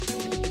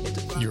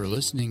You're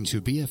listening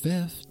to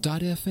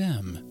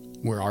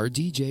BFF.FM, where our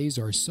DJs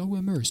are so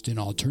immersed in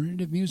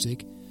alternative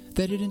music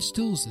that it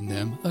instills in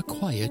them a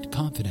quiet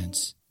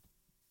confidence.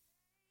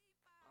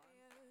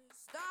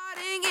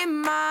 Starting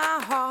in my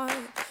heart,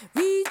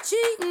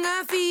 reaching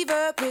a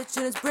fever pitch,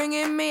 and it's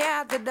bringing me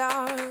out the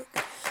dark.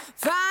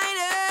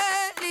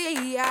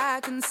 Finally,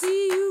 I can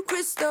see you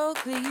crystal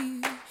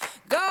clear.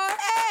 Go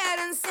ahead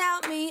and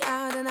sell me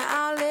out, and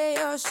I'll lay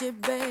your ship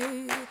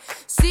bare.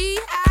 See,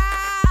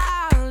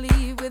 I'll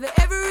leave with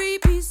every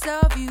piece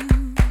of you.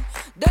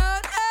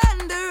 Don't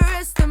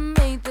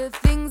underestimate the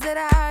things that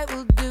I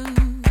will do.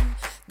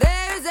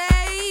 There's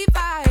a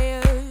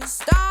fire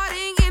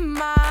starting in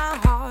my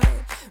heart,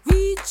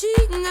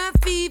 reaching a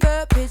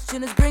fever pitch,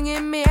 and it's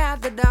bringing me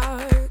out the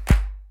dark.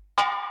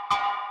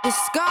 The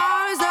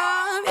scars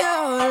of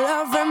your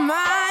love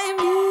remind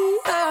me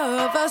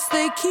of us.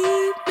 They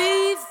keep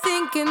me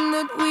thinking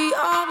that we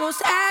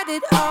almost had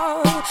it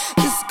all.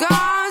 The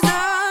scars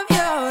of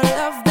your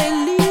love, they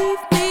leave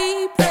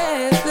me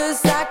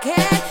breathless. I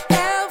can't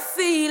help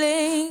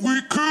feeling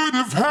we could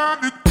have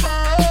had it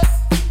all.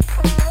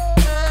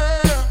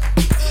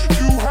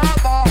 You had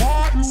my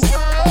heart and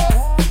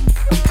soul.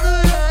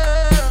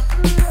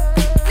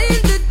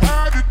 Had it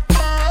all.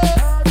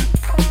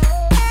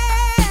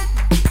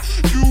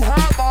 You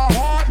had my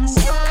heart and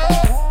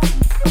soul.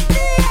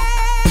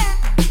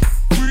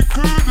 We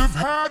could have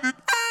had it.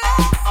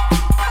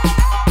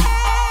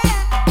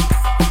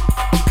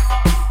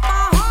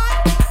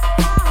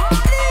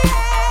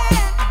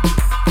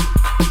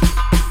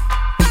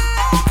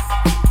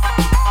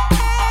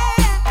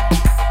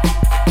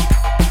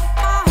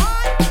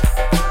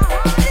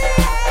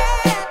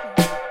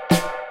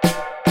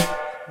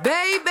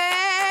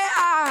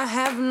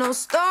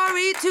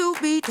 Story to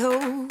be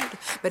told,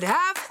 but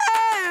I've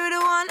heard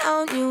one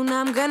on you, and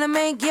I'm gonna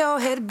make your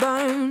head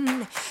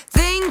burn.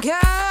 Think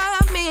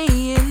of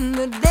me in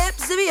the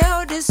depths of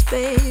your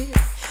despair.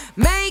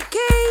 Make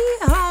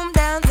a home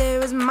down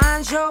there, as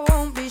mine sure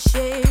won't be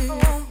shared.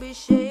 Won't be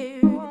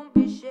shared, won't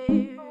be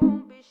shared,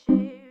 won't be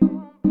shared,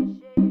 won't be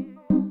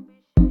shared, won't be shared.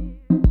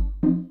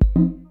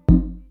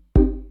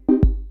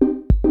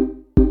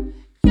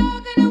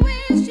 You're gonna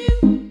wish you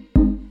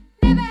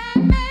never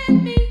had met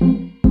me.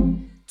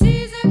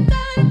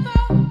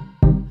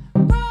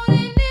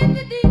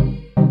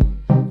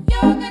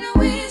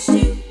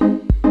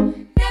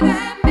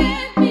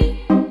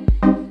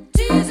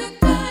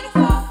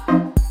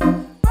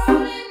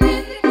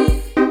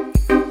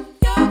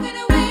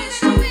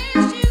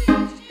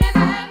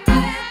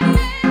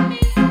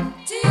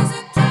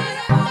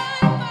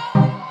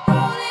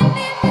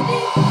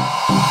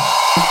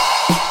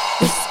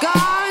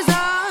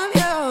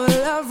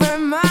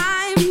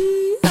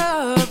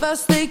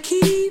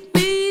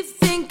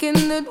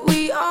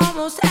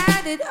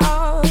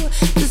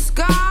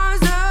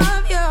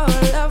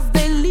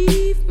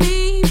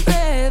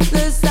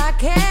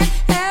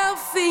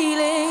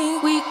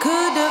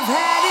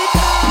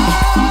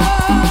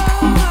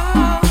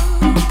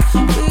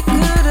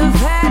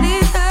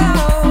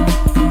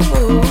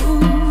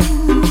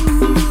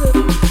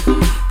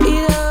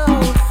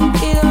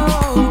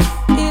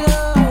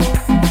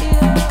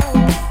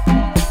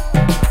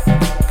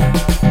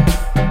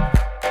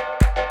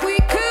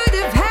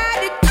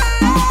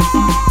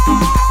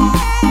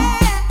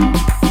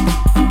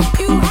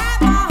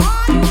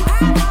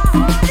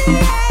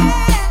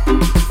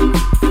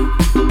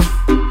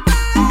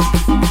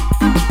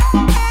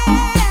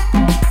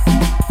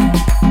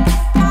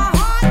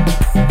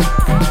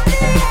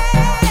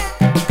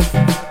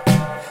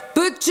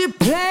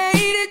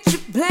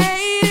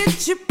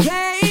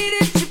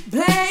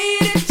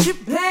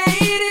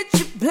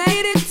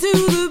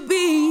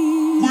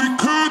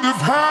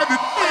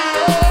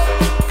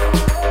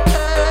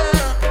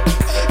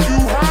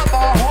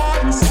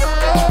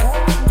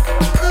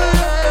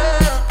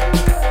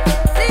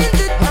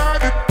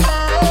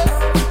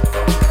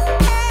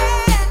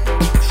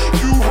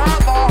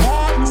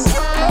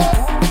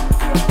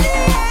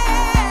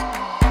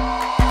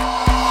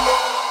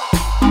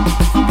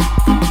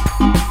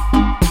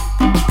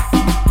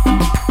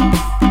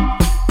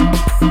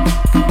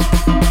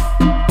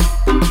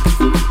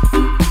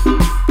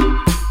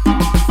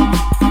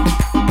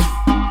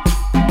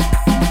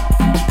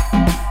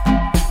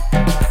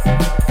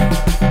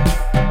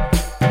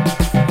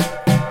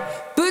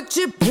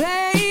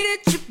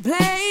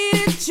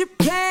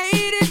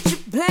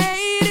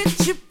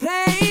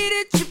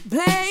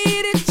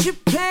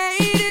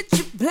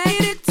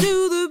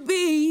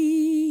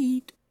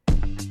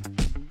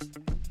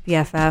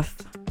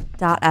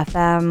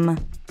 BFF.FM,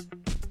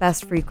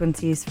 best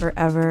frequencies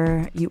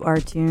forever. You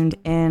are tuned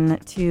in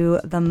to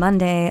the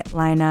Monday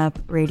Lineup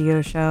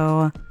radio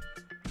show.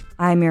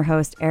 I'm your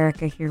host,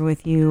 Erica, here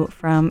with you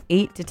from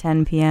 8 to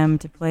 10 p.m.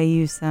 to play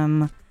you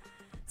some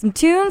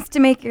tunes to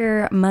make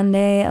your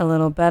Monday a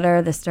little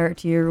better, the start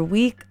to your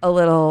week a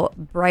little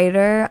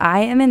brighter. I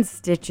am in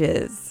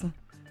stitches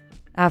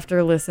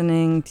after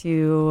listening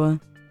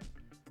to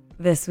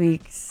this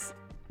week's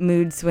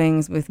Mood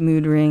Swings with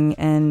Mood Ring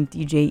and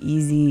DJ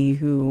Easy,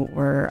 who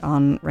were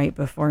on right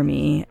before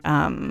me.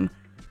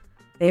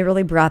 They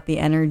really brought the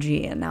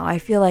energy, and now I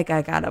feel like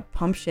I gotta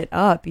pump shit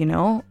up, you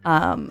know?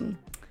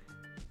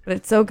 But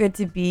it's so good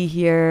to be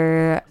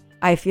here.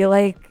 I feel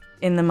like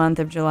in the month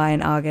of July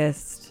and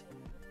August,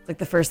 like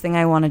the first thing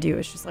I want to do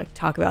is just like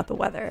talk about the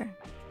weather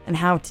and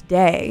how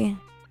today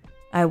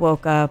I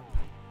woke up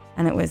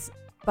and it was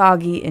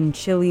foggy and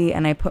chilly,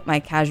 and I put my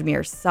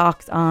cashmere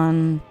socks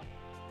on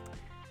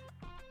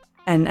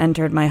and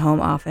entered my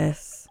home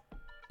office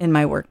in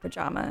my work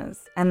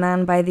pajamas. And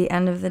then by the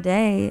end of the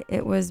day,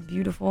 it was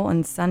beautiful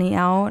and sunny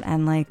out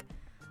and like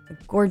a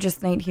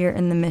gorgeous night here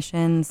in the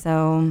Mission.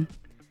 So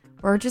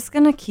we're just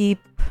going to keep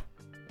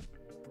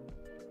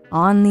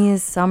on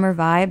these summer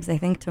vibes. I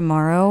think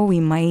tomorrow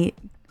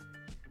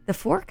the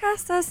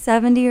forecast says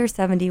 70 or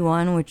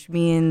 71, which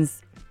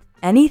means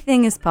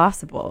anything is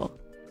possible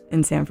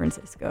in San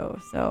Francisco.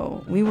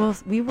 So we will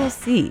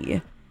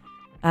see.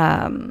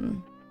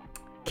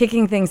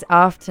 Kicking things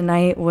off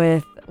tonight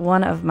with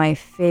one of my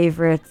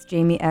favorites,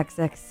 Jamie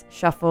XX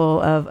Shuffle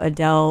of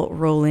Adele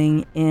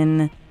Rolling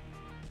in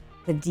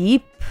the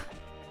Deep.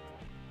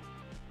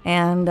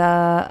 And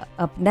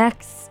up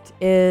next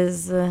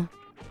is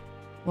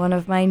one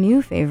of my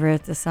new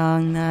favorites, a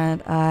song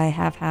that I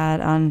have had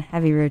on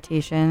heavy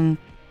rotation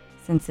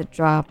since it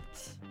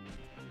dropped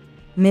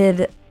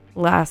mid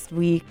last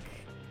week.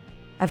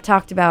 I've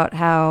talked about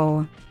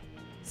how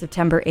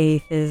September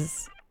 8th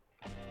is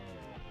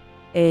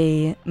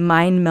a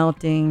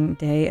mind-melting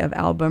day of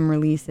album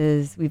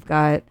releases. We've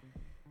got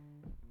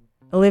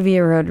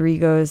Olivia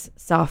Rodrigo's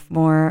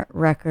sophomore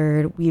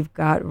record, we've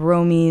got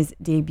Romy's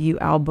debut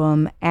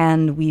album,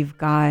 and we've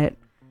got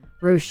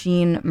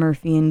Roisin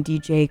Murphy and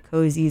DJ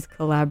Cozy's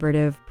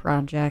collaborative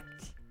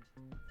project.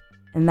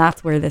 And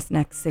that's where this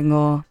next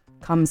single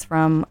comes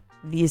from.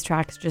 These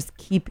tracks just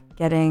keep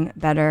getting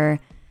better.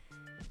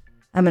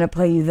 I'm going to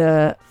play you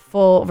the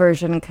full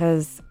version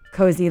because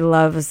Cozy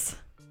loves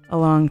a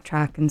long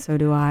track, and so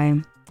do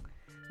I.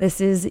 This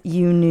is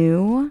You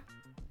Knew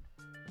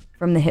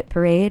from the Hit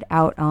Parade,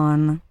 out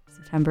on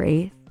September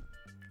 8th.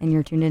 And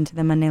you're tuned into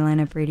the Monday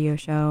Lineup Radio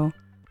Show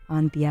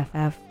on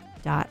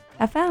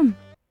BFF.FM.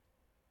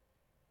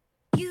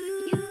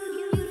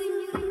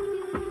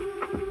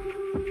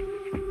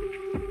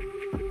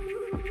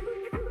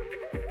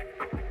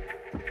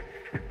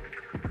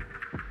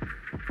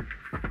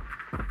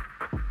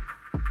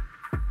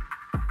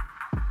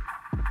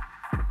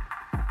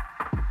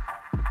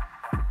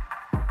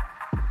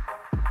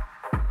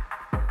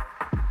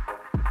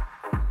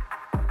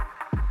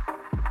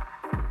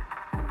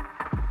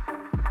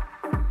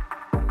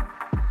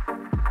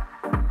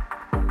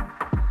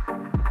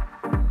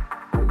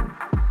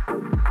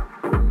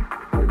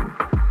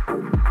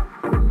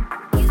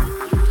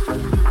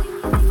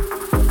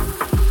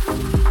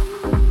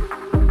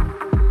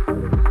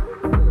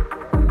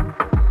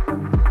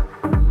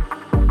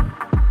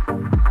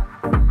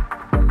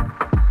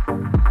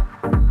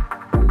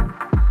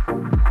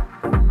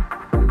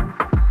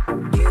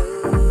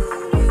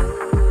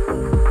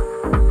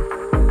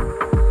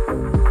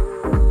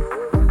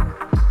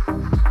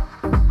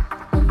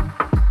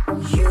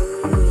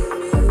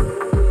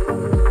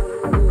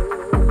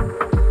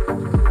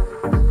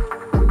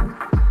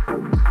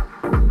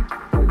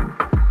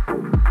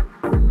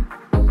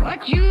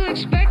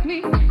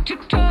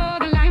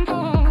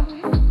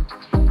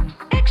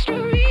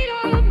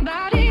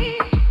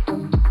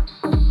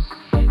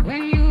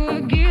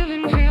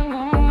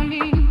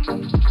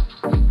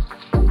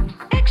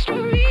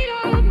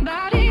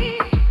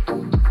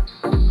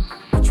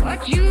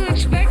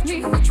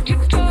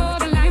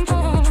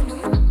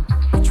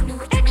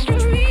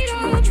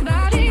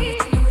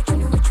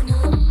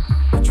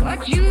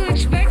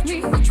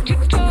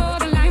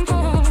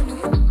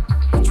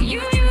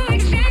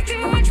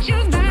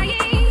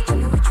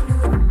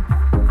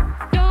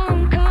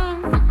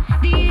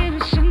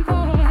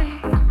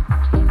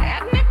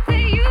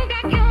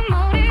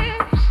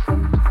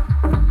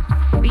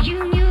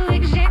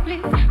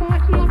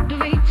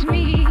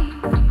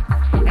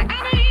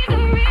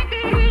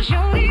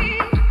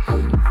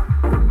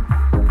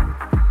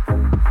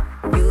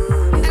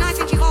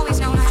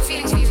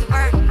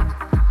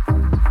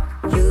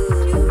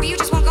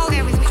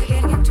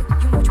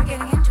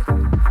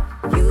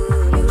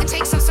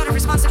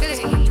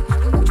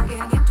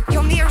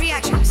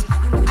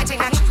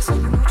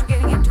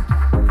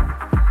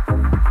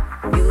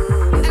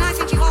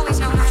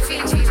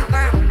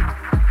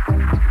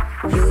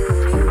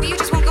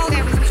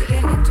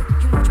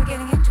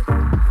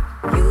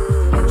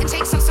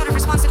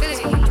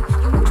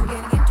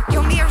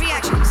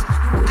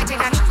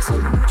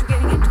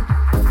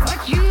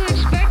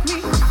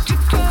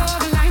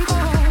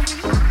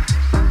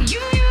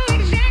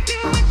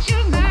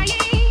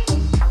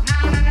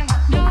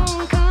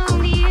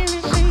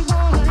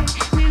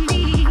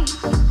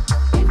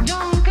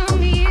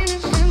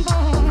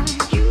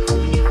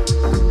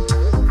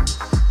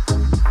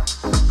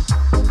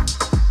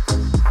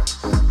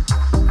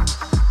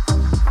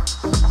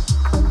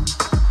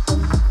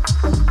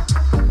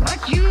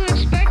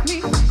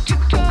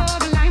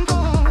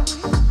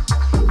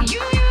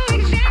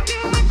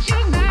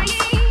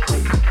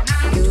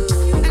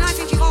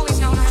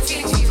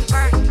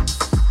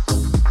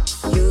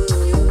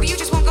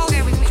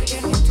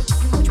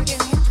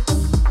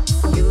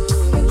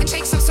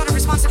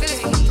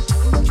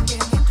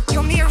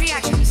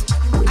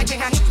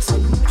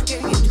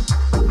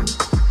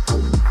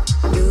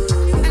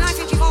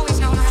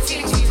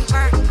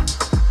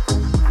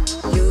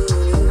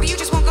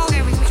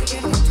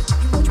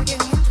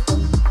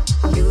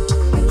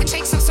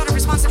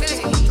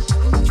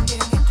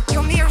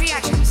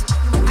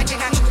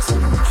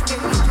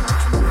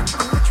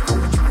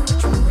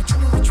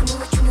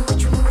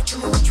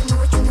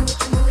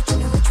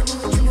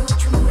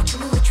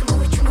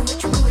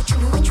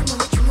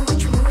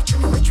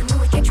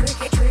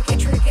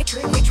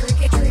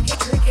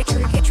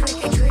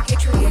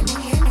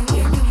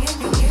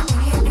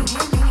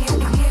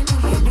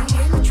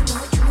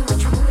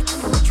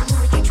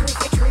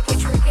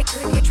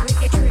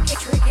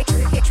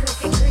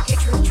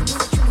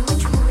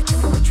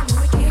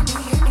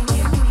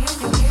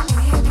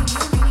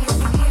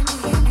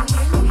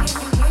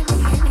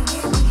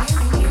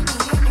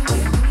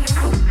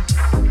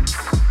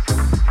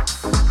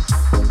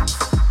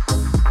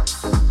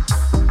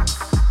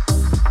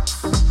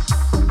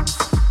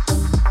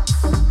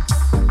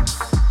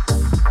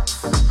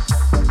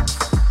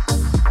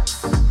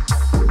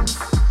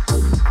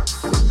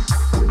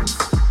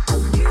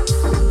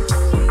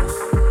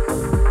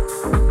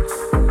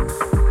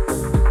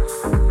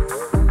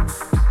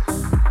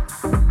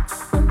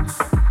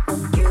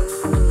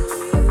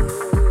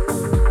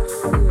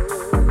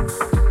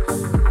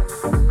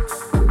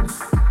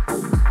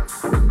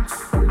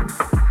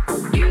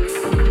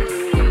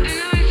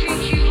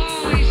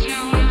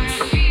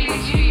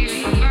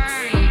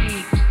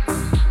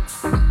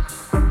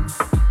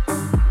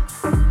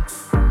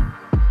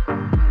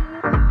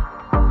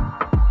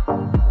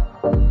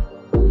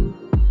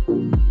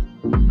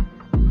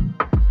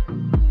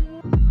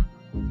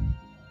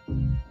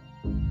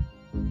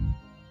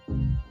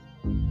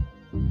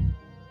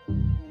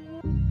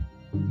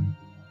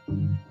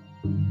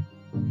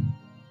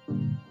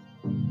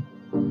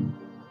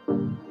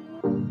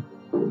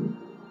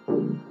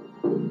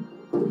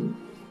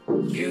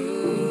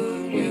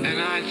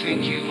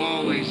 think you've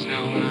always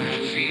known I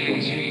have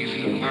feelings for you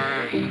from the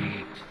birth.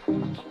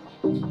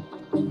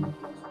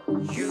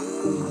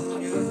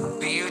 You,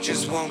 but you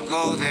just won't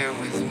go there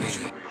with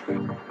me.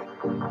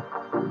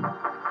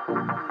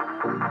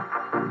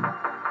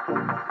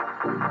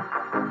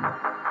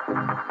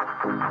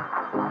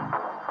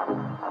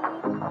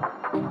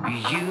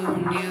 You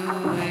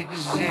knew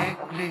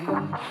exactly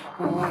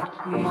what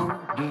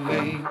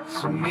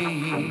motivates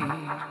me.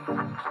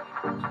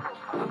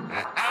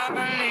 I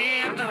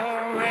believe the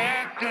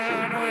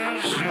record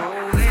will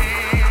show it.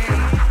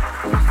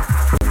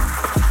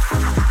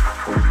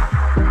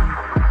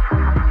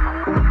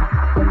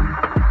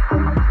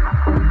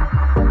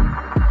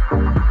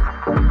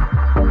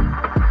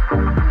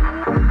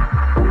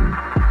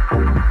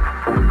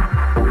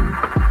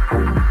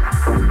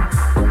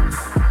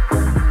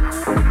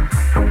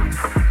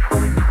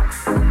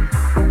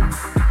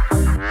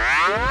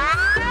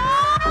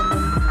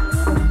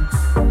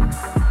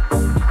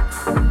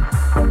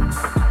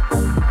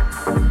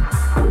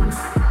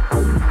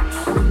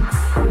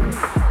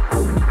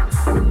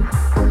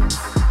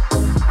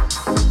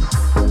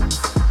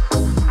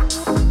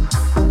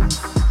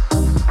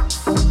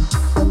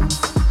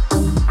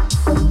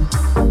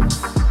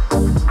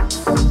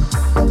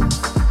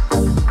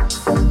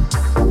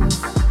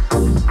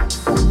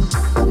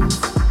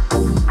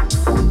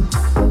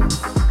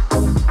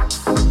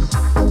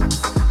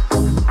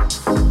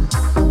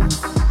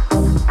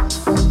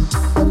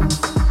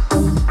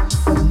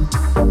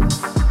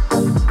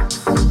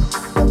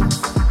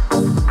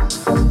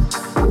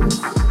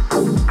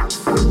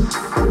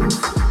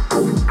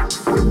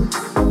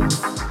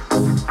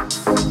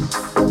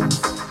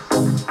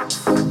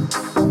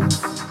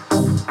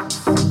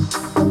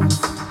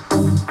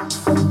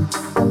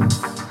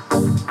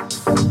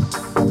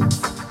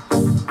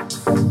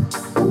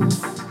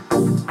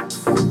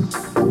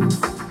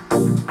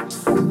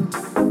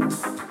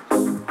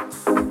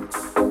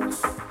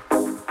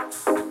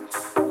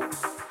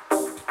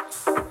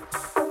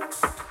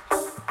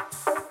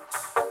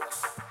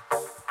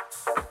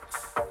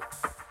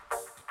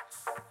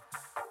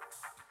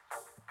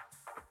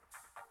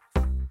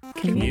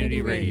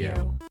 Community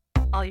radio.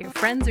 All your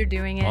friends are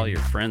doing it. All your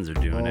friends are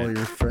doing All it.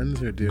 your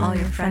friends are doing All it.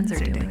 your friends are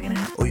doing it.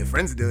 All your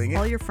friends are doing it.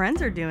 All your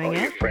friends are doing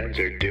it. Friends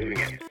are doing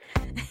it.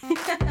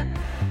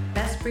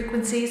 Best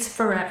frequencies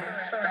forever.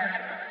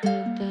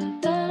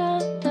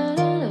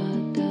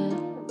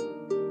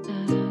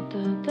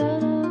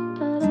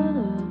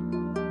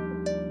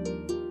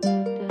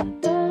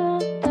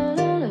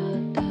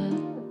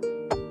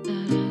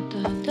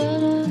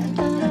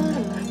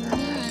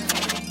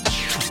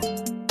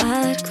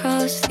 I'd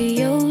cross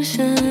the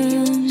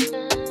ocean.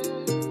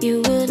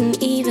 You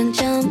wouldn't even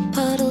jump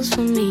puddles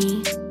for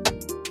me.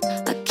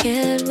 I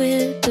cared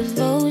with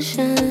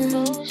devotion.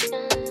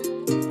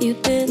 You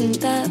didn't,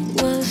 that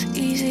was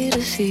easy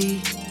to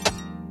see.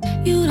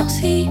 You don't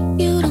see,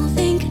 you don't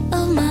think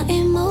of my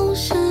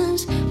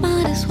emotions.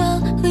 Might as well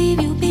leave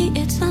you be,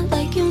 it's not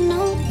like you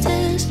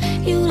notice.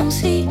 You don't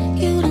see,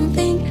 you don't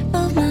think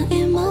of my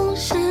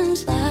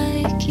emotions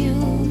like you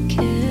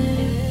care.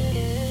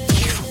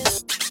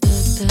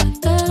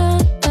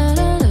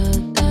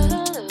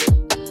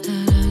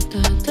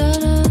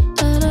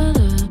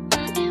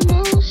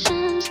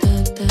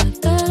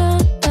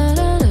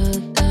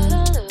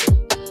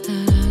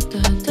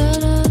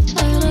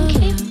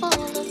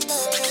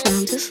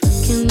 I'm just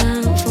looking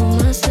out for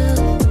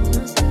myself.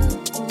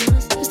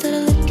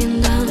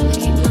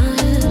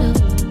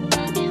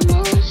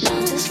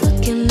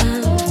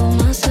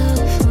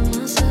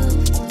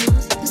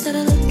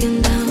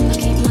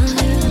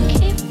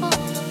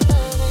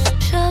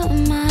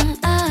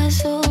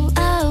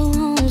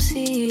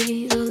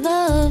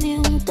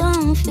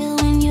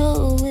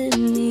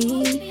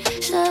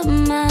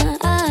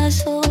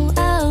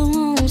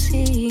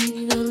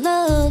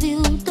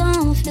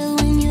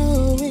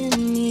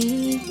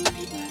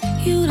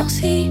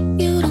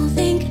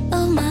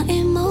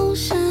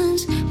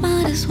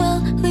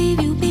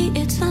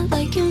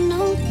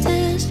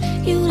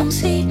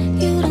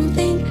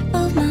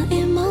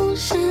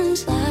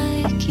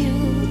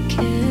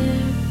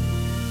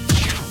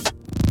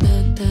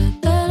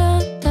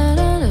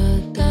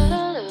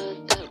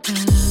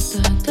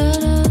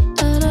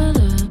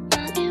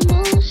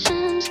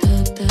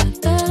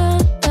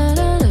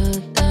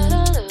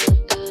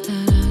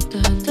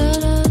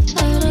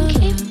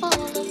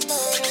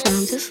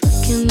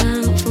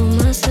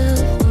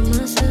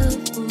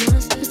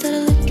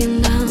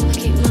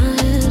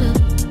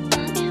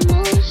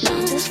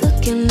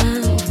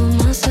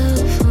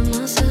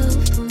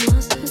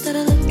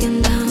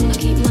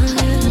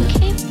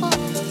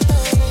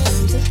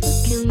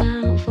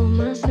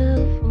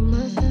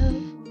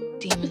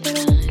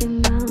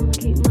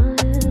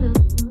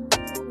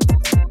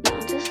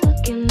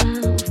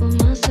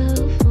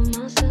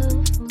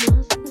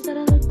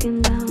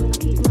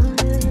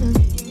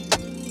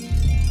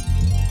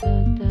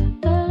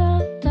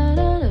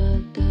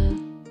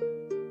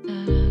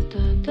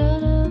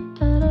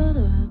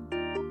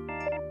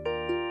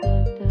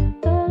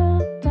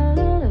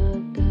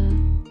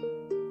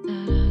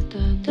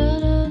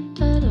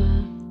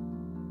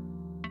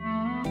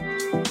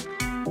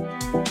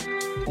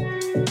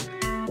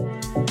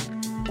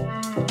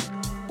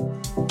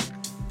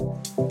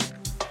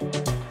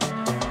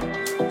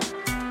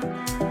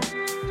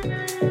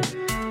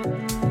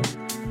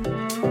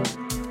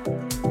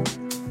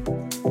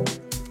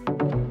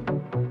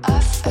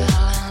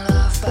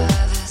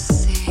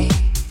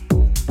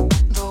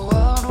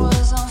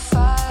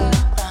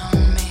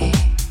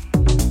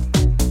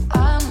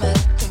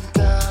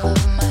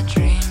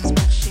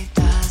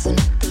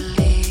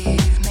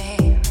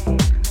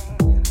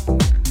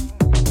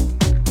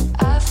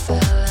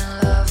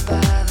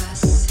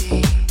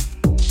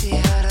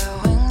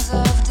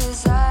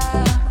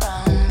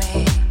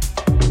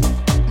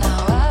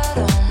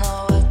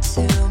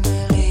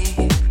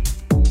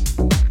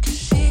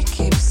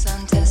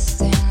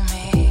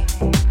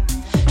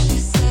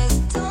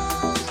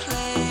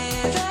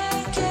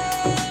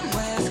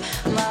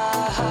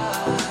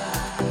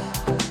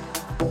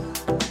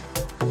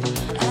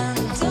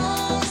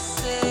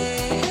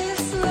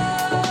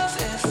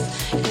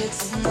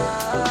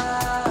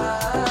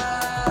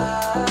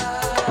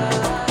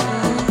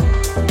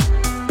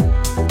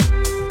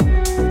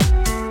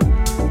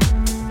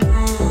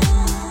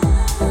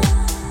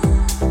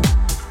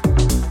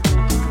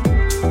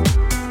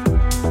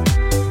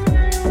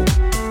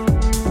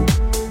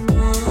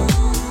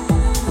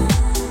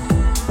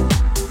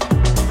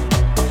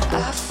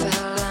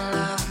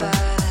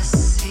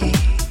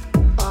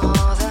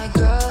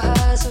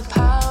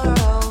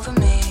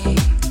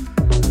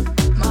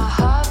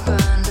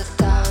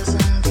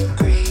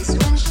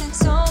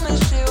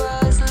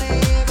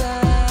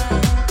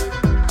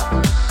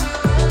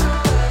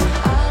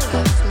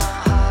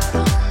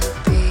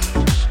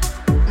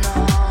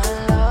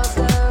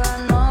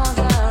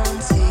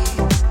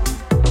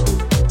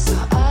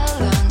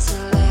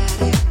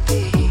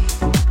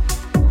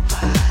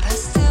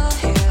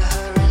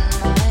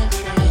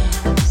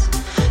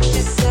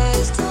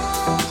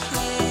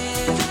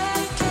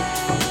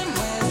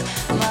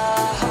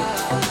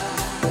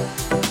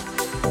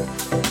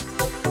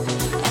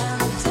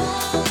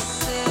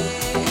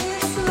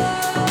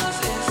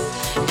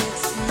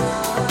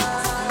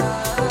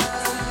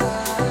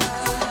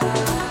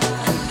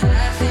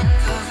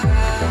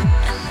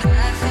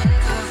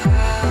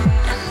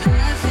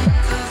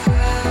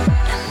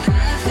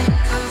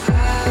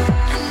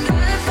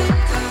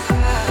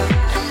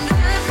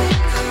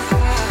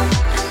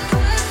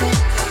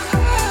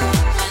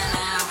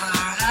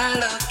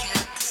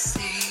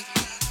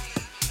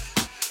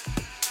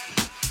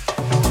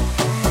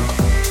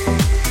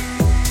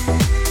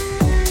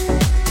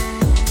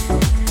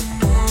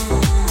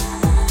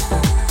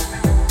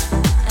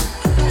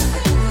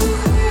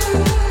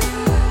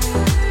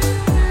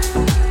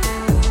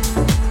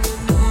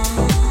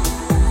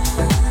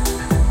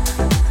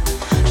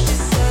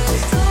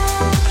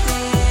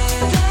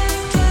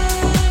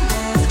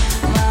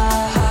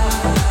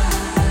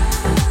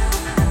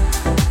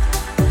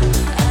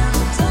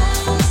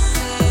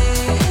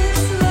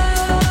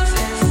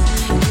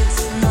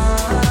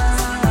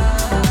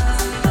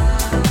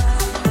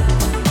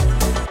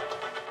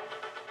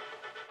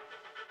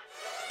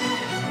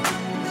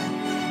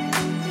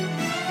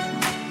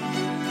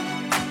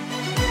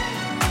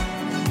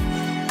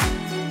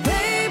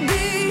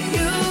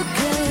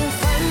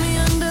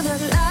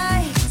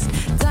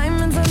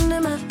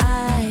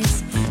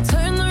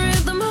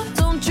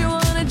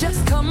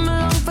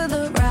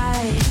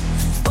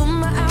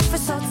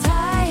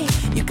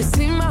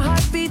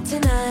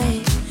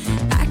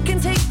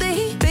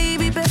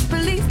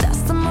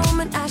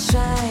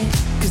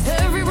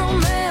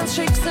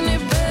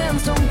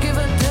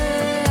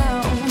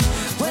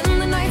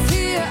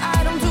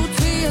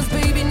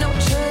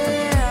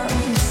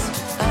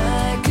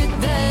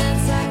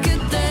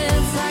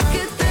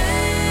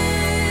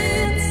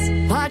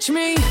 Watch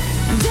me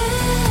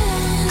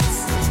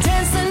dance,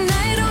 dance the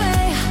night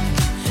away.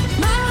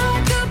 My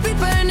heart could be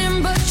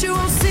burning, but you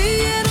won't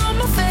see it on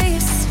my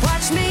face.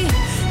 Watch me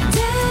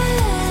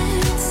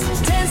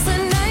dance, dance the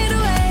night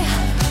away.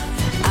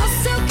 I'll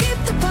still keep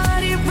the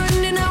party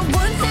running, I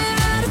won't get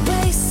out of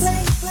place.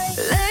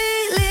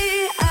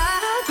 Lately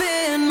I've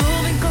been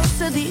moving close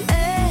to the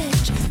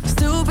edge,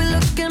 still be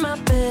looking my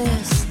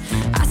best.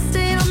 I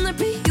stay on the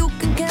beat, you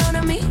can count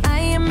on me, I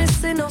ain't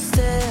missing no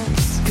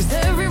steps. Cause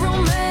every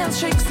romance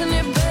shakes and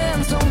it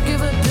bends, don't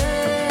give a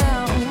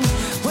damn.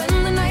 When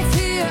the night's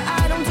here,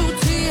 I don't do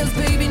tears,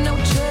 baby, no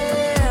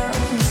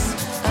chance.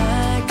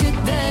 I could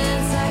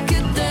dance, I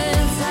could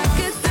dance, I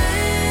could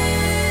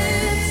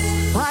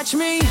dance. Watch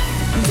me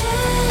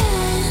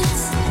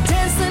dance,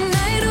 dance the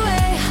night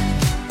away.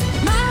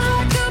 My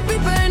heart could be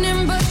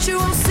burning, but you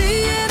won't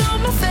see it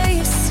on my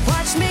face.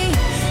 Watch me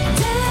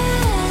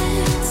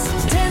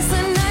dance, dance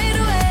the night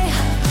away.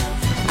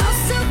 I'll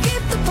still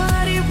keep the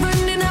party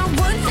running, I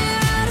won't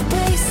get out of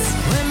place.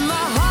 When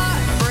my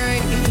heart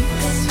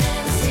breaks,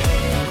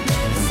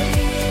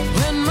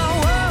 when my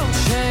world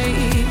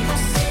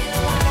shakes,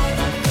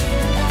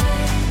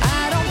 I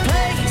don't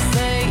play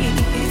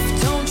safe,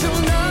 don't you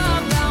know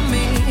about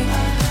me?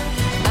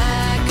 I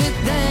could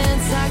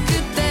dance, I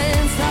could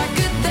dance, I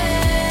could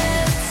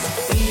dance.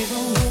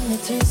 Even when the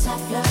tears stop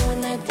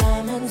flowing, like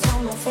diamonds on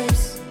my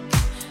face,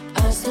 I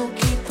still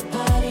keep the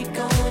party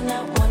going,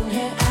 not one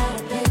hair out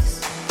of place.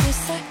 Yes,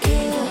 I can.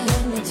 Even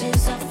when the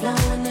tears stop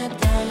flowing, like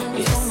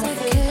diamonds on my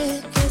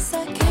face, yes, I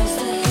can. I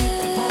still keep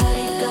the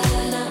party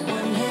going, not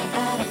one hair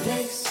out of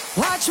place.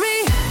 Watch me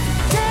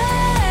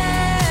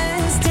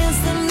dance, dance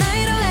the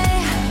night away.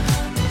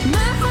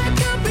 My heart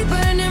could be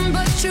burning,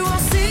 but you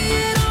won't see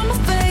it on my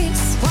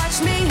face. Watch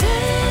me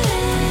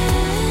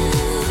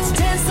dance,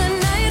 dance the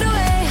night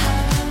away.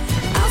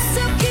 I'll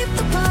still keep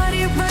the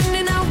party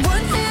running, I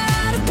won't get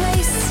out of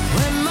place.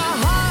 When my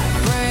heart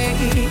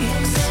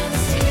breaks,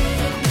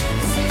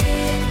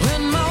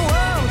 when my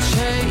world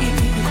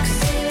shakes,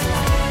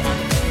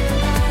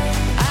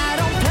 I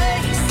don't play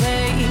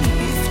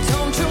safe,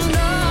 don't you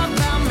know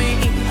about me?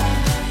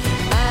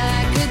 I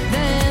could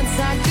dance,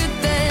 I could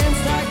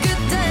dance, I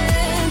could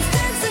dance,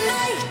 dance the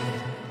night.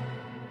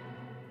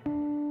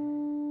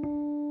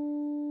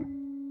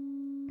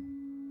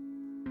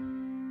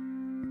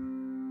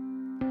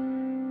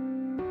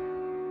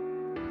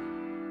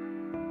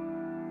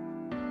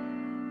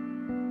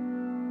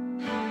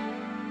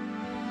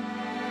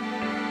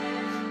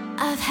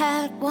 I've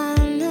had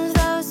one of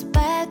those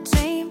bad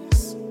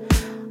dreams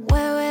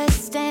where we're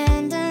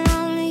standing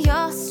on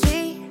your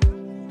street.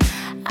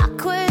 I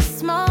quit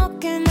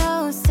smoking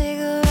those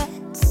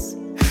cigarettes,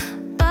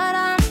 but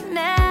I'm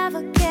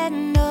never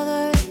getting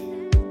over it.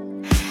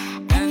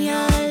 And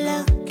you're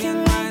looking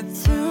right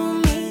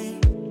through me,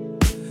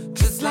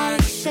 just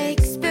like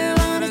Shakespeare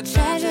on a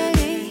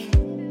tragedy.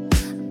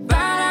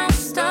 But our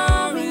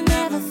story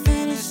never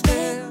finished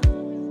there,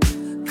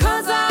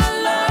 'cause our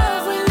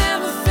love, we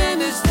never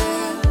finished there.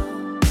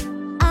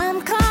 I'm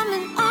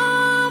coming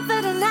over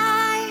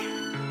tonight,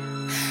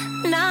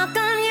 knock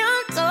on your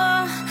door,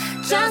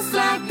 just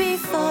like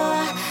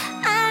before.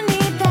 I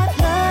need that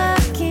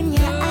look in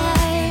your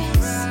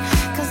eyes,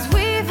 'cause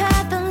we've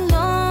had the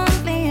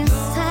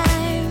loneliest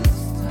times.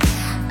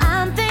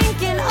 I'm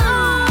thinking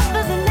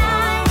over the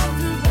night,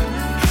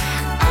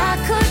 I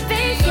could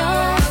be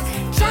yours,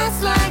 just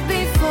like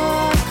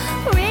before.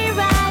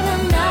 Rewrite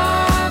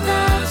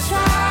another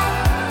track,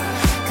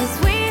 'cause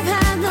we've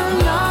had the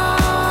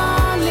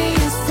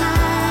loneliest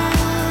time.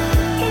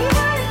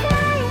 Anyone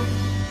try me?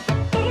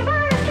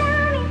 Anyone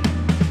try me?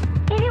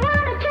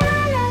 Anyone try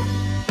me?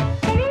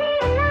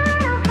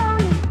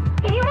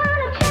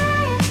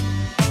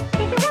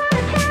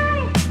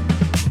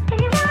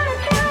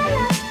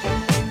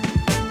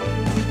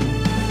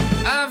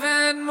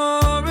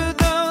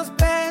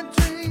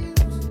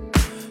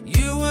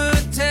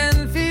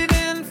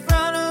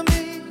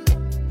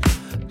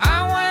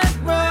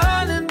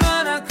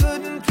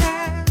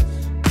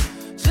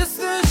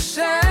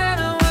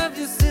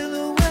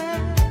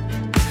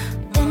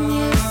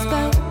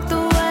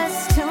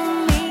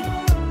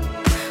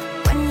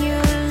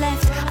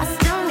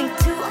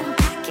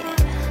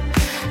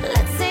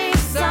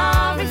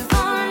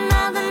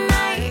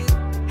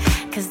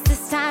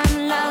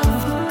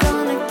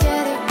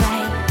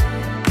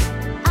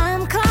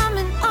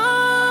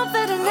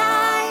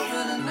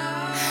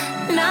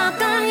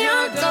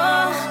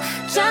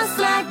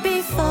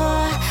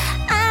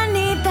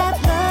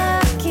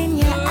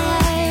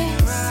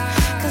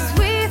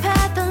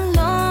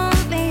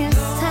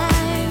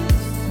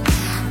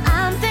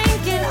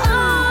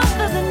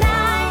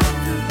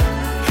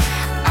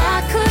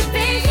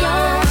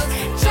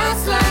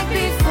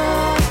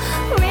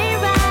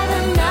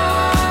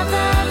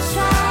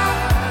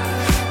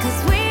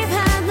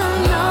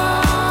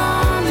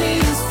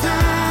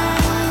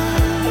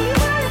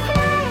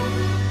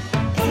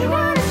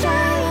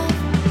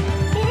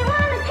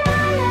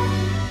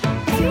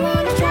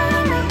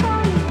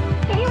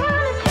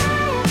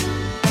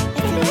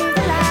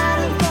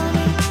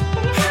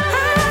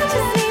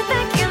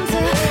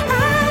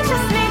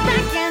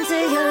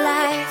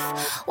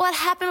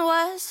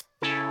 stars.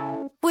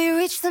 We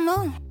reached the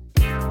moon,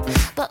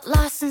 but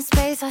lost in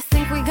space. I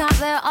think we got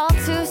there all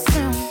too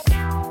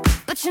soon.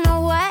 But you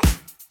know what?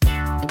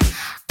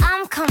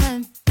 I'm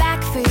coming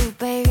back for you,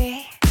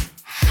 baby.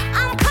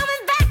 I'm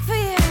coming back for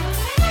you.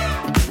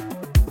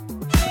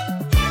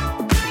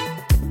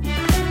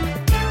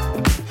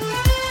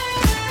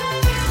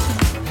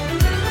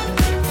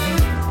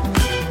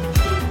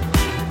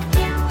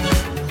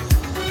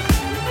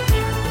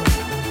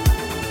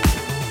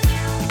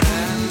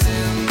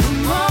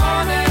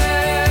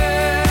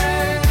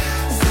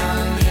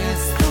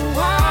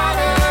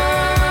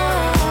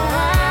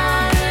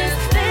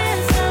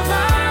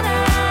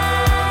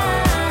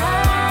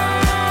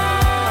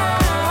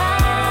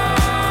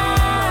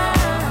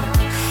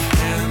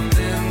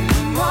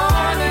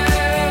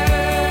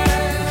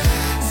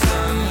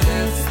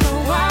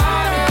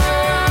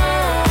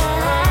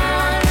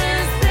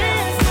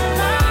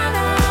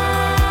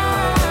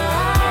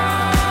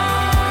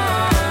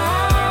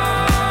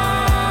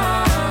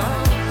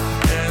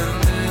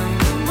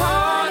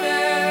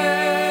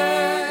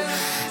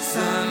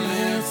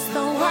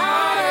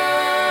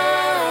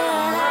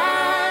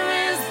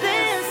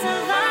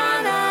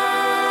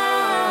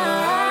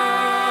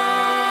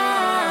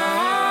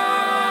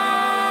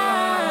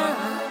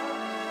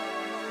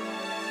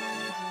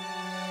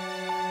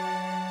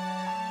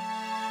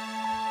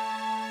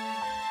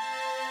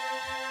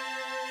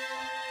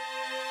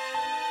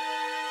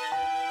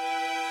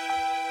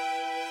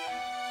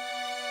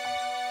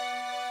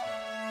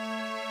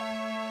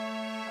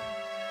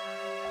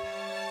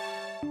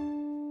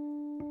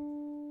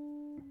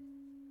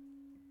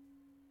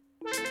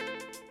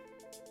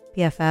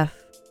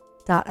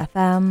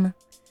 BFF.FM,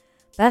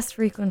 Best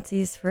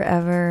Frequencies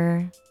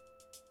Forever.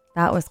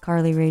 That was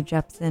Carly Rae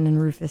Jepsen and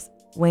Rufus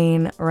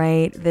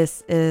Wainwright.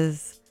 This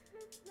is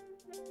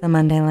the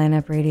Monday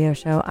Lineup Radio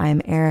Show.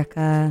 I'm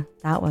Erica.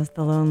 That was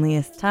The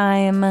Loneliest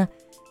Time,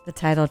 the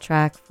title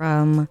track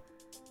from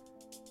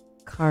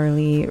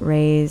Carly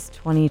Rae's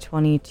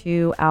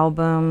 2022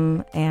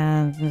 album,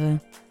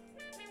 and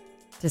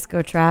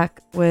disco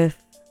track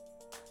with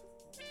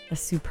a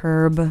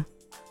superb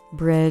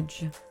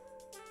bridge.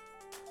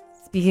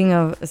 Speaking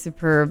of a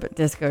superb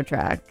disco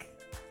track,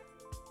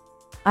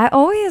 I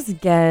always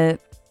get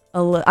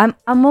I'm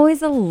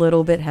always a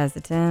little bit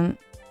hesitant,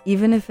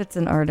 even if it's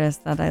an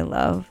artist that I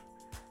love,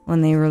 when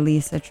they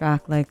release a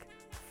track like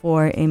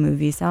for a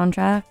movie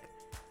soundtrack.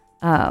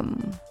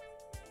 But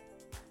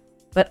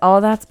all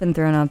that's been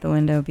thrown out the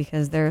window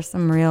because there are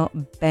some real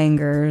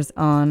bangers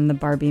on the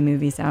Barbie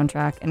movie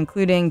soundtrack,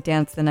 including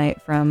Dance the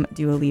Night from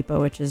Dua Lipa,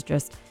 which has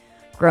just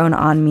grown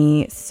on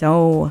me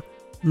so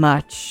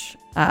much.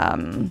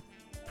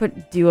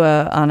 Put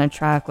Dua on a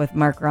track with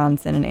Mark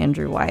Ronson and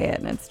Andrew Wyatt,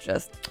 and it's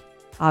just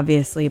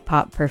obviously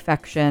pop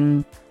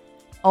perfection.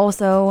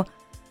 Also,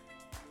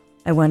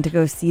 I went to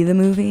go see the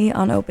movie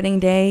on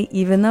opening day,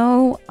 even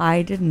though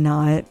I did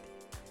not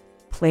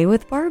play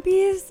with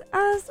Barbies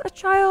as a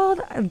child.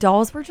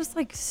 Dolls were just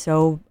like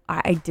so,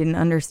 I didn't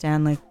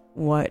understand like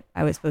what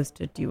I was supposed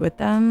to do with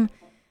them.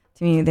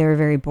 To me, they were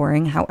very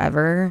boring.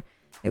 However,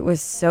 it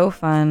was so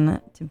fun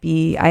to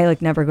be, I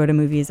like never go to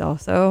movies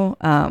also.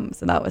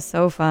 So that was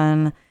so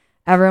fun.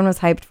 Everyone was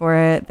hyped for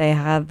it. They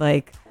had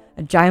like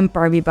a giant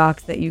Barbie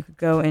box that you could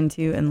go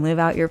into and live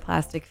out your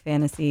plastic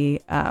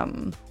fantasy.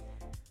 I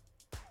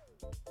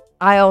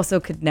also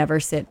could never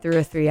sit through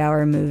a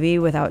 3-hour movie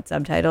without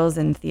subtitles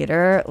in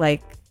theater,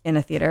 like in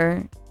a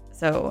theater.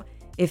 So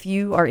if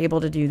you are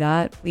able to do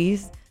that,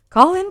 please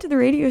call into the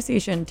radio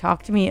station.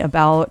 Talk to me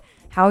about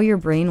how your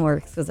brain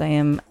works, because I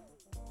am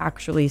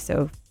actually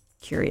so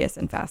curious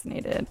and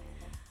fascinated.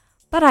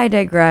 But I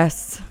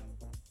digress.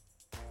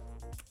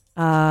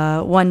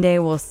 One day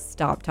we'll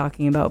stop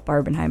talking about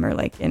Barbenheimer,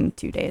 like in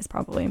 2 days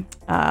probably.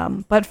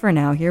 But for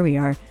now, here we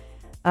are.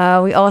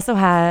 We also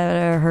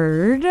had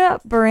heard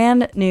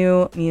brand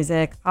new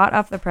music, hot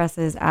off the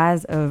presses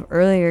as of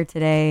earlier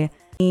today.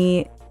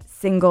 The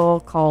single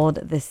called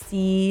The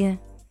Sea,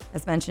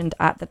 as mentioned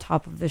at the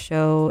top of the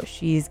show,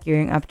 she's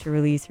gearing up to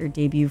release her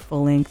debut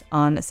full length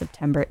on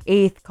September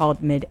 8th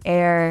called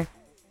Mid-Air.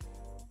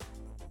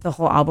 The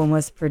whole album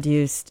was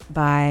produced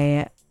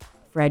by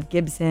Fred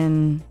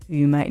Gibson, who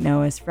you might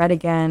know as Fred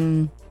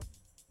Again.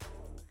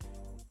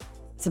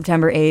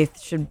 September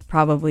 8th should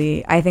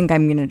probably, I think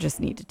I'm going to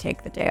just need to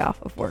take the day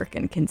off of work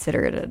and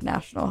consider it a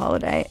national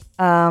holiday.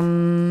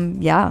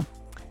 Yeah.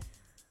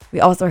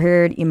 We also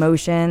heard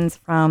Emotions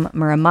from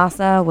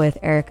Muramasa with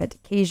Erica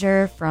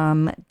DeCazier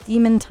from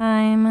Demon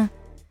Time.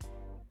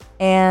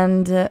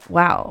 And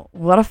wow,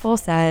 what a full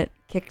set.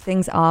 Kicked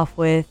things off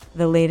with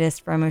the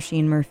latest from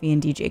Oisin Murphy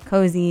and DJ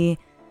Cozy.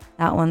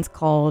 That one's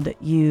called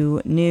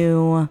You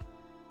Knew.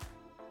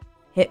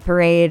 Hit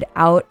Parade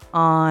out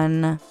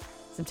on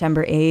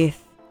September 8th.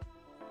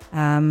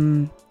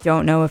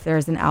 Don't know if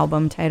there's an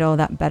album title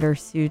that better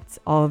suits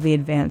all of the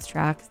advanced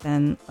tracks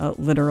than a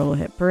literal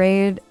hit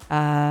parade.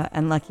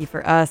 And lucky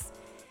for us,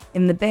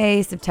 in the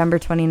Bay, September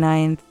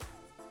 30th.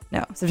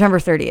 Yeah,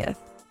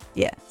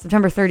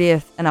 September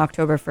 30th and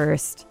October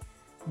 1st.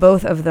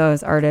 both of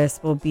those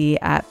artists will be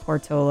at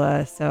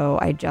Portola. So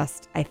I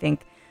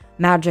think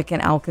magic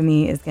and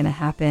alchemy is going to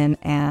happen,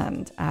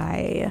 and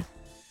I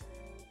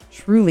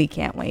truly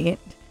can't wait.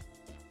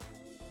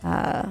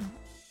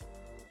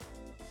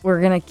 We're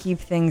going to keep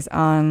things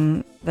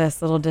on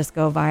this little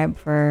disco vibe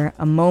for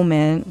a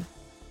moment.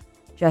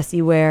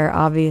 Jessie Ware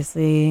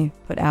obviously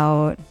put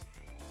out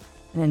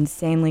an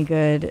insanely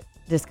good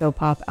disco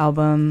pop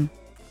album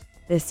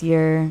this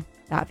year.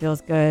 That feels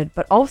good.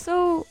 But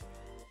also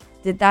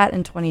did that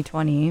in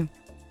 2020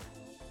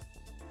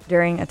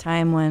 during a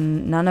time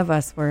when none of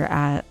us were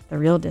at the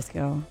real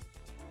disco.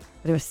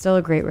 But it was still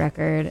a great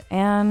record.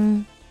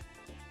 And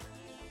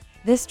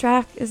this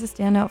track is a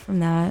standout from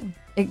that.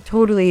 It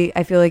totally,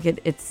 I feel like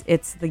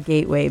it's the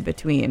gateway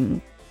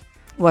between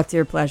What's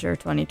Your Pleasure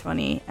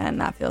 2020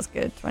 and That Feels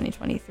Good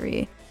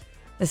 2023.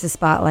 This is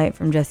Spotlight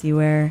from Jessie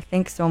Ware.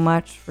 Thanks so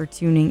much for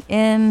tuning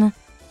in.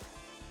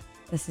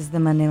 This is the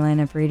Monday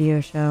Lineup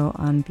Radio Show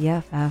on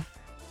BFF.FM.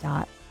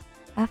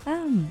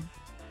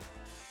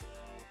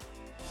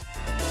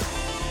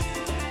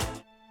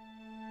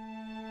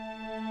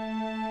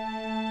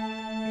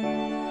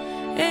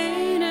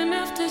 Ain't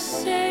enough to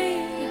say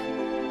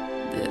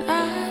that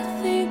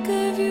I think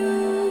of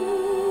you.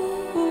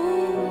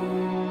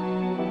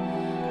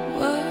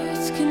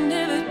 Words can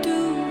never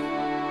do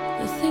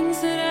the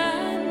things that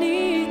I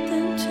need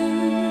them to.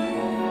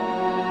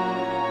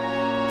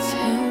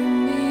 Tell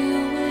me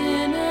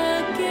when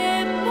I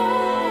get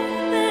more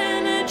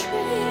than a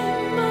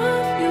dream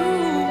of you.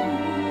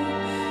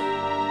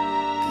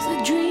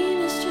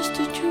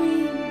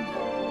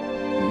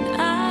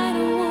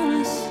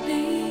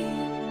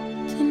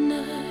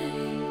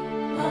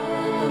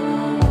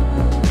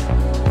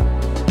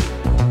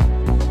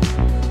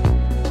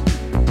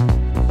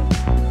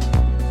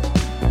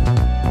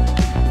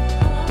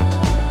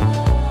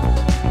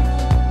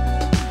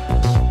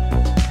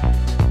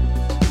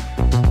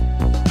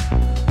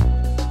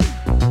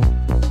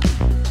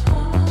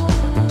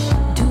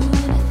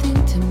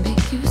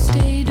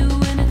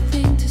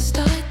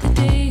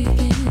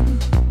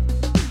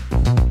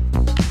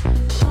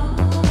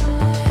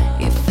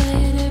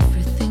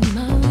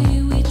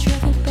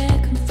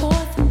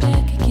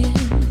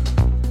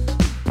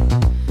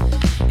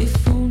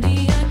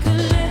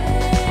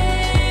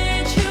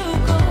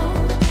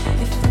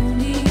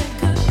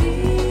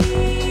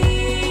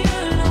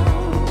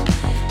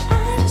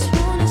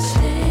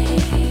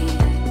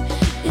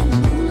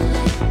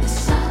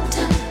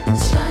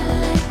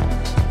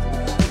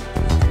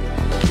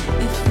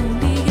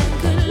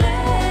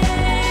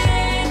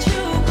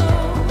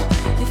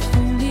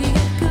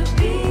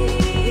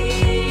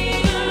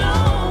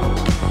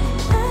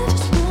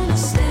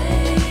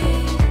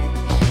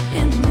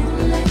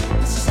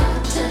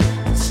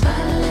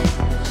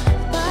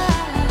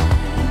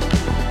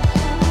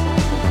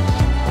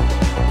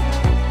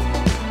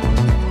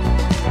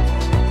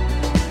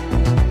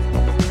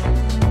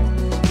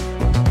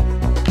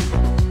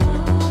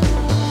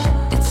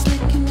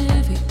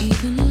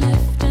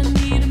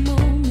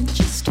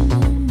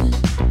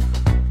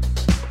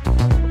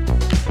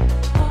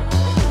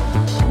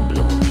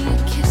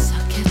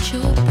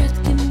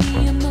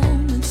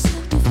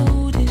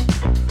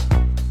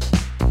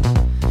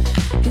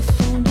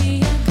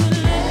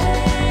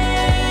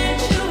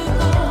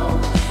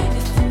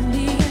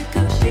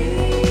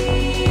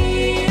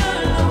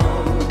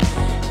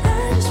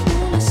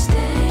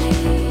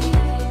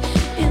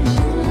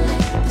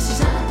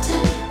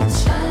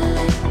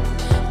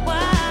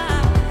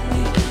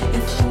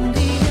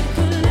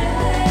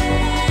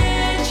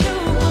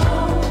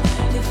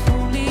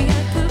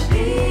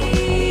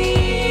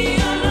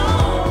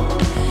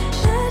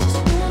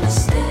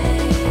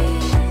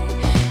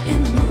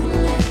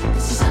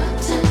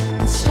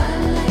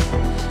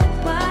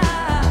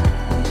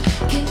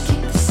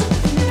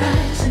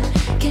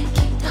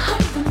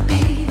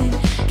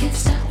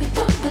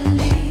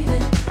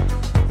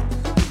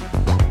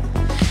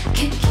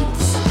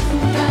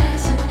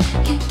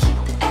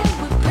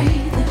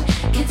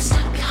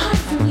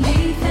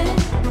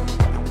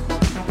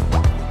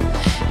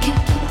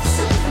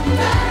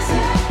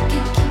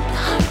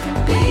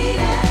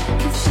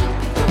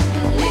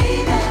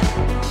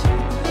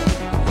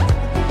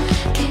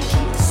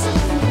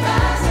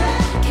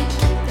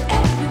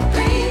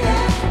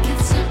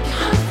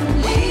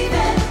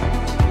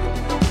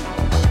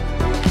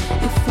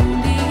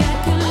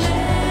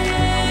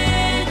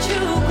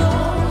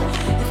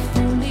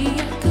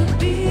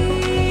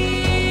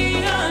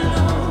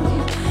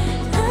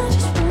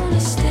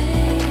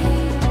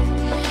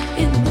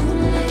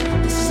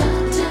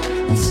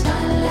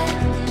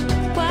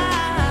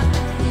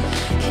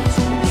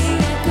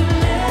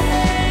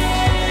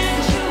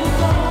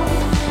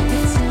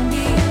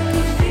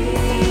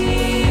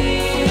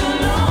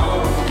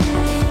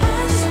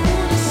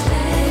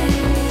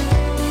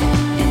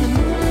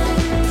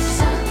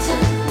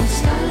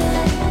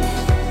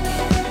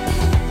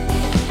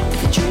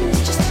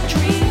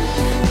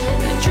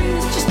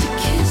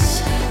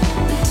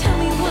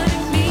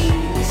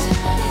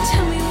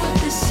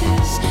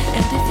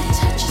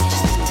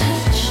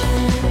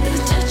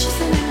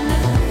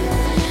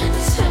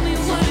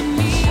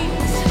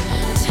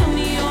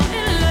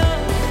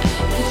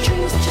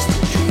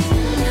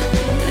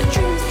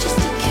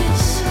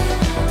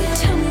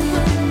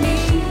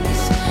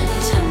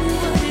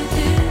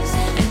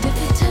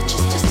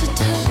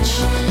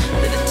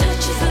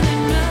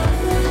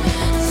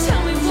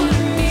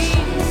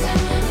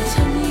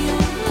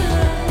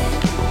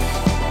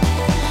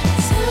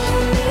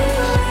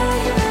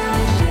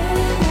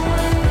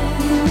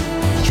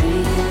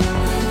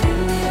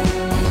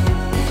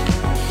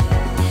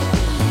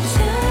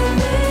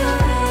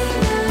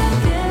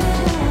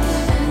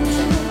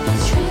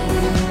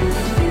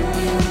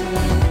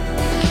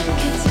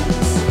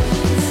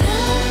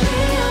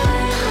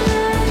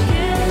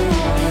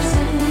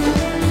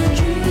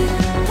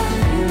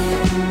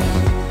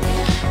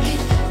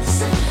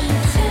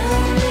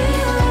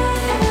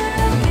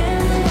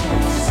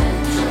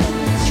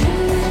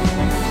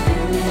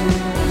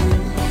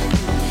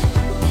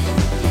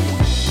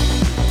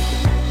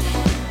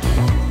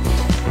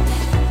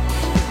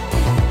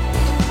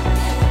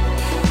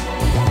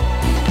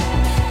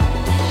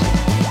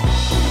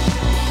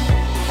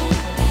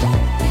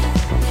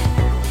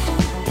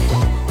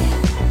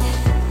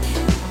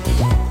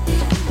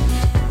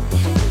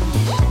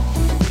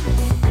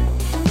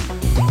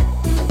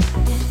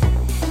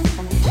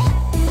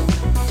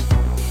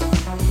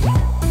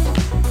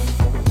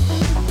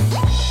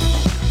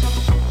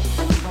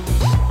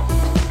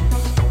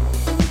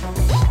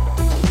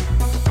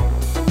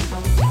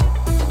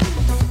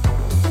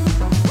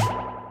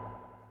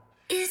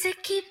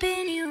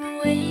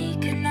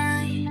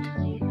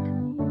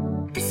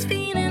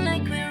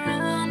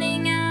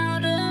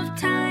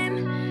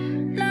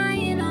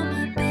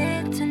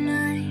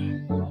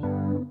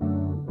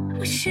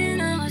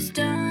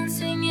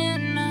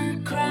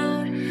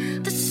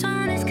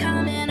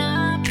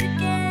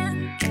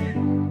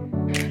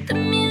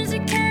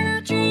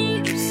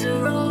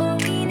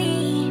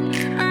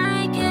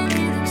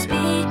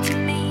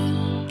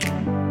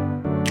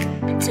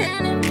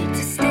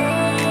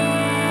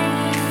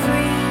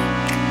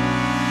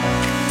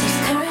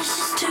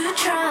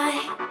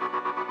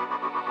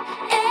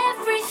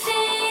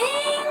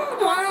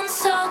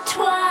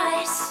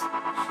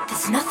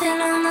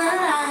 nothing on the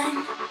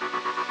line.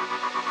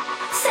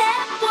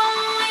 Said what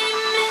we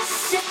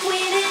miss if we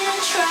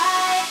didn't try.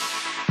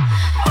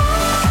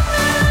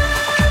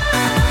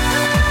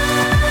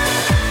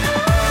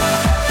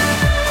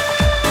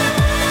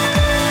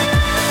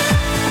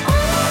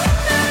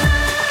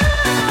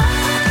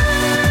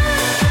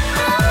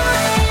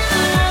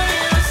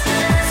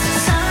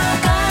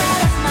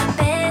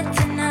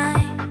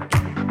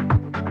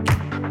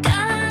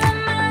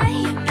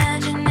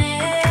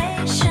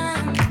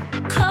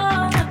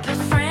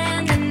 Friend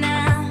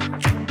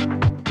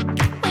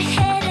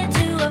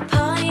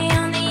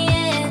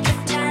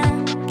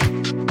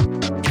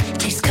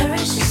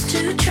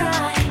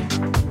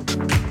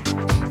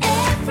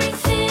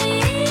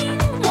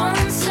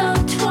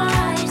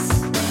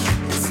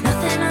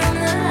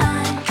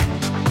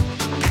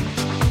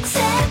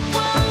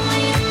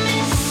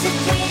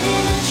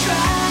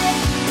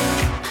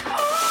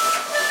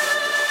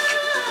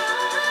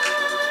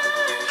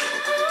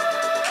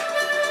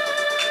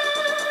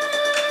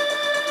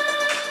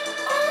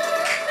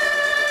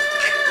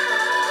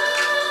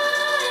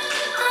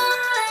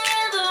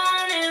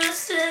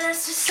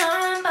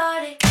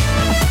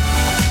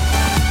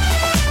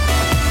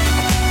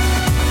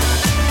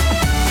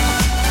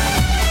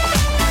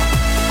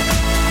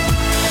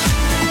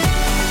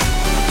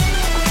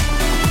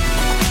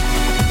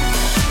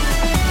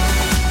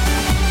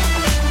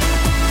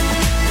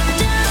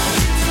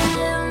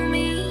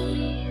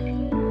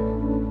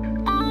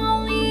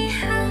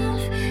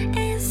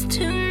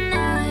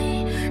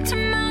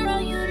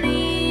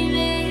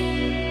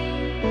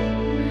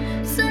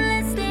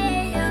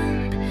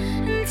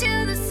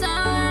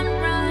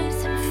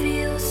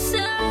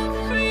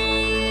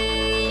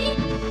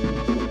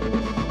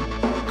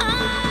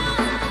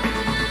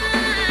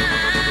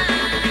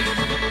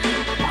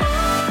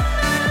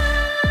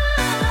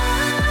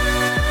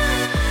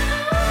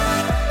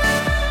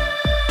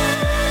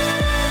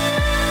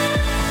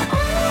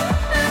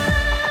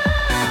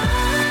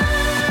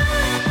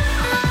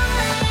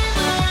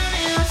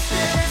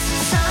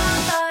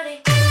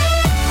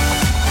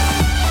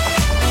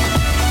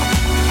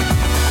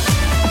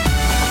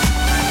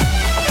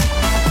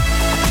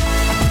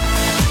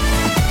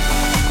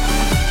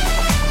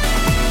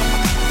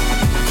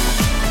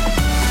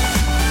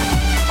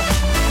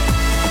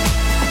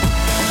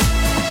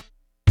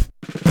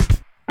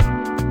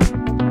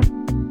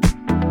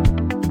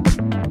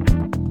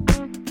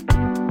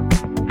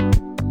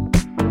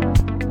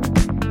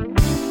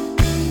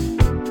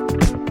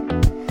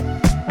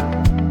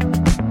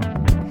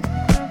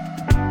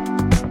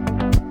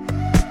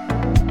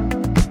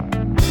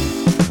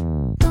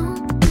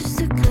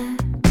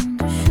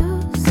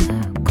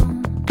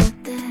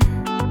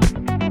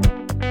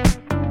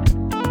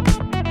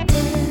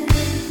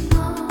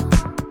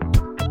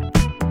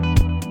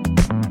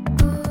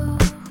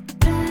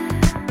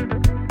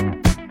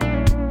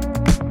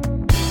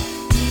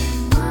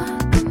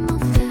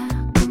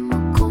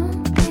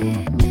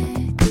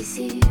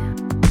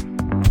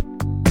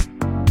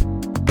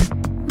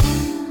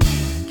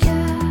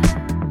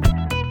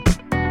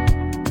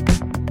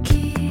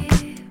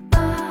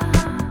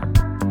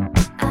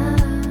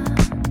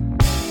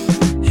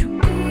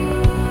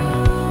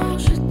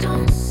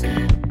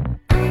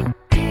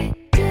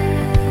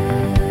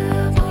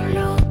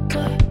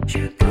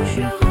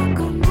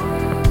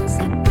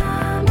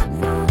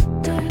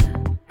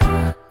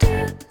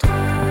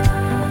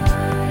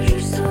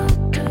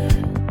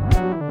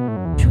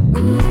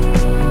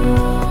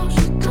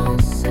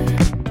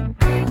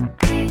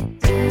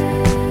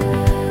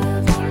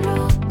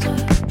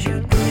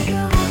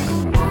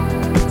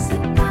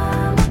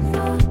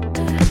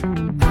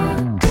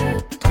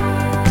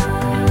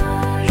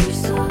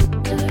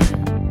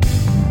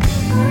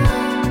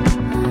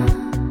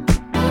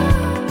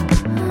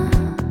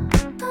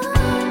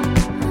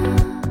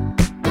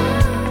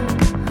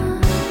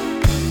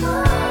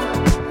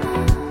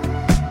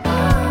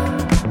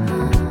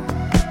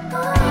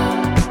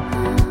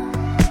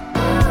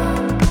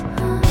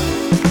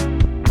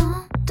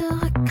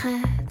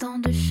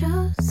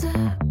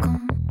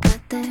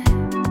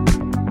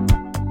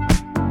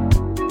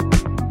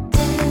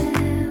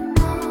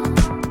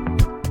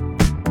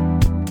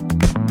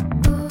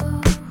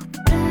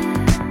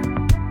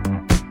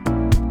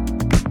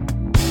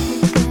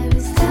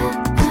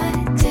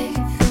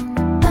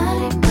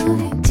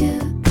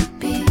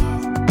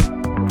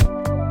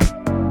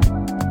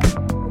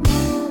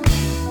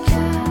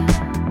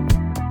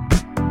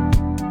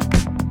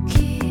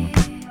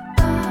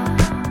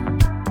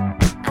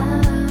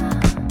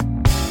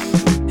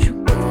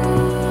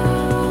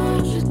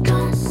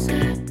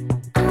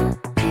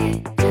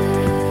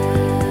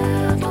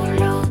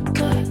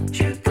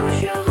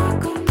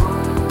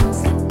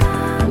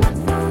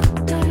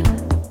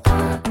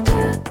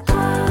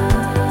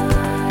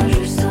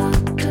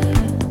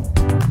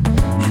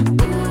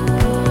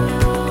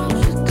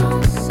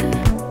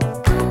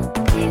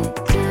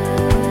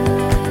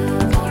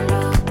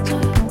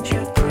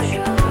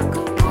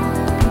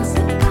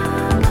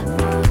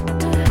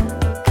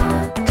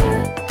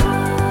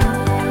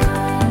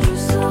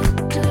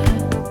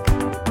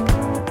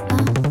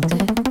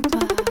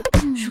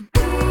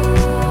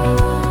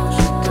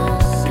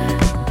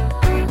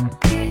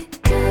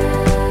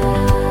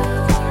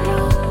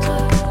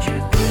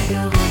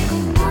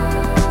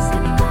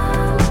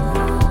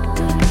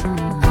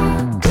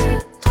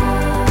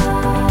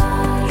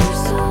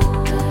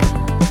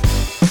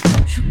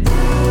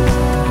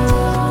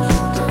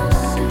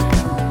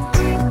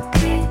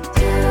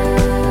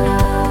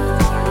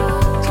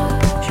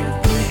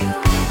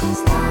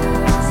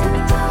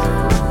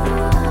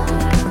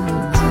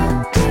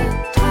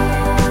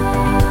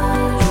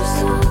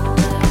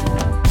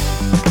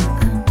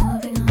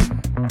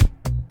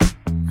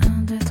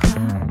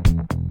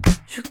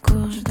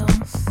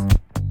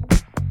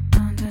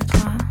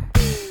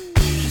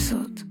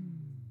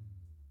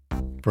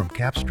From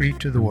Cap Street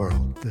to the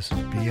world, this is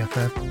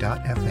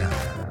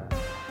BFF.FM.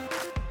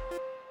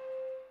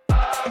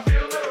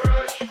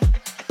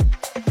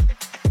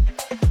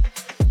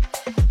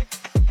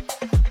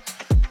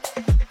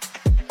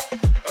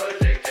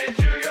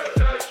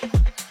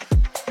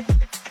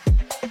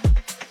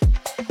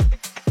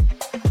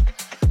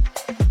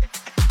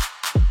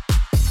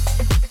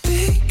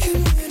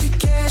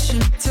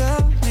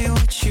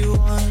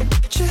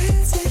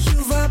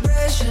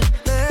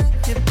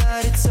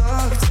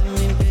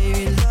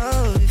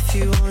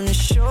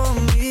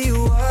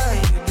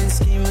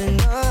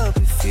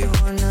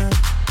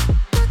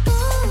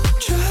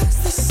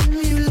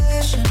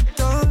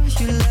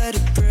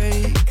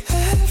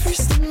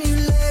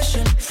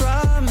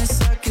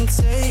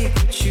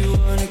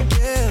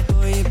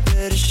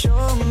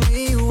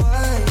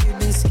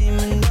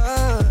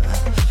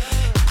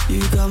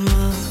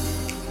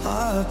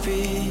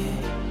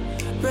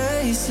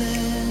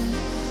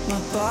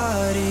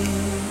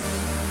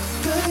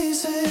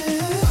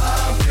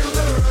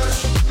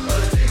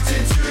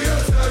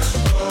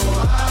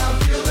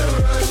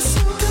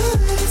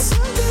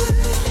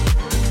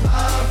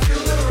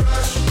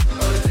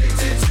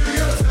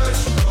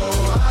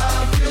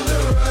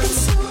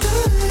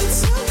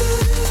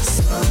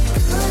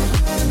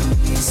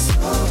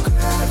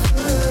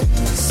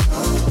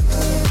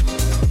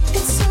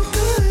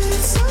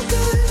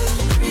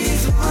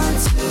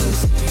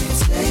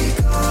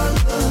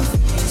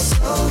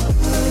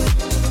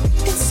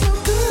 It's so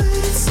good.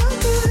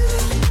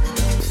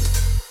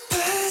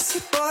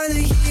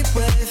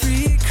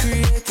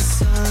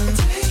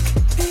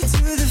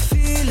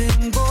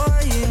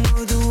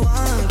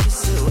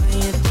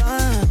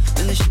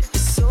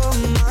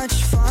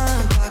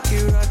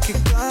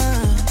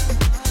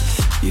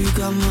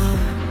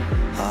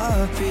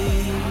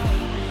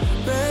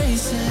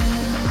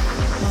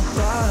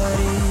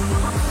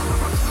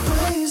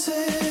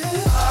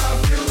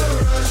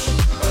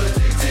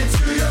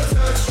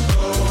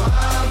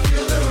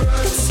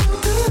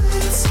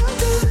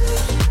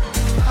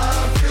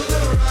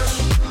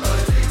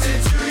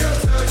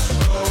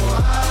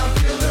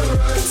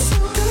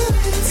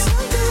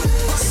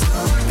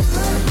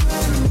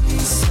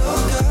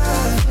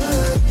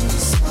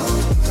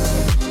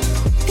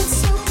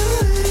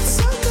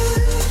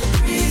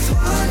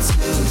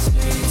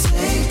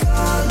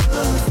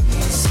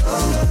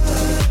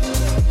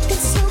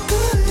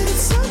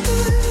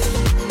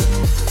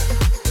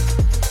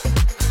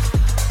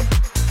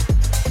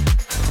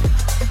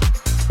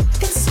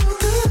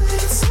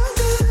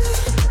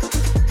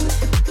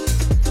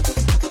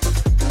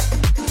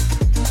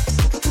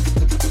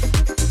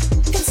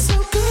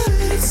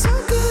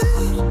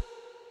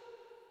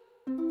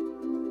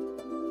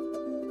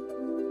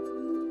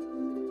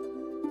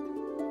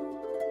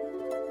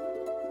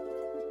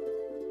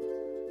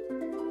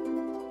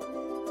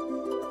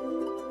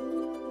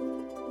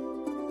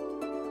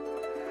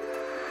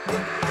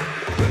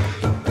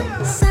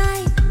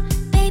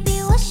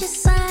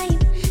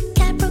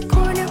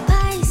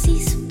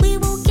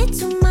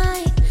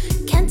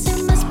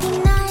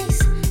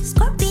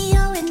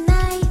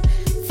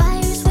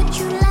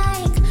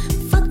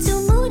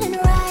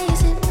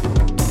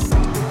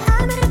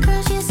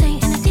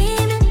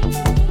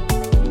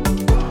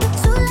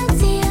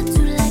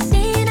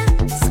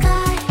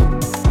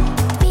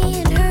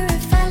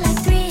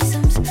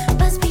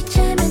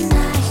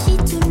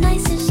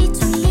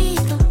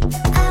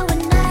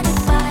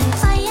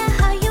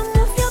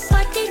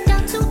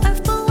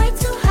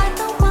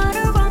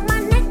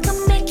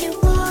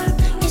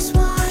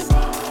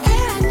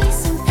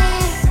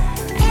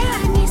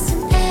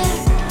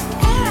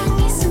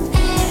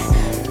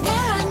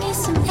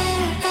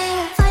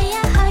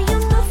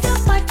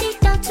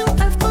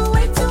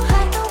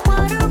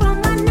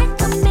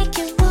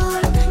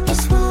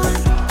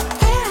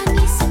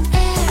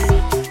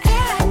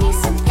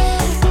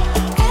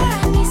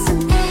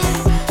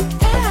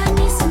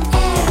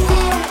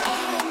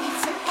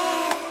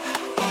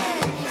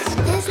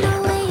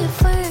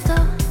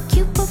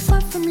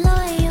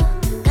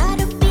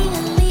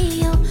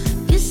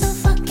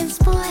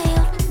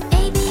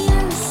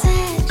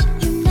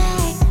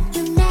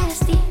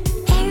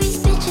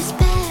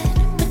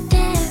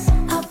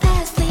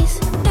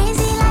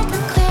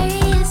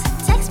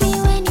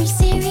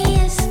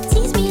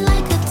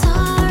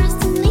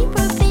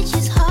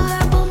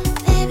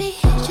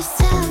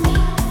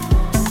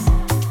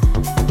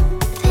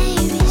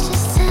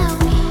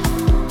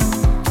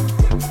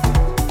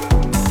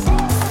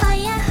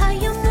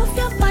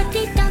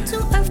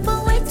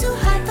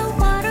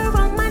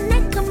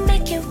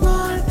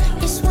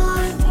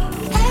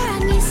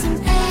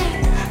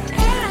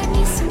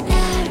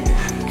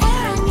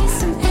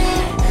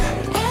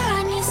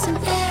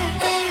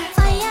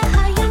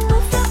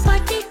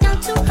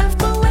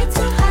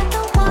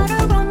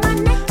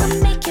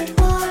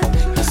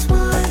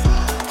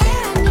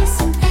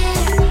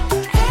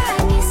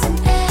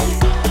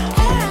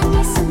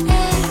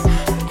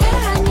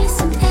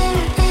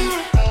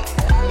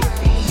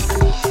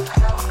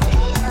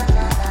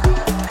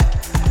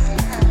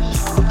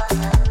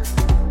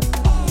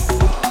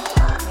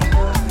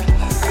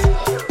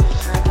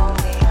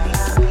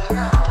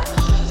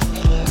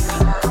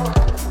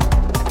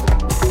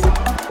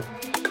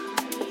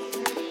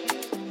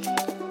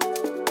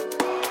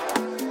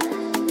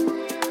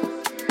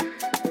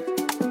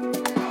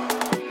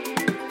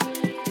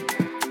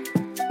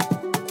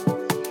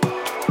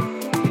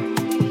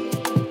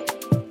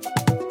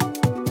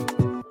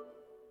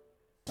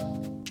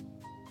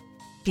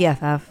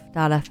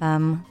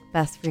 BFF.FM,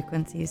 best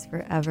frequencies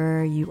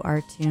forever. You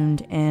are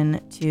tuned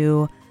in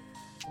to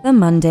the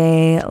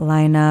Monday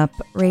Lineup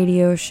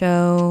Radio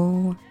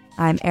Show.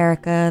 I'm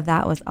Erica.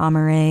 That was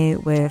Amare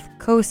with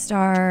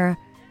Co-Star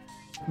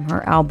from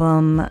her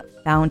album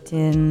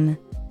Fountain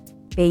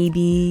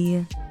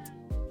Baby.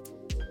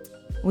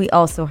 We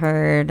also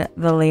heard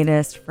the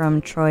latest from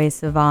Troye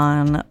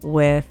Sivan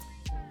with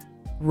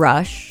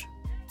Rush.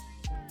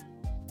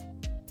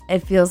 It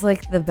feels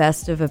like the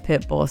best of a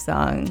Pitbull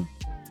song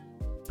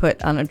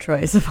put on a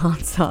Troye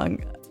Sivan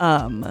song.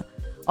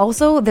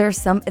 Also, there's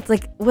some, it's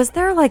like, was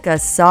there like a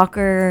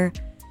soccer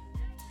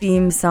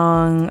theme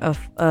song, of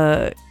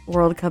a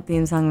World Cup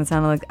theme song that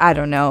sounded like, I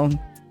don't know.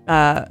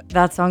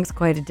 That song's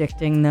quite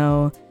addicting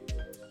though.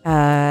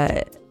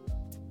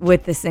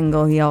 With the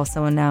single, he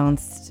also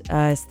announced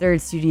his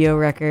third studio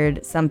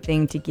record,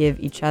 Something to Give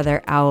Each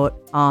Other, out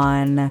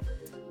on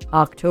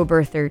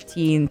October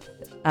 13th.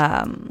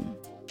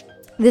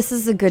 This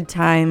is a good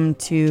time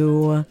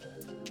to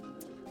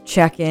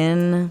check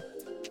in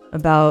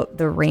about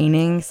the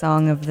reigning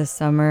song of the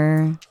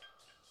summer,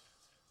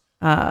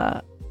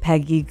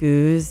 Peggy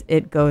Gou's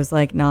It Goes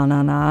Like Na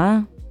Na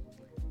Na.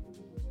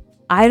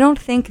 I don't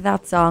think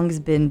that song's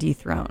been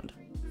dethroned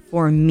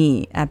for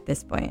me at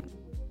this point.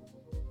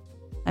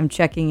 I'm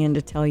checking in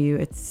to tell you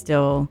it's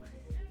still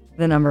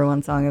the number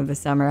one song of the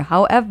summer.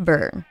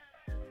 However,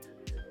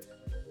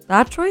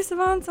 that Troye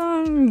Sivan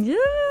song, yeah,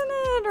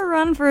 to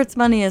run for its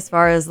money as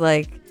far as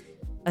like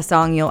a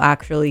song you'll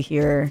actually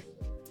hear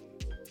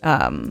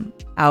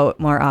out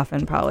more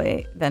often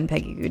probably than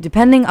Peggy Gou,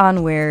 depending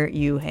on where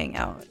you hang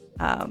out.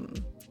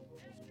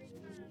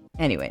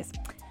 Anyways,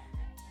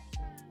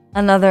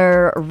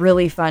 another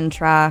really fun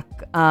track,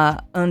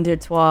 Un de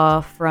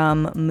Toi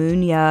from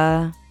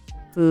Munya,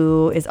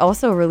 who is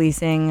also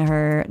releasing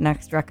her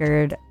next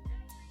record,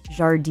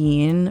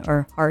 Jardin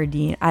or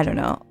Hardin, I don't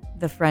know,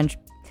 the French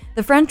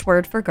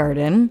word for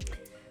garden,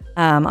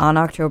 on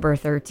October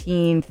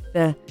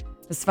 13th.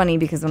 It's funny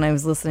because when I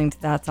was listening to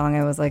that song,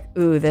 I was like,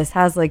 ooh, this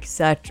has like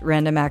such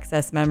Random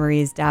Access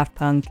Memories, Daft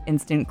Punk,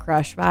 Instant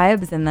Crush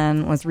vibes, and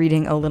then was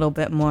reading a little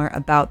bit more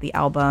about the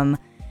album.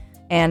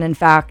 And in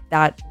fact,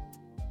 that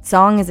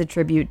song is a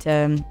tribute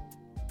to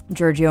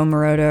Giorgio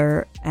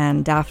Moroder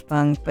and Daft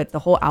Punk, but the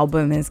whole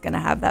album is going to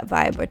have that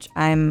vibe, which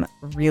I'm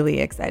really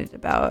excited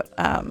about.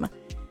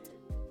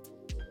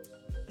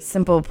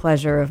 Simple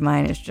pleasure of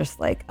mine is just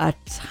like a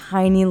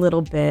tiny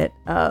little bit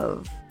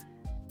of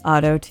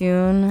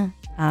auto-tune,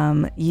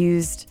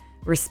 used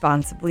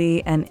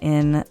responsibly and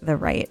in the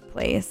right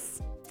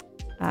place.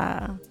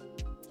 The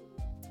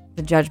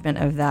judgment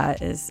of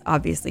that is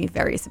obviously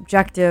very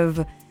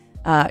subjective.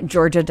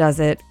 Georgia does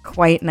it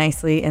quite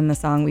nicely in the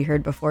song we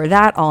heard before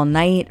that, All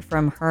Night,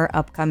 from her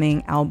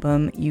upcoming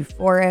album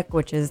Euphoric,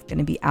 which is going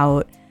to be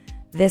out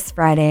this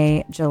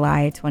Friday,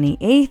 July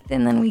 28th.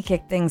 And then we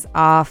kick things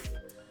off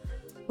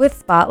with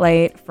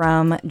Spotlight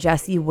from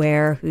Jessie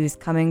Ware, who's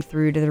coming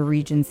through to the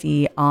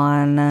Regency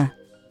on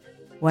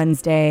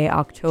Wednesday,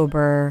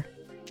 October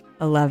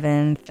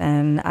 11th.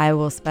 And I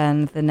will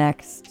spend the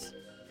next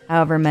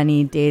however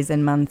many days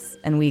and months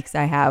and weeks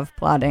I have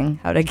plotting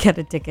how to get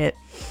a ticket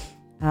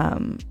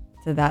to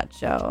that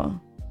show.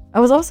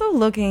 I was also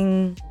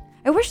looking,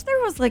 I wish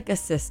there was like a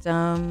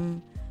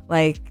system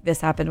like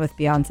this happened with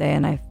Beyonce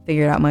and I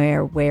figured out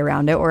my way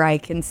around it, where I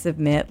can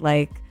submit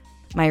like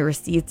my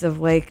receipts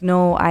of like,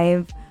 no,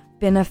 I've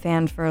been a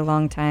fan for a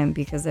long time,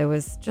 because I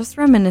was just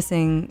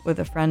reminiscing with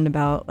a friend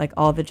about like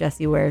all the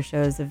Jessie Ware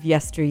shows of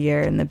yesteryear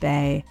in the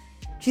Bay.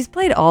 She's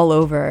played all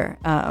over,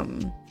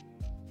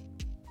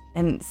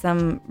 and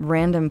some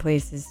random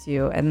places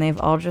too, and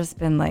they've all just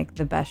been like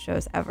the best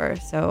shows ever.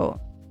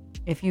 So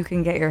if you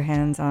can get your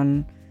hands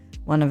on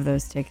one of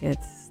those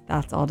tickets,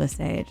 that's all to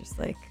say. Just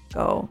like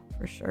go,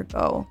 for sure,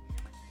 go.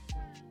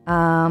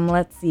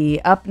 Let's see.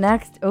 Up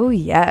next, oh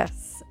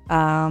yes,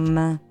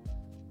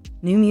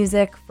 new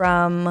music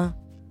from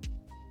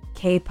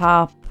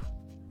K-pop.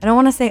 I don't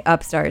want to say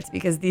upstarts,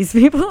 because these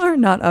people are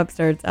not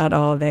upstarts at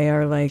all. They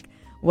are like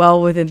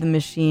well within the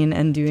machine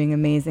and doing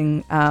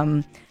amazing.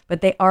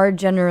 But they are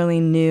generally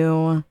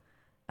new.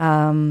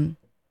 I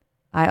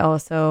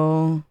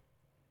also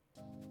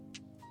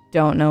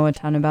don't know a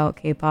ton about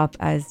K-pop,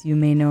 as you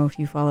may know if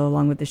you follow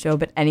along with the show.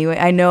 But anyway,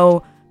 I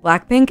know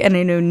Blackpink and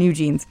I know New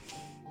Jeans,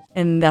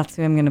 and that's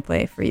who I'm going to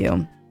play for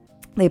you.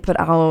 They put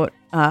out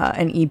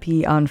an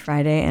EP on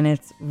Friday, and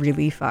it's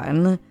really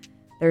fun.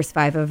 There's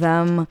 5 of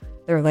them.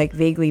 They're like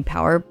vaguely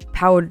powder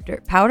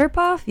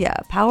puff? Yeah,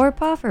 Power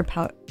Puff or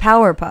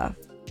Power Puff.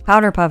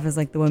 Powder Puff is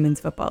like the women's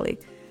football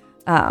league.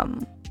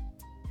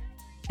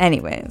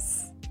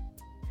 Anyways,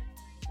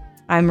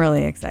 I'm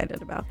really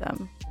excited about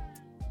them.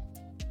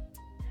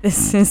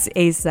 This is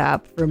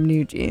ASAP from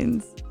New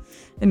Jeans,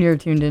 and you're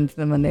tuned into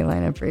the Monday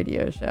Lineup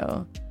Radio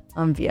Show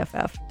on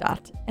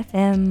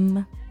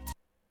BFF.FM.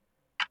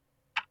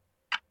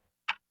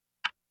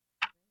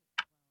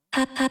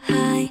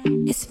 Hi,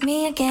 it's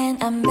me again,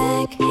 I'm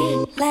back.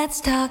 Let's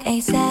talk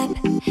ASAP.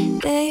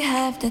 Do you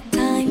have the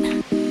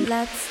time?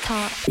 Let's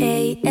talk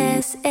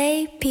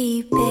ASAP,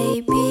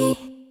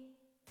 baby.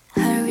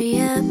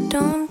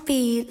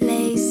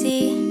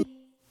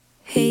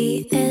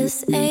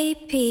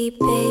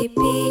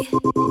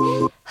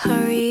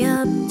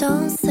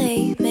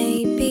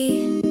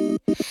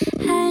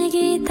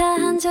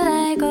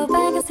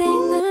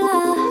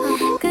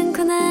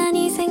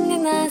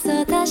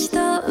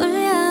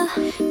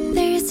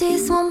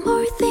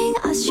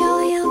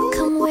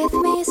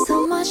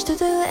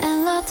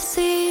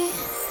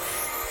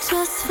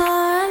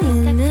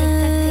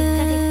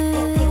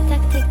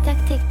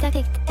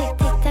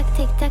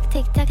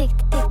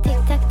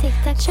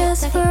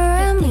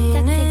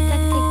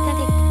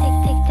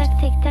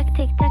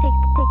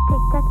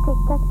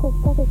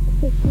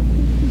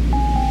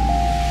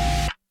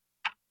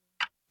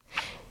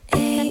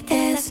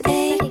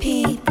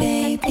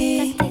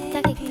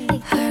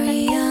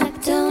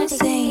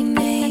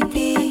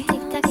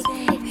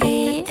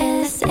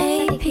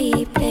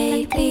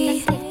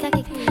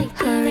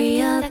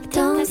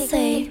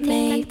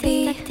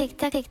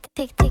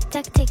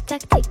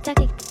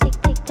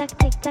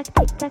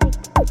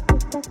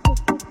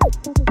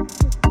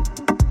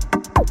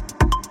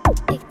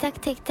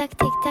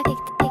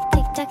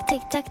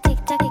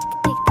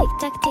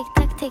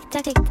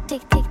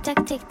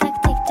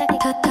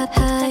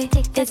 Hi,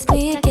 it's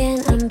me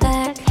again, I'm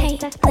back. Hey,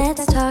 let's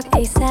talk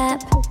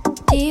ASAP.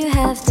 Do you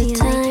have the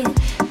time?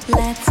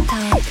 Let's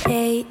talk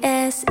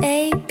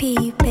ASAP,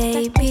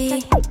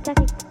 baby.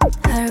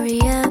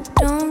 Hurry up,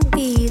 don't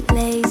be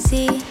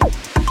lazy.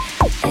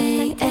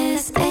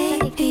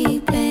 ASAP,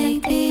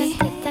 baby.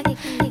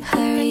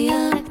 Hurry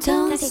up,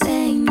 don't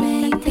say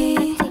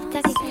maybe.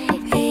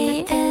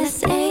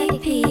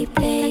 ASAP,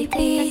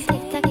 baby.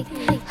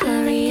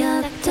 Hurry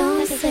up,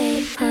 don't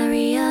say.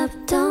 Hurry up,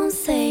 don't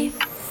say.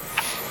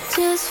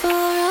 Just for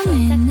a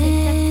minute.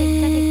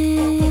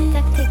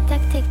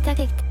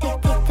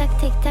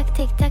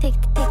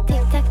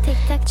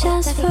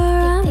 Just for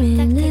a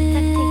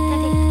minute.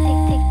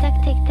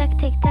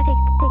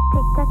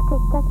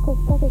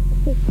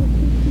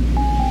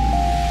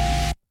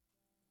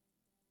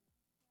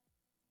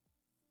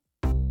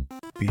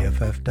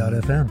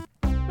 BFF.FM.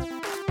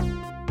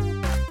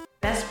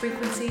 Best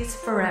frequencies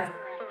forever.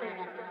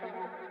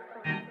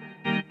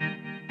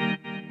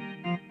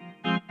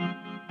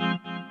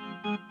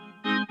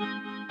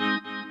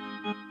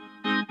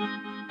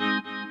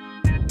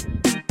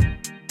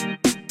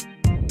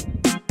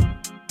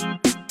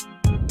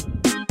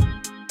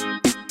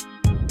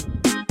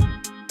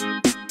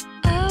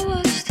 I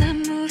watch that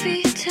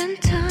movie 10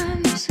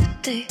 times a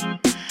day.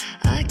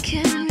 I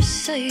can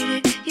recite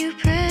it, you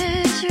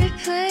press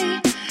replay.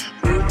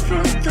 Root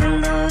for the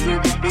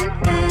lover in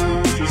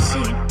every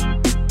scene.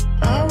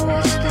 I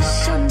watch the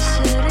sun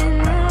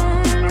setting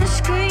on the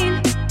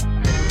screen.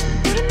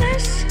 What a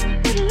mess,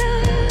 what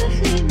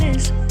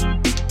loveliness.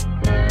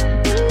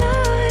 What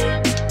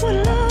lie, what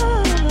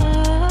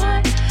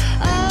lie.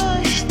 I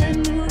watch that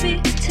movie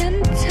 10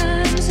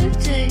 times a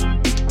day.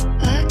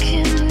 I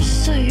can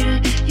recite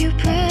it, you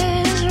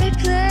press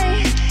replay.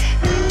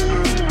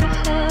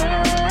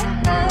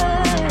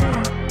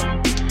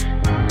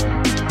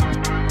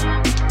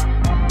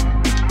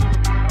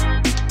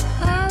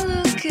 I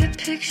look at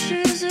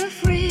pictures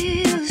of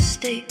real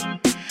estate.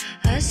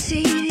 I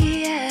see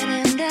the ad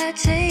and I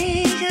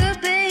take a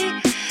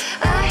bait.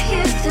 I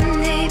hear the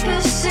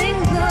neighbors sing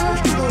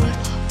love galore.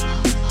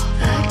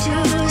 I do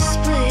a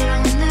split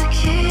on the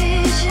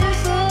kitchen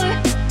floor.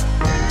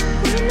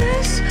 What a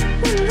mess,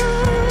 what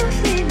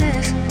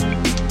loveliness.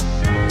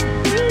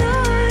 What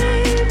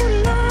lie, what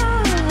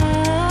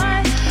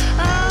lie.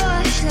 I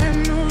watch that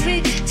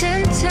movie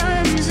 10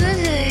 times a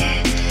day.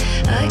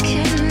 I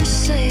can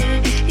recite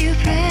it, you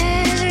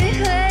press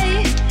replay.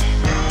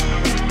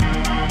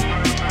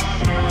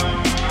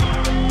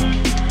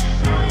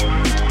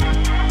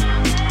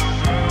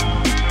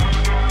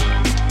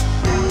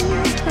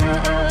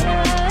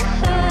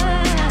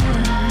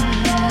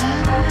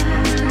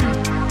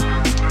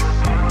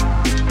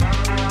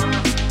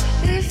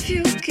 If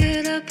you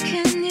get up,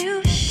 can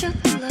you shut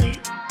the light?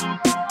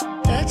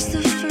 That's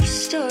the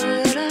first star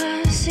that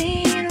I've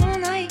seen all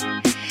night.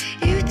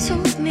 You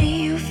told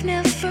me you've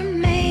never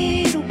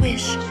made a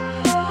wish.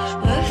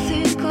 I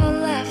think I'll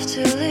laugh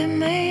till it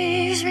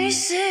makes me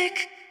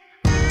sick.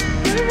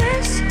 What a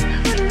mess,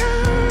 what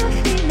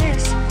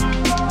loveliness.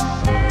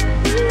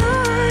 What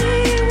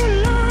lie, what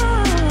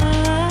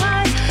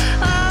lie.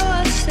 I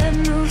watch that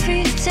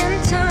movie 10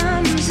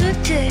 times a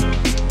day.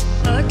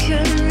 I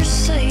can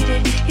recite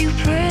it, you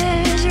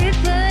press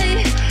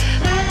replay.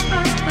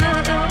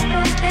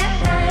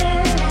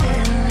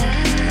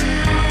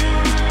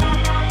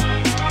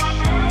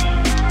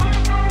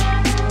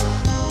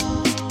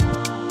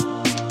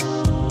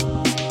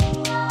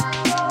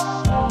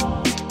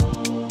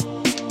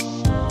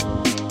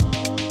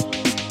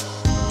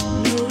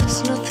 No, it's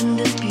nothing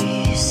to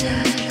be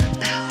sad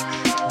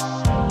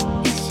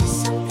about. It's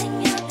just something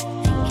I've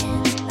been thinking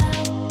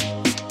about.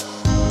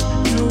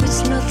 No,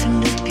 it's nothing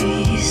to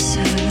be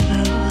sad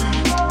about.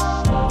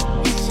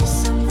 It's just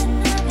something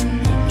I've been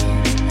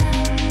thinking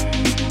about.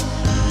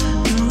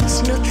 No, it's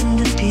nothing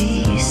to be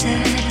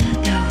sad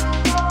about.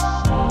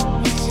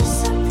 It's just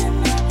something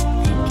I've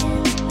been thinking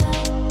about.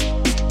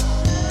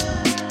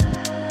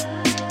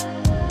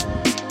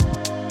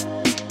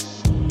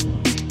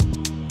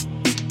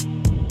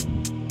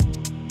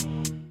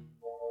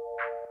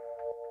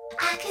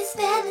 I could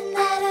spend the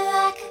night or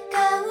I could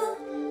go.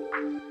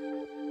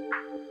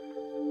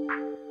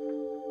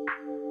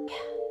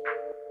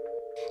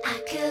 I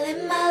could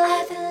live my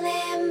life in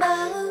limbo.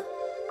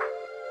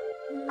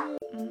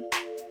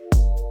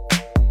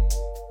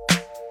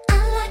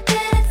 I'm not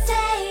good at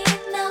saying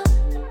no.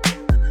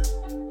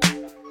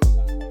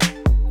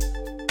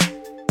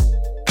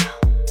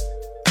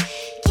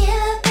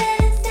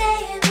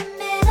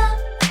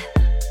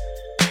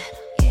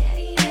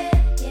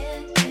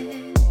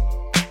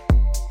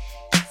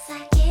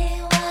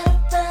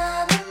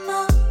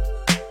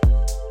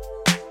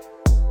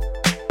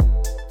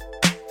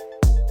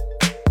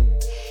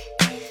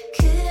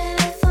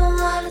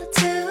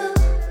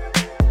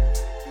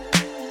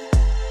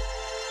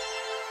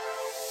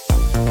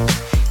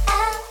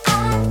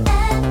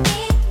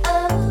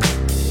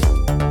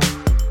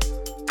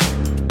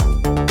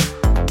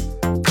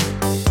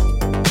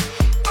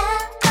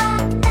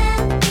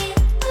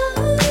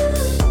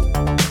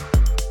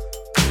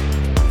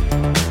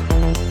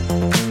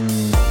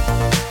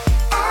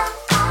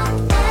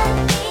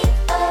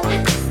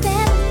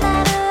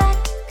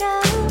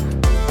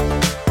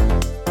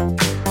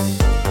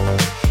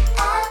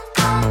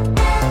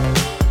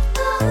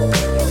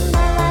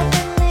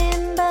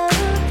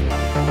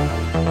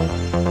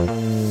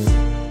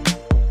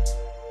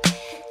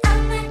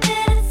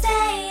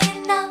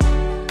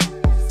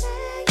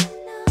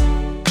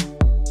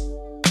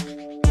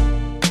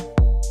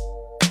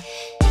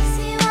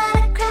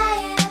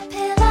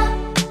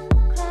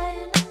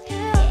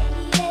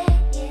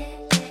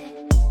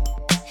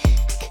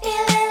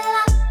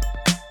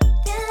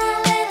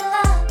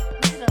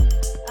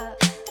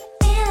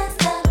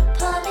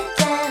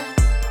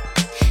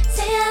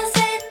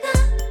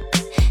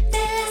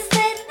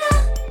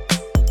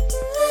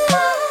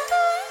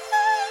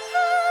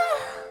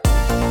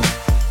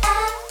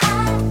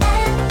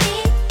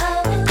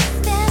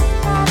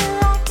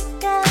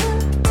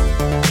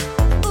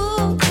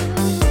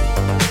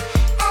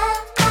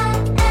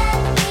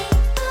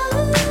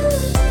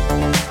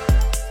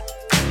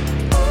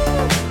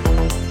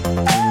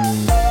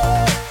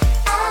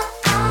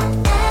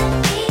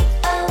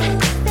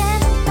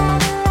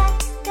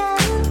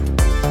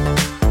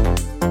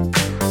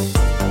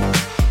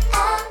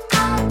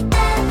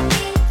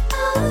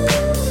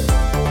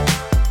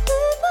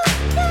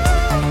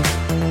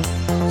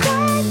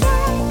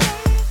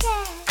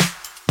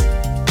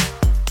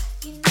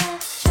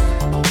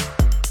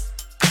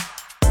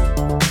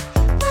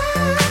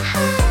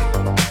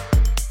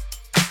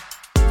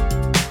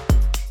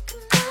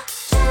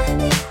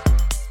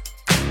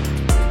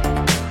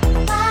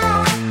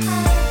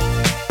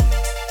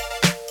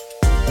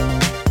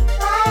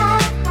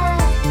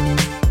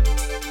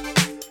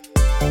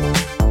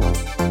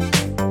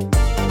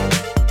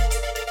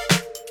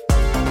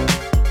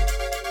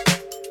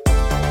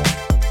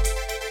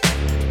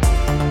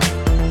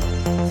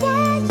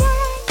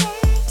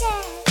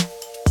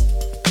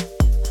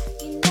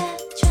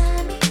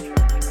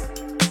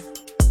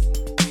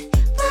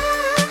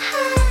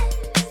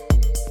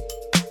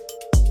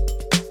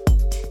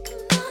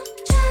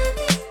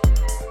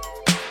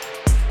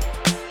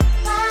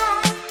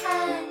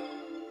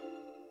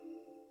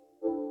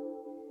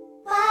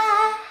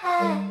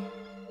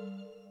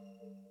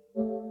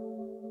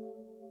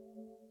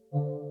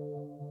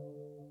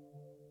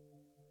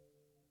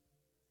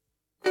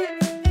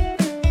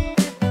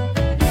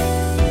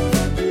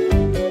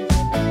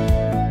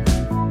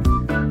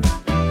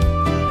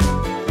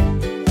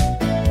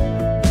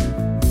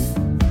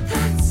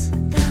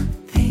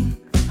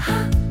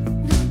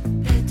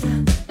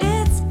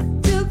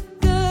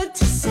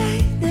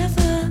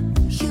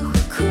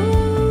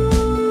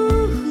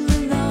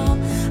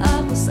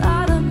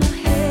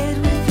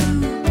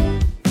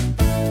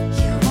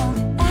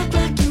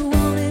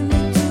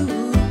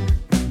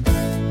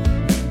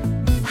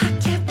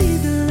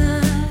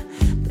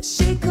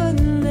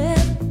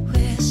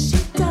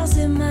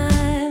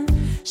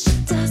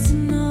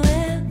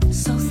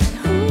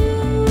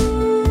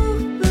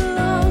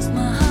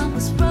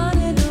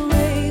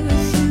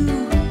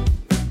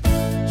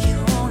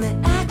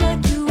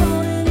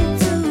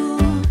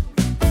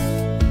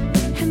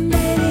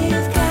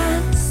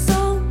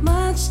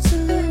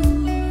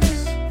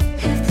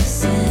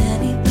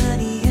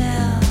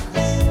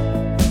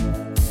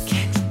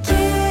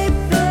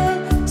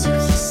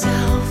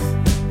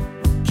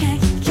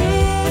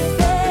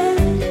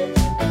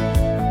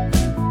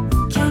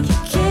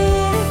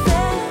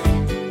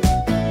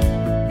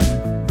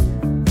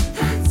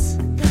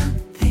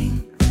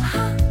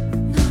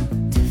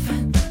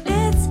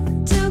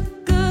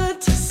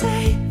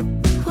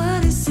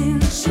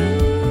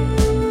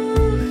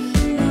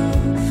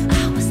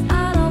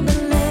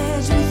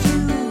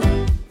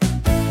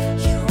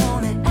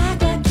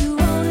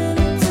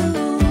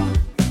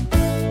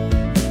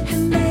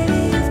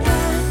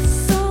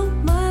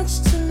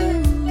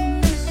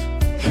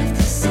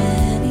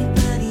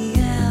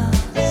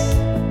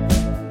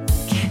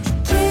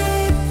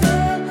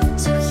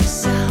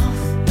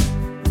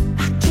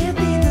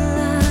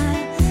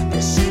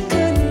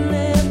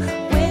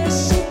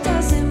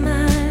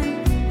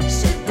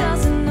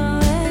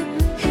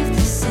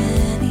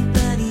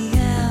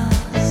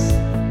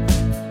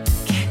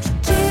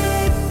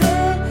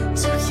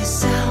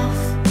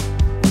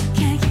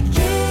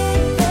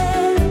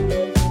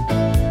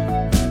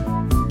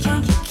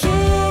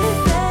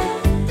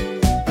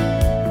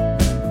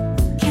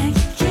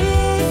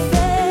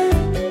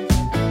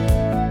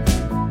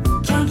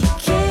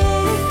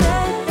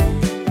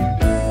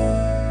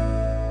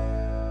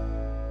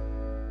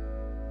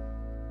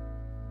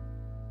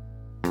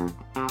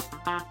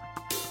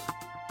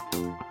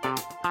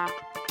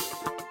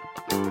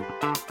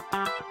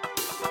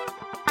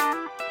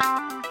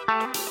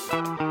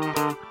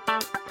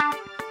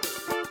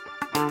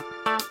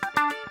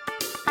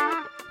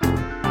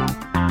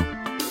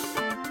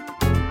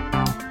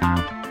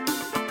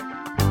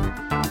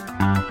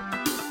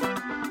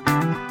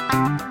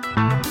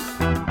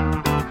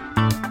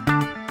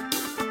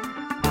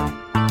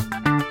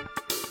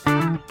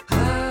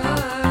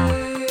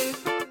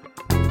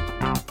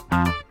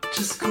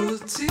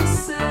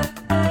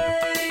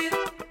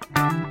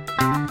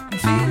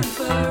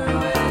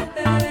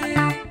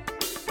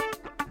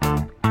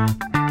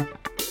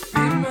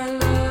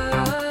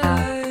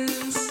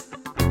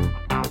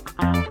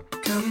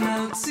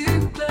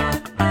 To play.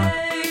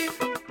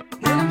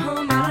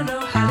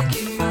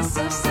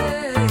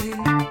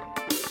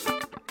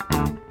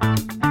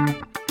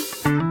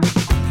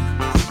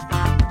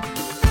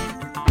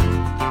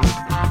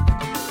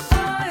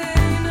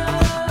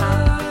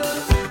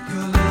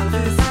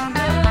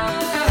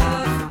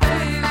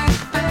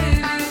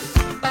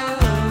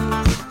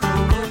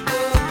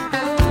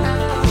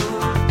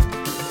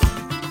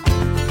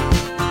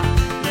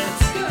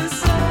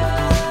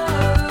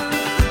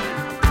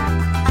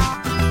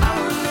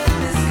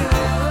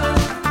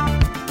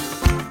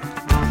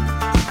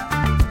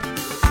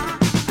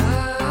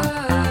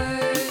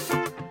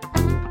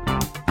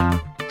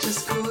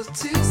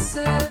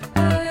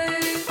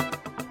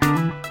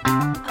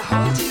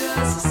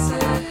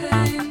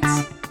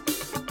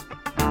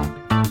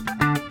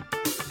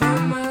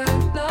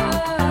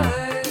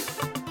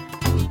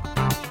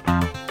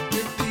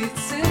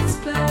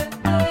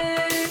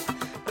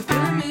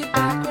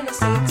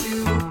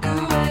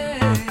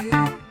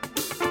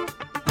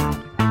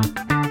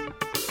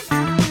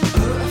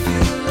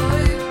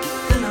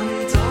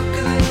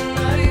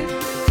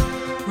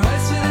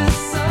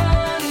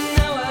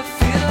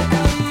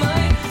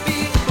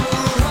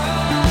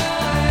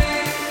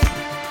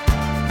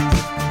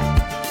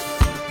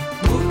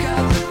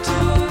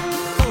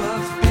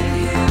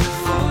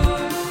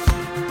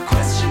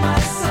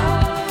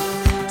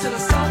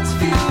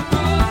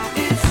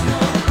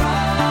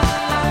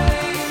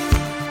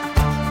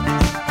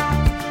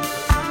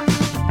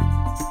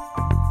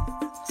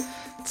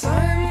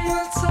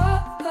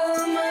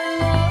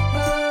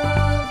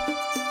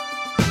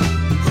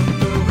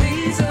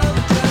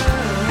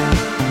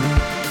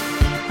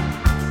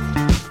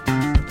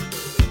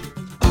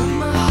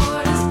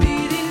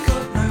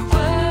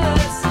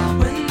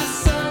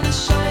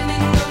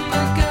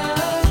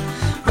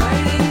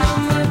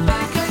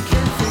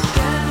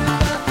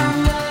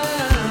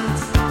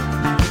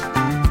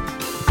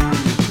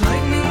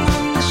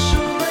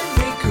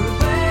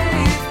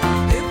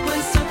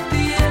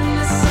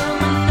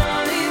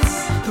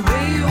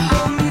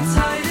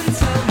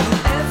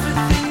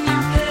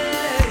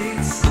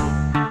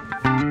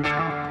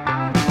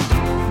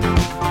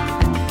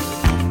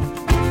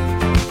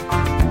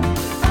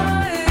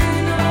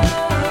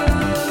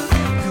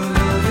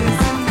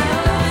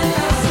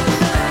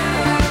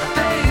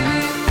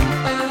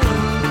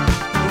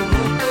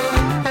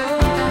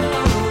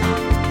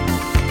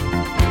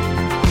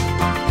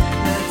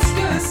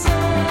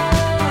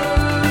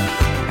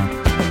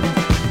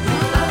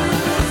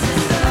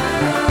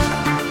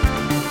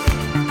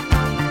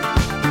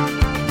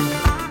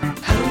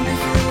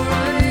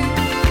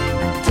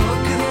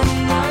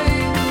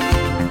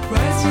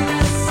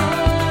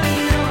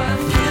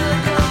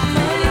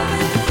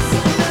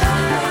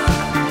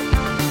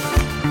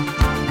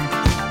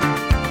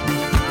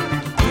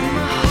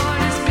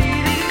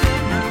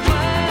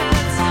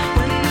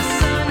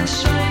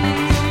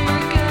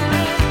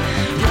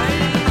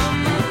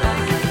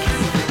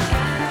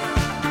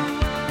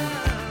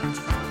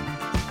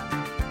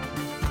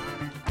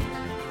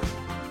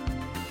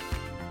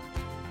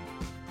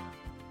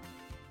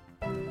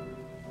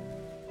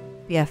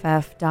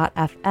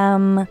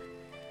 BFF.FM.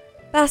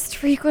 Best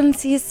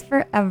frequencies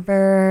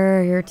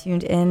forever. You're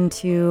tuned in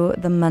to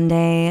the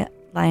Monday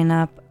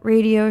Lineup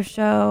Radio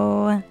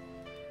Show.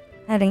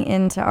 Heading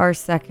into our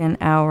second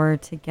hour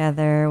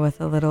together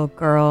with a little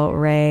girl,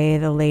 Ray,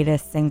 the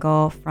latest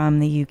single from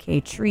the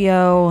UK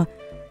trio.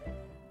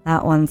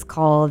 That one's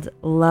called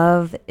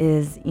Love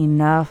Is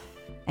Enough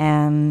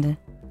and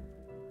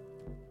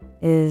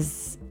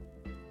is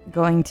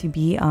going to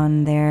be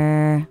on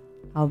their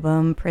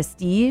album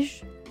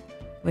Prestige,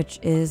 which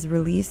is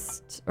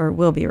released, or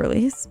will be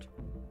released,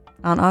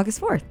 on August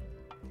 4th.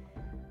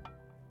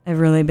 I've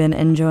really been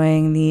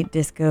enjoying the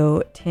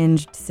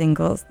disco-tinged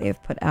singles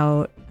they've put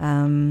out.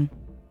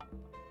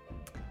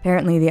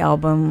 Apparently the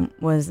album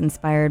was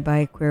inspired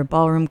by queer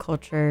ballroom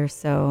culture,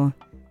 so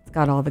it's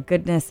got all the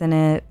goodness in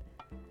it.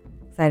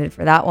 Excited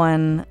for that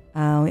one.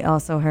 We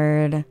also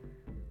heard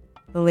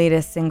the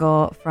latest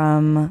single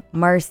from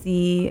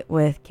Marcy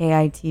with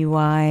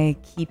KITY,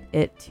 Keep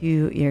It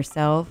To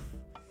Yourself.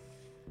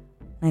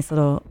 Nice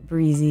little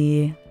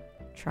breezy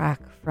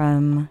track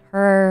from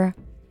her.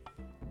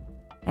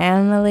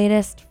 And the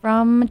latest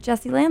from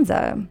Jessie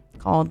Lanza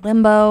called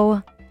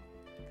Limbo.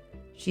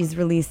 She's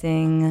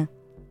releasing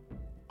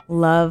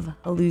Love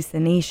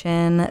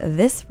Hallucination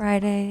this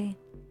Friday,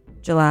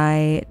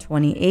 July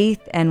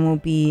 28th, and will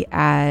be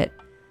at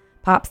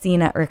Pop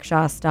Scene at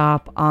Rickshaw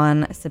Stop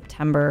on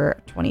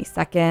September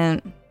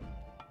 22nd.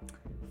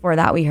 Before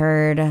that, we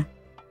heard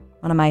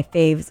one of my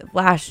faves of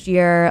last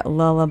year,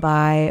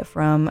 Lullaby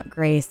from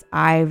Grace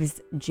Ives'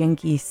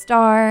 Jinky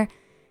Star,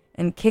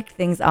 and kicked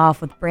things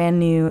off with brand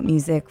new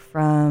music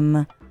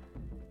from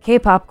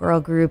K-pop girl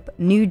group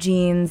New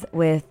Jeans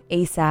with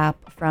ASAP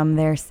from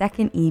their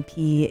second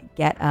EP,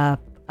 Get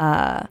Up.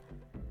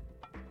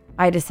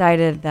 I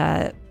decided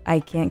that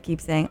I can't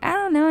keep saying, I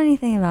don't know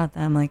anything about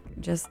them. Like,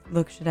 just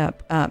look shit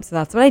up. So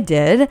that's what I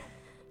did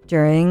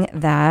during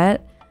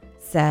that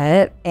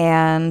set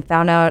and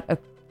found out a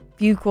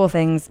few cool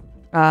things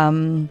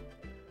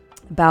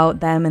about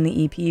them and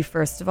the EP.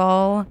 First of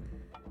all,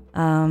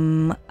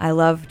 I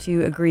love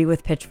to agree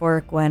with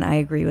Pitchfork when I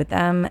agree with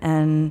them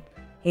and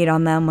hate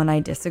on them when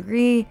I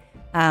disagree.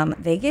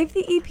 They gave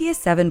the EP a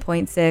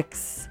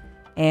 7.6,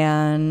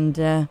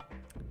 and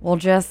we'll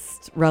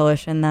just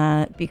relish in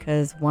that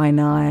because why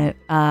not?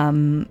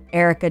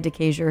 Erica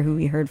DeCasier, who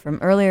we heard from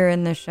earlier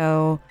in the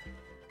show,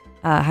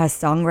 has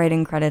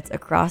songwriting credits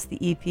across the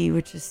EP,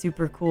 which is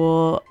super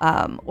cool.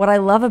 What I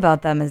love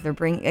about them is they're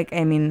bringing, like,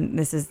 I mean,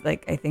 this is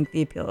like, I think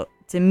the appeal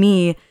to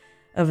me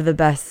of the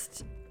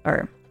best,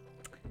 or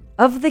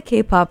of the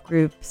K-pop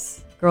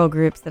groups, girl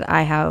groups that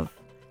I have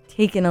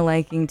taken a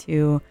liking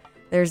to.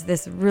 There's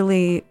this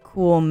really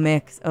cool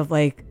mix of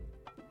like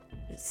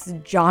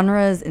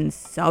genres and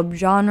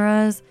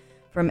subgenres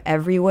from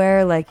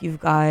everywhere. Like you've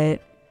got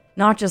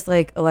not just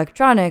like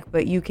electronic,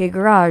 but UK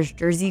garage,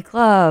 Jersey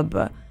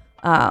club,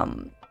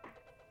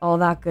 all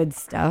that good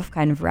stuff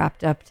kind of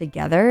wrapped up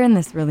together in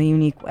this really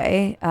unique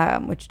way,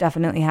 which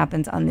definitely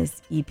happens on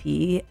this EP.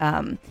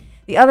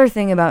 The other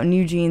thing about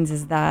New Jeans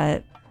is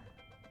that,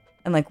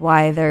 and like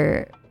why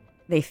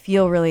they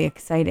feel really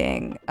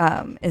exciting,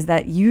 is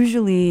that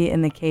usually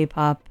in the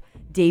K-pop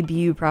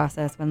debut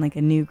process, when like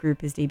a new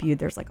group is debuted,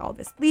 there's like all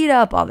this lead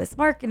up, all this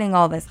marketing,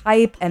 all this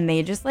hype, and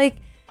they just like,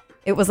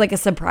 it was like a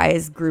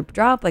surprise group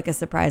drop, like a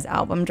surprise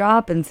album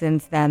drop, and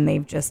since then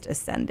they've just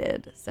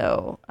ascended.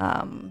 So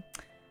I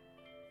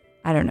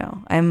don't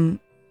know, I'm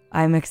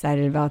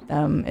excited about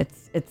them.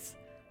 It's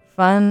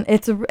fun.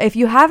 If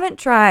you haven't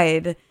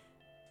tried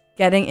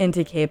getting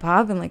into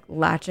K-pop and like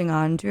latching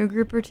on to a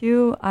group or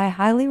two, I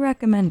highly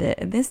recommend it.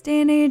 In this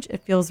day and age,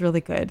 it feels really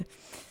good.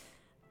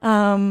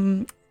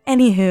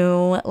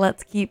 Anywho,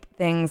 let's keep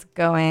things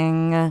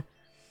going.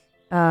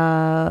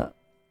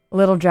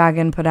 Little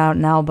Dragon put out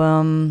an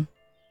album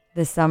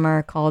this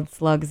summer called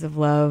Slugs of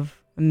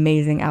Love.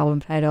 Amazing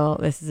album title.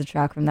 This is a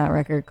track from that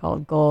record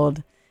called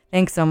Gold.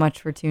 Thanks so much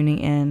for tuning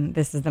in.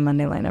 This is the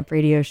Monday Lineup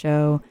Radio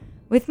Show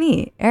with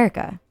me,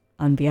 Erica,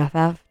 on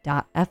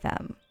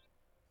BFF.FM.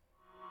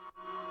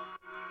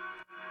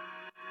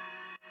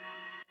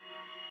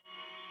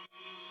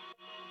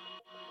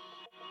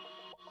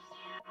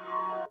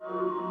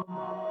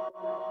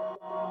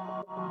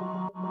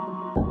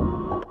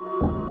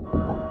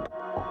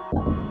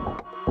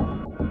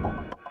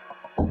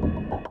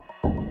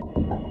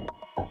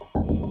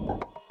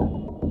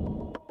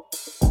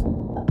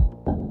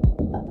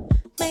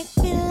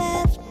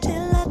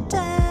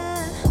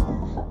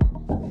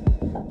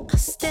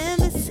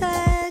 Stand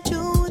beside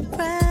you with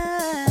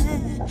pride.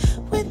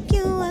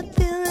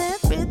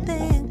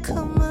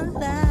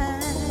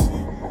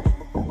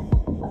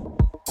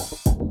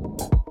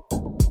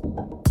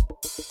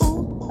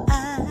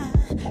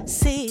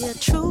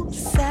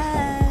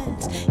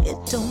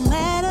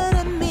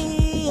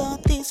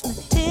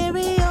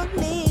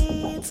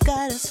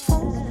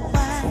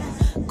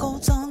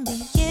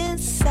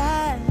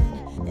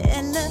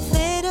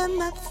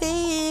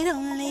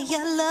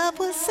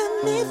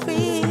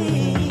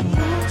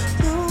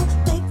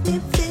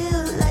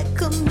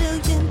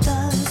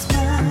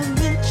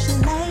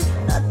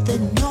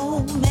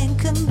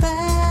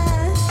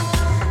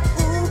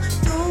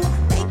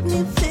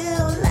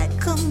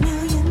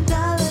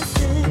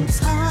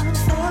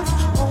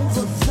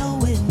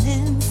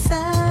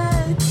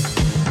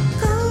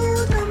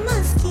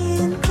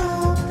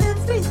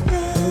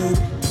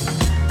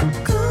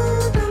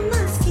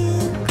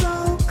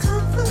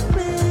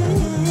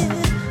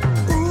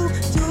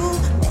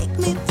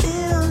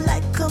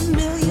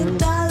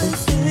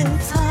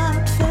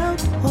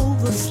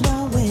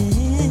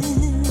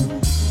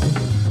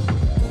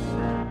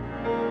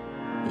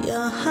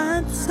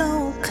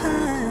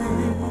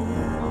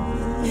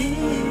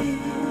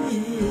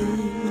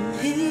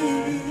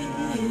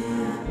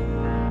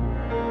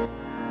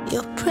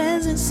 your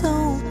presence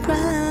so bright.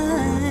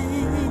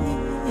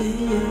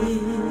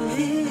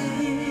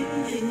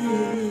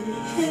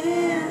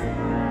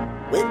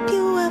 With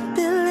you I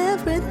feel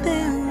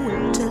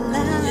everything to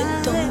life.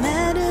 It don't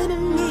matter to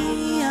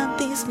me how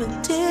these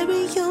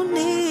material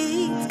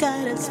needs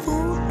got us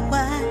fooled.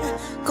 Why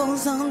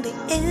goes on the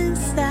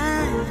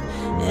inside?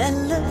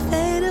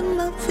 Elevated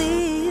my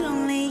feet.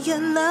 Only your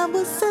love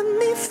will set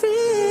me free.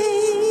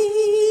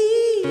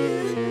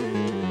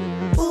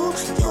 Ooh,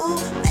 you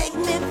make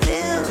me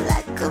feel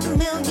like $1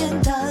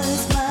 million.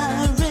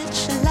 My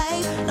rich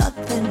life,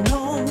 nothing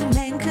no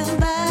man can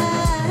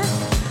buy.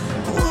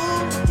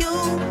 Ooh, you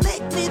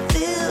make me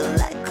feel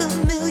like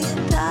 $1 million.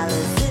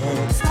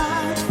 It's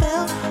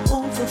heartfelt,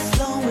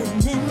 overflowing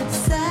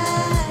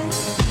inside.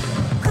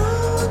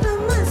 Gold on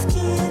my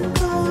skin,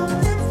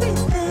 gold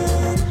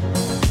everything.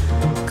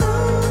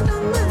 Gold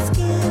on my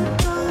skin,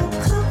 gold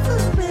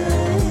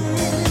covering.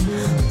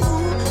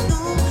 Ooh,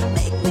 you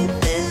make me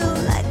feel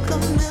like $1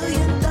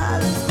 million.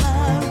 My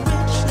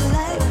rich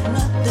life,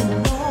 nothing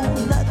no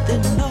man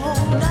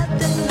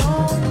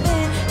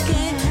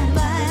can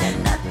buy.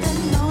 Nothing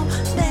no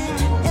man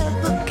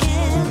ever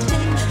can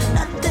take.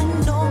 Nothing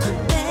no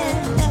man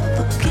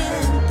ever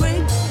can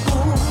break.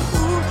 Ooh,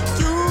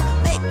 you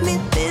make me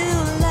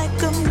feel like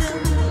 $1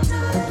 million.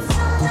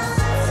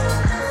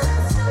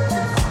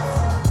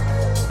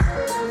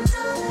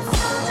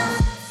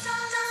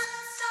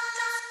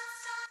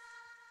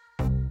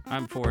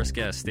 I'm Forrest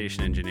Guest,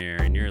 station engineer,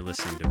 and you're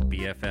listening to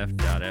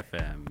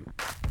BFF.FM.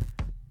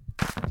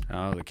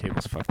 Oh, the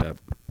cable's fucked up.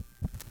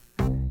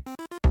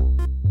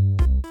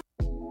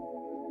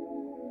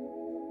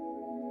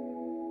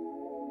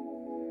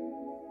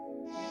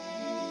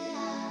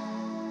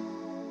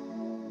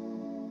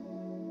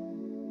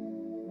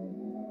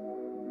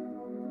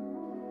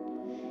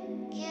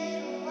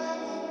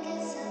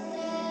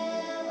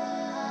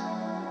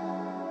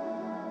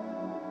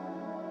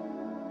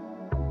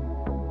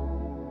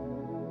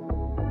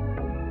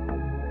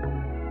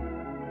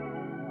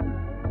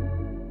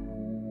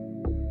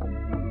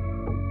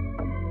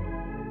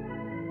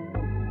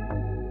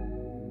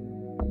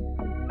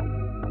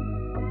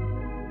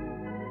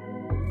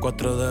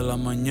 Cuatro de la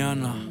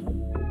mañana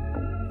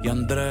y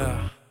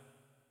Andrea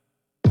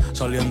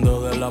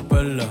saliendo de la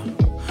perla.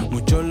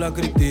 Muchos la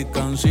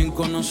critican sin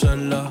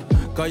conocerla.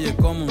 Calle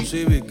como un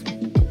Civic,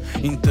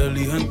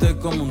 inteligente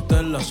como un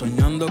Tesla,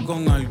 soñando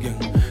con alguien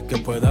que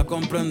pueda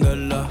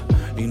comprenderla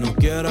y no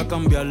quiera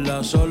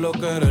cambiarla, solo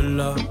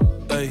quererla.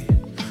 Ey,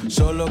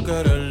 solo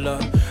quererla.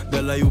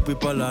 De la UP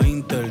pa' la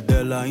Inter,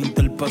 de la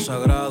Inter pa'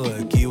 Sagrado,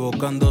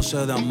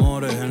 equivocándose de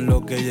amores en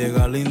lo que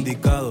llega al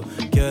indicado.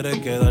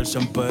 Quiere quedarse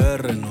en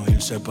PR, no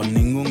irse pa'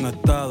 ningún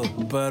estado,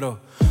 pero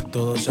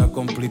todo se ha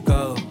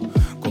complicado,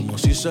 como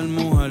si ser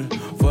mujer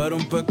fuera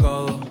un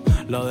pecado.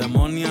 La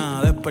demonia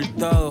ha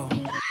despertado.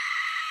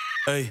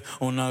 Ey,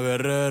 una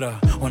guerrera,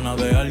 una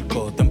de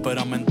arco,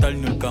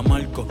 temperamental ni el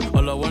camarco.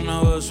 A la buena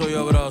beso y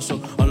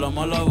abrazo, a la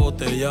mala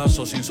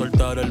botellazo, sin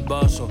soltar el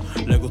vaso.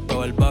 Le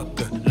gustaba el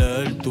básquet,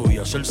 leer tú y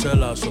hacerse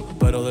lazo,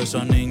 pero de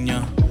esa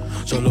niña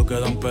solo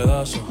queda un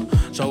pedazo.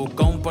 Se ha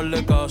buscado un par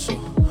de casos,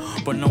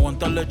 por no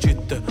aguantarle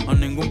chistes a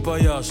ningún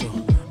payaso.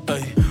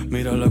 Ey,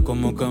 mírala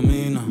como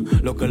camina,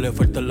 lo que le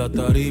falta es la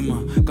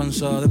tarima.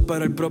 Cansada de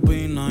esperar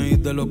propina y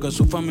de lo que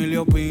su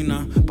familia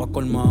opina. Pa'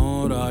 colma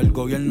ahora, el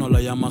gobierno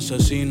la llama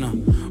asesina.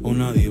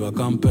 Una diva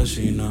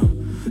campesina.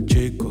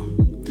 Chico,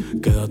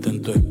 quédate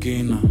en tu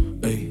esquina,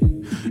 ey,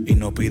 y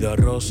no pida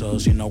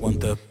rosas si no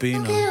aguanta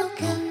espina.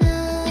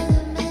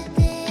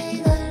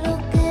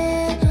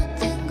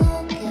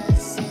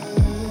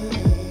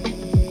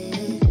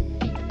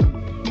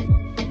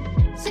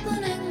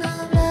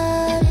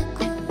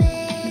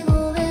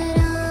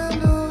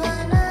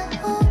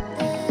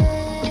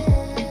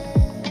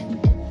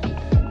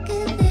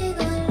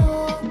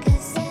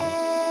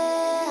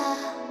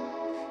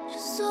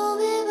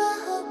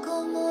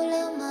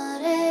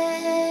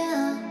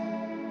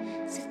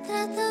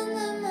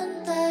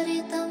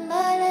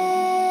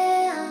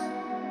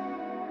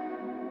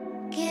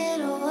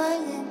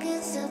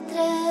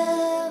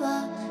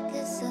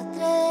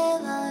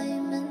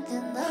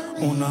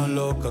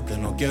 Que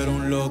no quiere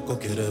un loco,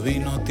 quiere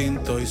vino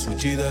tinto y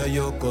sushi de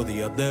yoko.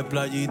 Días de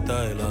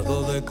playita,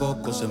 helado de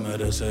coco. Se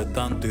merece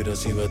tanto y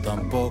recibe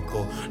tan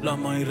poco. La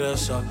maíz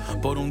reza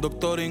por un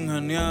doctor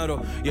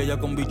ingeniero y ella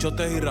con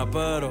bichotes y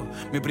raperos.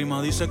 Mi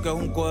prima dice que es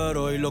un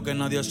cuero y lo que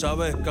nadie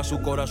sabe es que a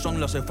su corazón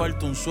le hace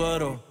falta un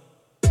suero.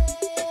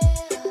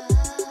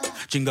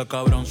 Chinga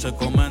cabrón se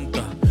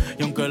comenta,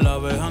 y aunque la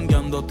ve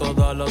jangueando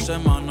toda la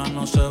semana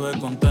no se ve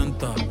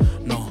contenta.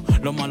 No,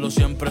 lo malo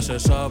siempre se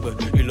sabe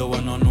y lo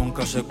bueno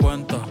nunca se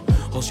cuenta.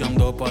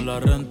 Joseando pa' la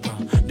renta,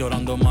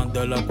 llorando más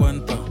de la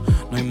cuenta.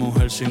 No hay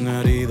mujer sin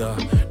herida,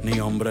 ni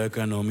hombre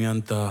que no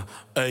mienta.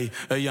 Ey,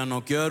 ella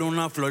no quiere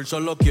una flor,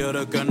 solo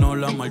quiere que no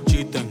la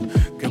marchiten.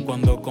 Que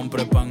cuando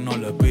compre pan no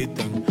le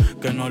piten.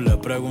 Que no le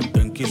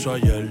pregunten qué hizo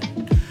ayer.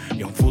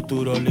 Y a un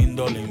futuro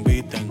lindo le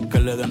inviten.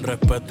 Que le den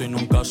respeto y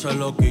nunca se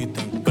lo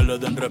quiten. Que le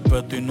den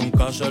respeto y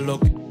nunca se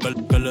lo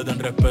quiten. Que le den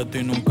respeto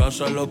y nunca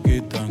se lo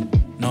quiten.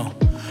 No,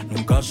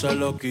 nunca se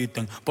lo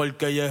quiten,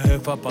 porque ella es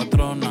jefa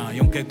patrona. Y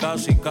aunque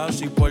casi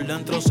por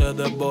dentro se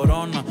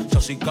desborona,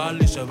 Sassy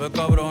Cali se ve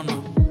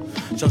cabrona,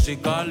 Sassy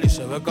Cali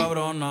se ve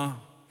cabrona.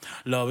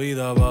 La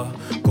vida va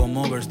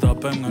como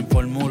Verstappen en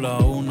Fórmula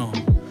 1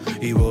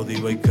 y Body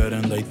Baker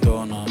en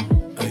Daytona.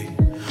 Ey,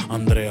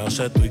 Andrea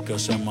Seto y que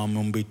se mame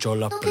un bicho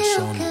las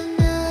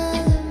personas.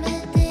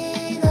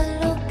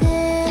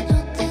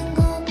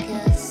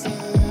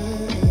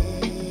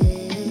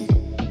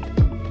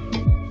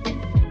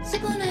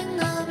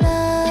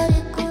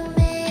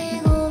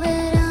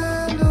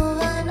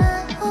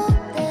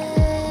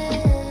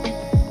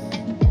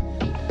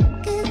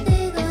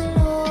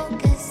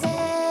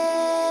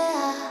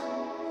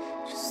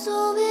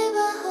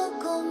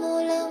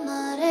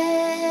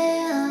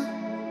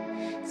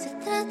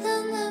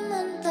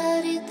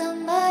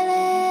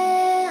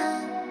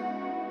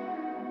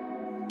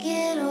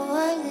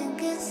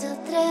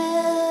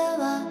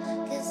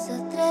 Que se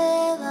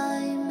atreva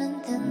y me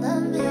entienda a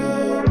mí.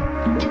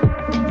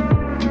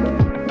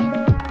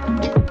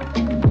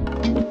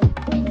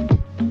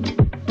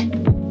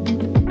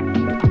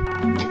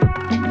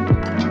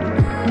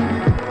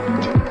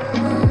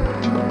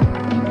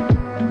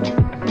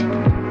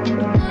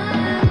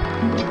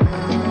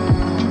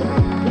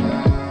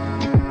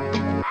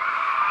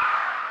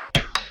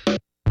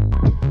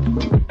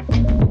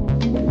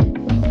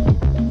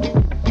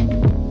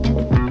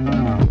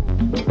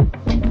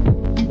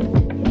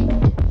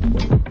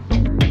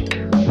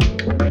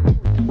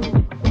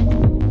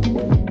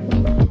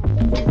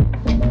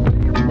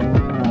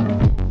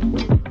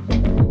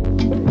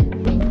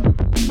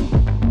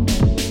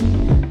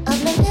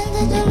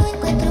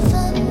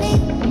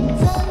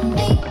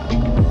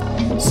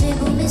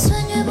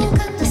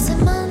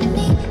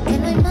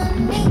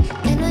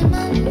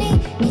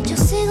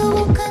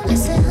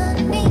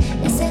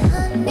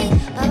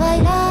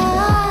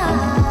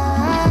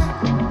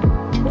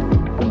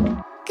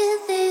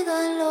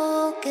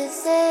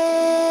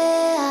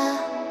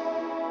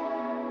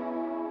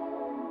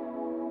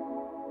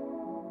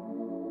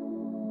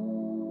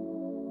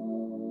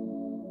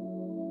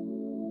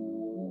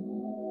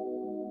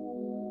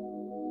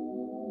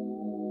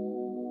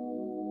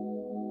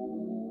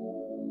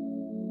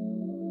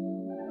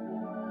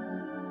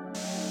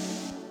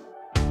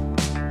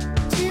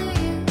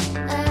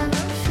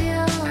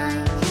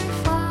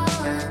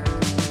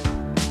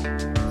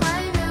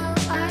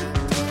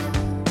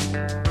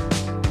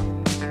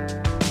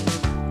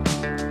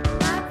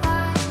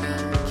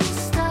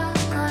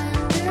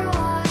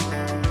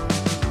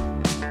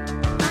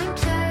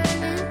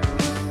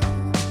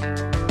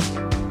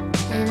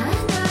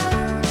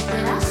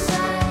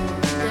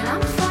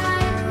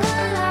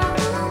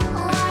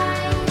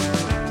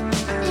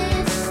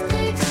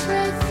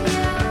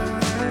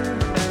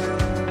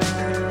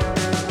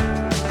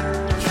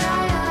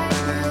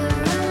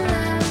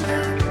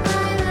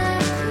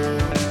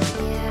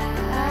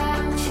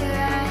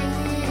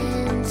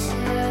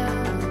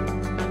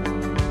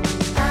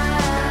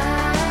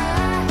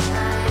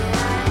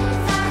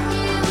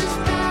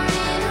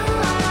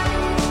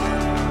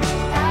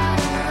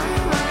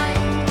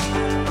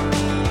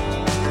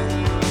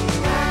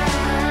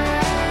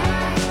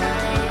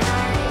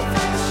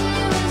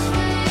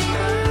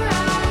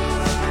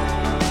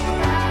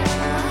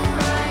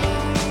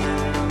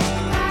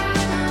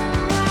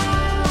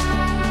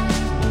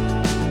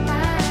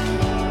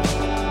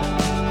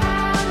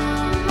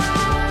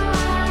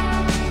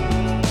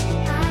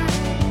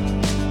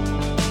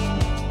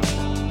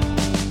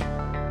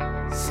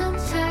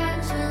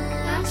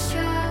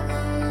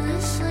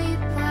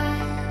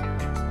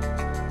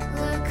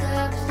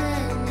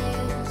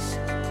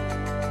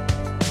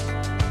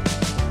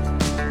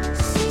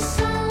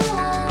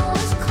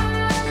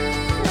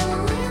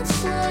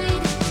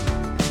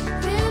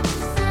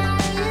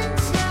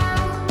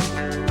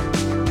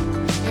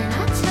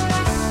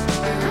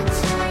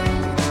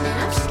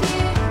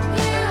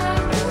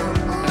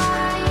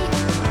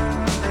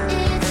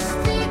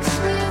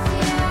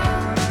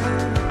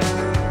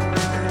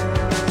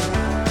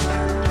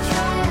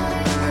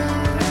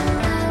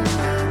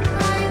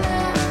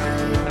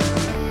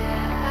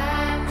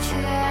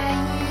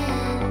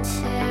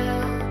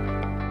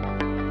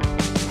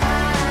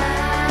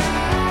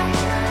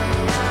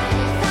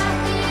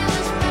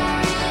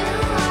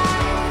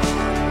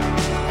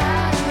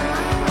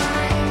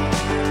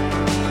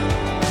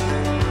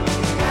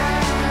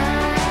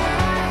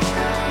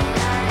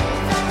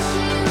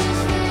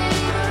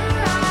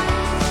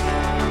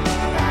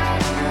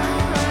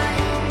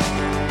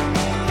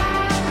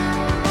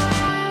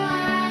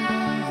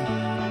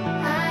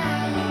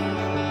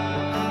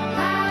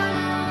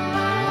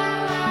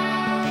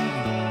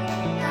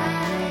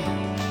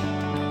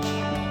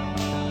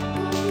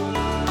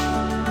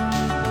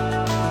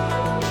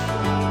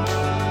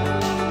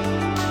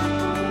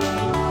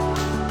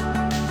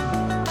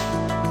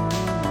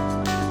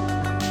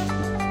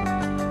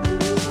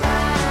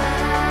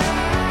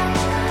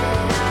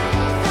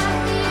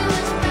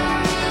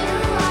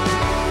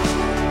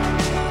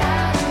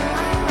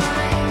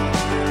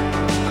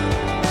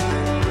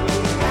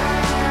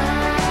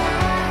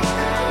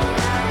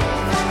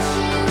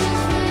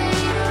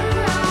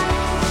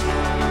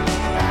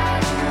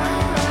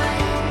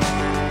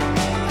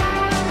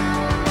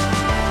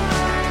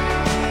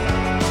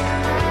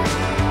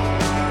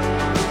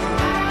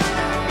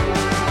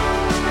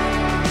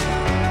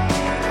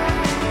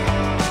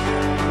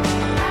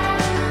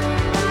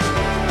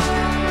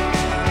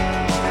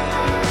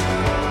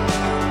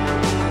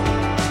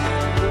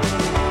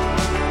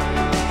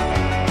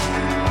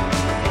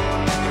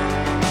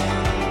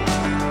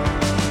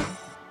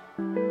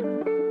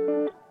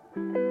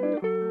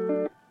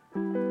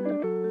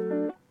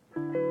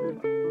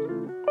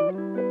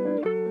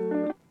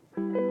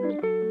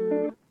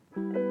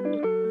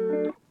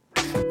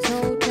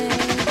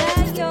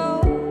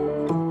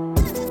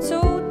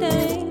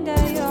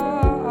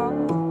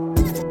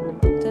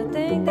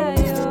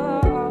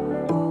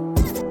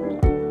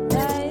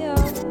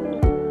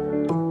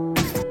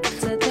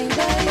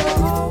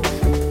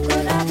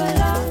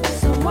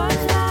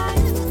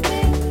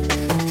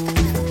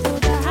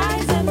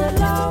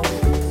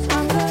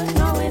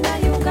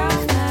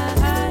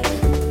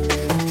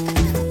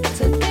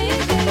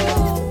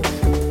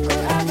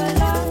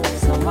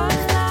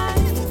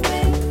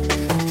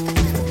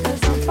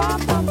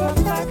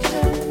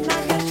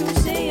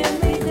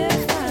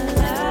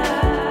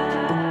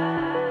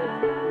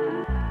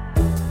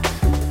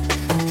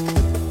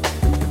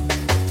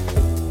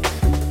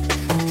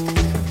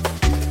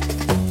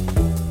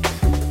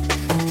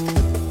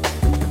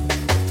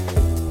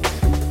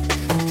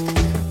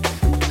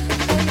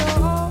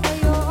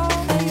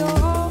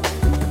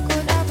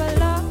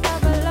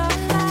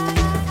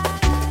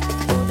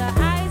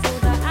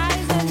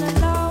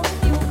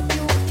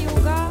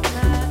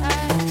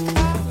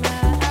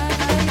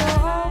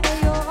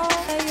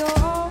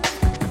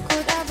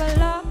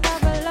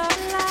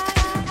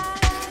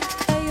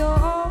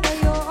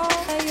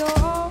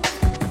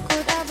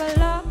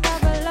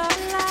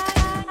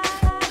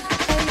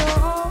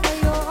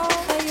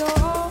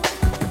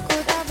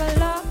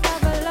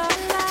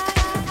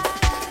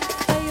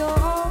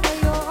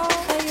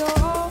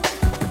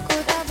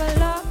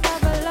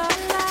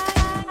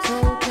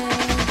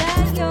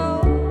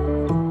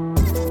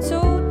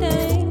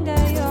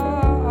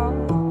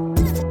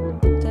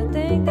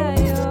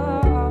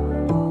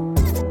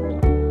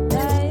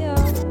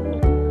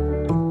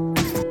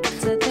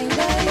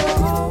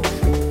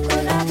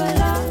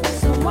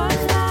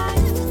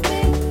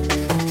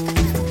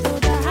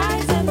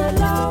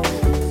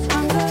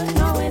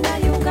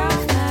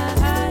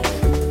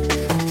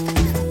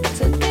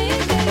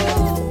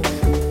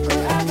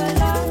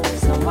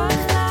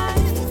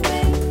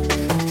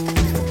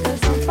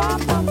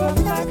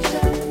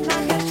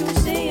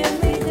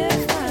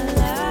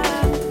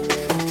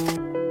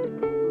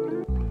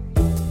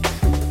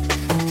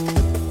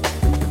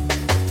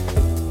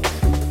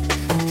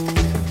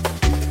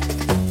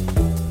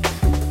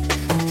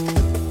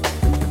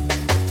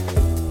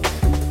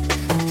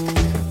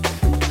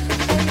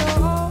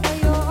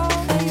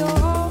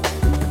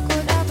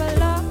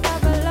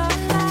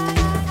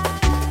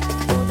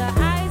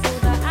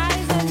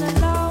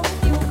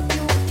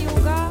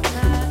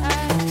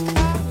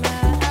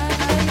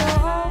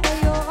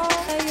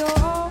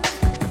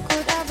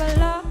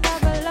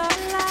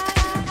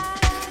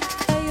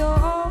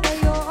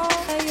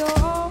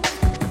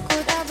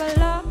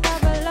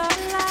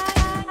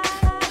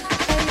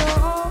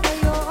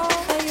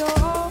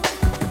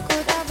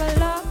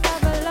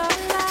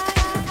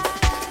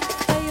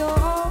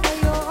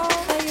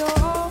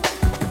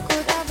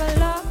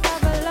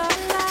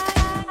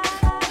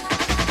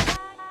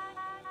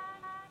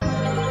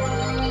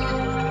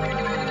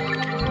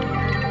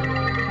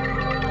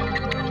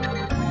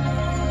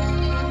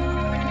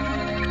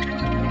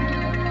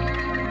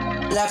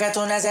 que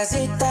tú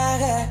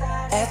necesitas es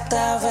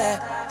esta vez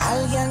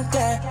alguien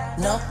que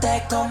no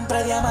te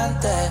compre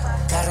diamantes,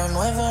 carro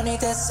nuevo ni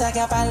te saque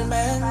a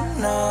palmen,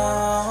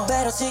 no,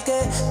 pero sí que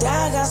te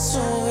haga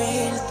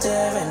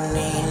subirte,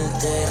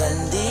 venirte,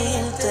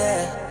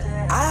 rendirte.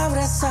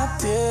 Abre esa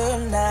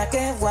pierna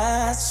que voy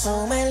a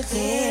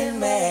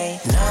sumergirme.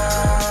 No,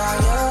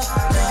 yo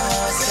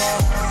no sé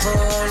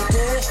por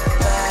qué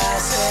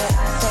pasé,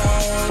 te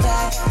iba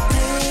a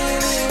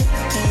escribir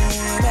y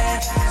me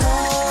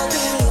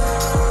jodió.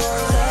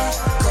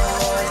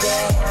 Recordé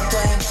tu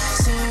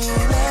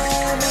encima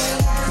de mí,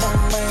 no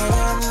me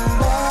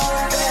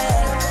enamoré.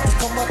 Y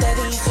como te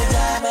dije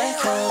ya me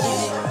jodí.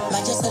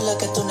 Más yo sé lo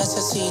que tú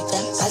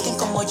necesitas, alguien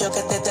como yo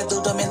que te dé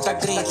duro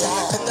mientras grita,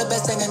 que te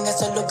besen en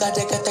esos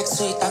lugares que te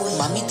excitan.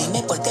 Mami,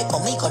 dime por qué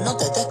conmigo no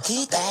te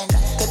desquitas.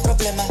 ¿Qué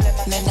problema,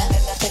 nena?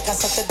 Te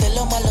cansaste de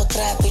lo malo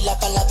trato y las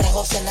palabras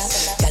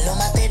obscenas. Ya lo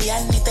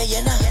material ni te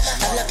llena.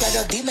 Habla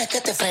claro, dime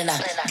que te frena.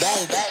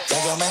 Baby,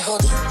 ya yo me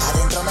jodí,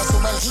 adentro me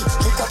sumergí.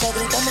 Rico que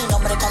grite mi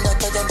nombre cuando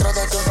estoy dentro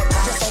de ti.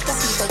 Yo sé que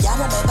si te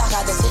llamo me vas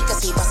a decir que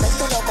sí. Pa'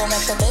 hacértelo con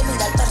este beat,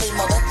 mirarte al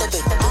ritmo de este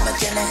beat. Tú me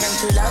tienes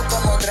enchulado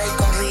como Drake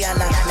con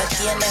Rihanna. Me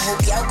tienes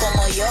juqueado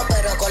como yo,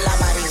 pero con la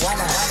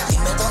marihuana.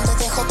 Dime dónde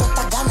dejo todas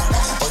estas ganas,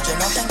 o yo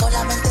no tengo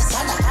la mente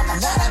sana.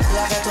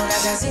 Lo que tú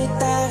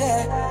necesitas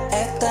es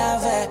esta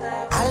vez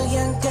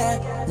alguien que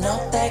no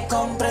te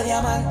compre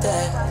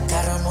diamantes,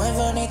 carro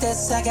nuevo ni te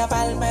saque a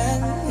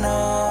palmen,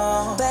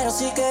 no, pero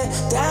sí que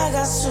te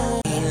haga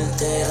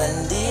subirte,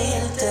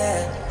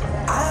 rendirte.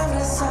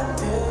 Abre esa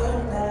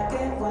pierna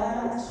que voy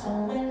a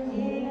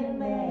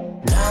sumergirme.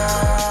 No,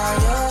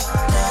 yo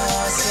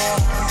no sé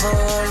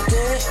por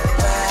qué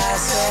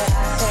pasé,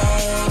 te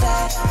iba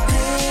a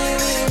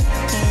escribir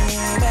y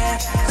me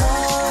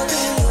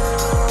jodió.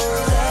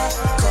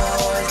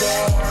 Recordé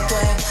tu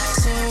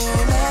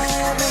encima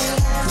de mí,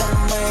 no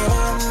me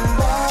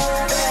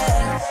enamoré.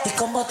 Y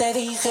como te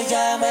dije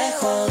ya me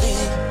jodí.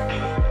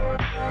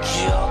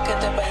 Yo que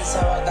te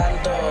pensaba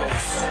tanto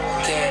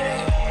que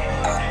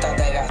hasta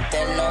te gasté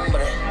el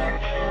nombre.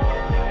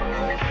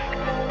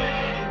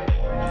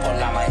 Por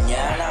la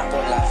mañana,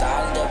 por la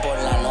tarde, por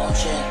la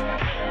noche.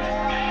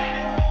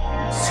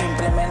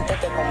 Simplemente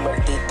te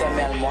convertiste en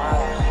mi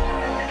almohada,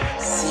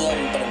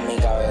 siempre en mi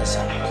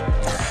cabeza.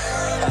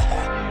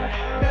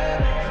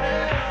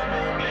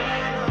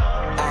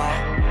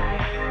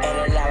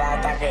 Eres la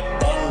data que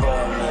tengo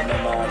en mi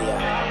memoria.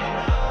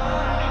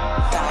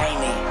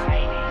 Tiny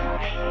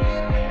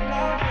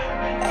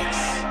X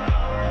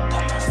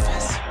Dr.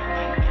 Fez.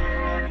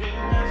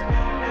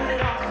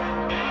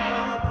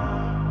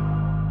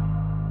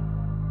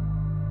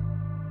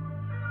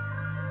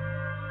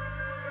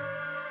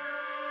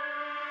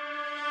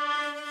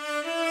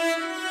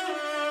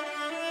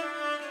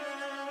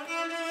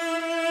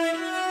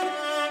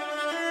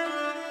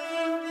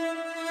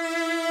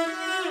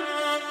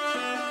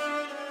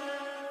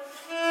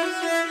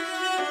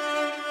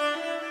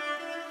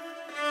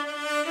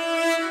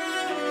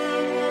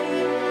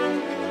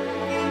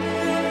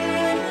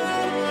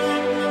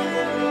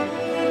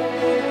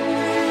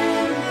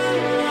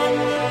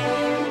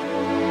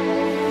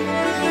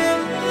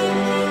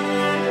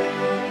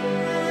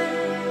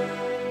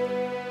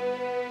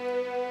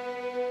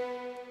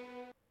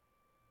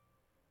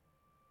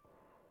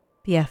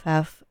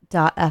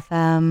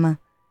 BFF.FM,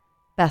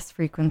 best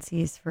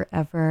frequencies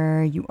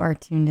forever. You are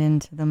tuned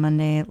into the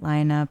Monday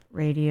Lineup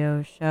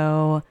Radio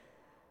Show.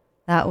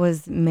 That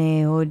was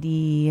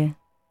Melody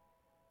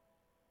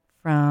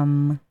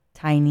from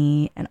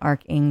Tiny and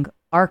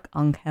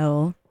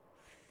Archangel.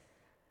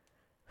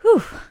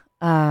 Whew.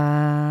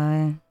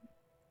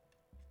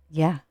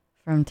 Yeah,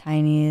 from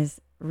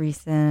Tiny's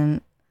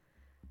recent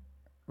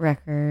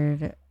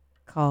record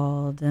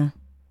called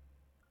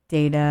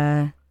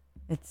Data.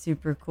 It's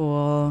super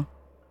cool.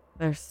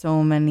 There's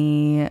so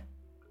many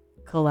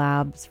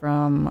collabs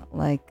from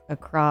like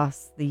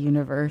across the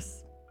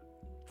universe.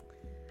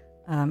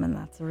 And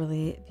that's a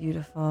really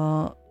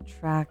beautiful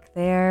track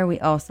there. We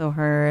also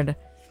heard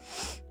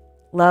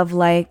Love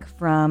Like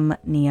from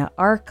Nia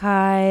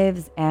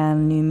Archives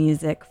and new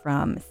music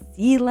from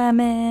Sea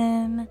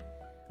Lemon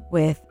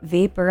with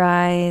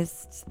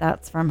Vaporized.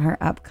 That's from her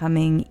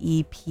upcoming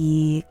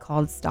EP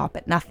called Stop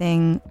at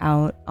Nothing,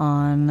 out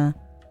on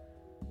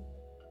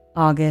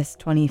August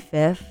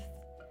 25th.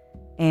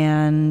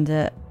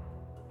 And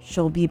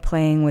she'll be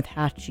playing with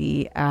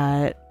Hatchie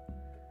at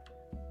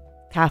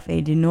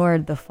Café du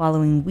Nord the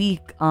following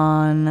week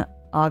on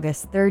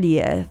August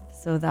 30th.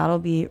 So that'll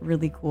be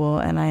really cool.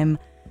 And I'm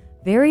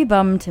very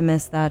bummed to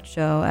miss that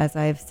show, as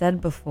I've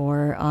said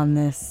before on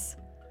this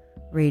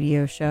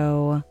radio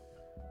show,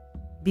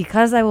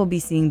 because I will be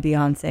seeing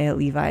Beyonce at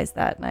Levi's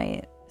that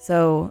night.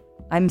 So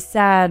I'm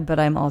sad, but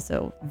I'm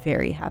also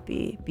very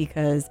happy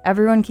because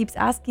everyone keeps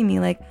asking me,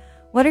 like,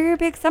 what are your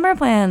big summer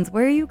plans?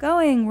 Where are you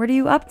going? What are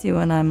you up to?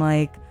 And I'm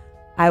like,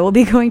 I will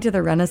be going to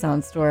the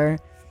Renaissance store.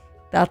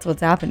 That's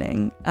what's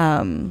happening.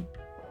 In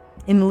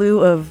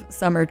lieu of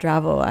summer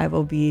travel, I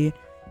will be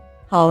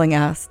hauling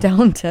ass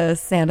down to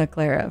Santa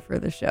Clara for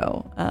the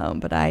show.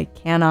 But I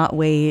cannot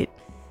wait.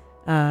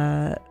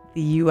 The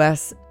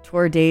U.S.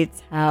 tour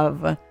dates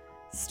have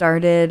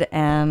started,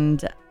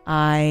 and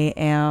I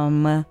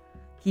am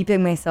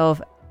keeping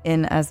myself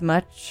in as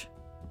much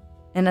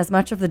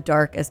of the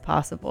dark as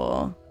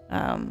possible.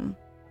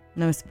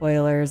 No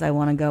spoilers. I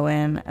want to go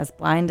in as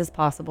blind as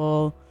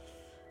possible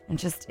and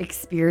just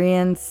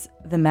experience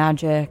the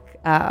magic.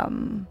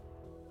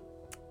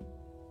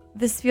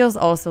 This feels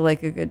also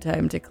like a good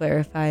time to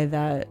clarify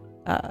that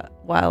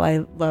while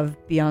I love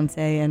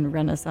Beyonce and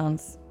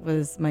Renaissance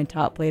was my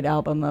top played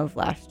album of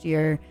last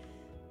year,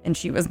 and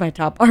she was my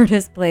top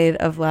artist played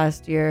of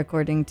last year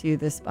according to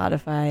the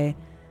Spotify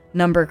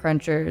number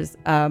crunchers,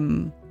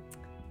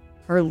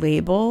 her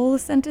label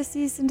sent a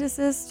cease and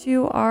desist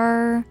to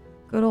our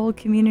good old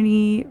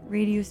community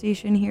radio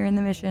station here in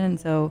the Mission.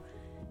 So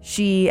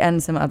she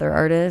and some other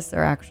artists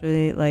are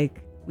actually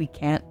like, we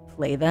can't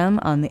play them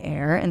on the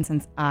air. And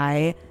since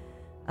I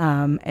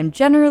am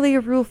generally a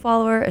rule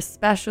follower,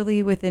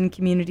 especially within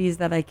communities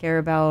that I care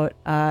about,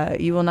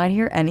 you will not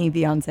hear any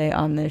Beyonce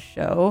on this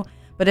show.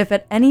 But if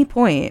at any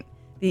point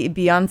the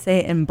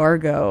Beyonce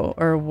embargo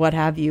or what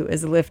have you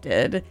is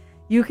lifted,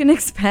 you can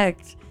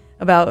expect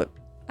about,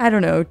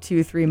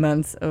 2-3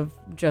 months of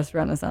just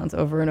Renaissance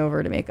over and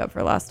over to make up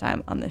for lost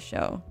time on this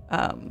show.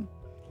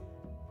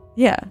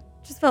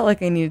 Just felt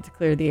like I needed to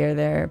clear the air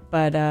there.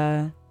 But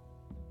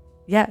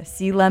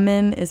C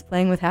Lemon is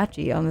playing with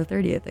Hatchie on the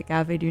 30th at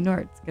Cafe du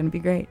Nord. It's going to be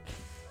great.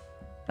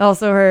 I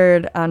also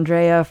heard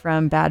Andrea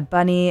from Bad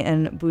Bunny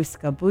and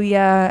Busca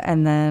Booyah,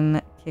 and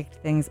then kicked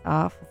things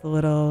off with a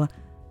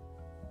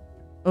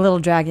little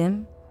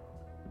Dragon,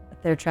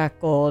 their track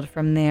Gold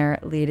from their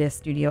latest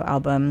studio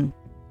album,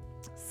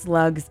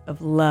 Slugs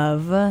of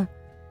Love.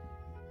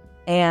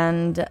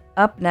 And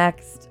up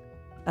next,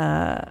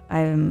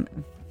 I'm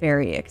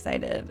very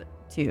excited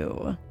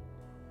to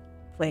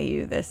play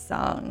you this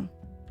song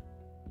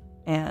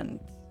and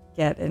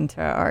get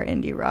into our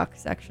indie rock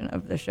section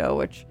of the show,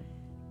 which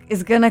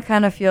is gonna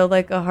kind of feel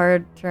like a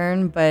hard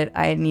turn, but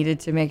I needed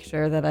to make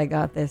sure that I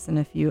got this and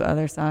a few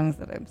other songs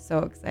that I'm so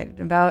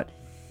excited about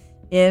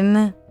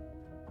in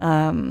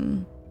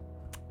to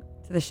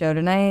the show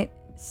tonight.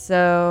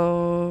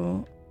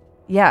 So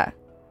yeah,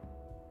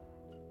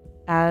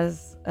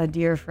 as a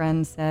dear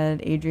friend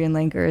said, Adrian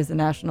Lenker is a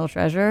national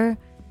treasure,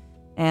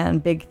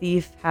 and Big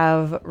Thief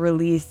have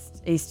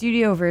released a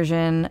studio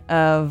version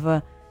of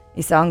a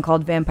song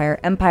called Vampire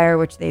Empire,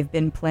 which they've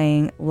been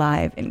playing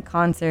live in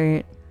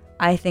concert.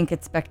 I think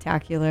it's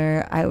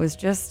spectacular. I was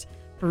just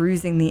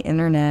perusing the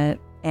internet,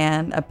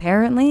 and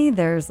apparently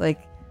there's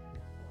like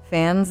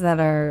fans that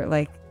are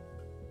like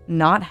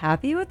not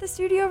happy with the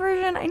studio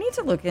version. I need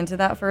to look into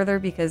that further,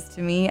 because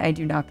to me, I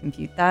do not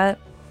compute that.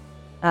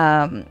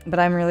 But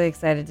I'm really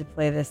excited to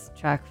play this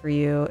track for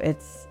you.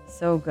 It's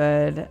so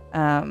good.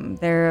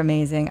 They're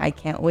amazing. I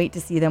can't wait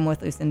to see them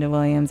with Lucinda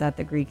Williams at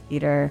the Greek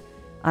Theater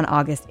on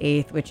August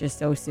 8th, which is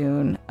so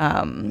soon.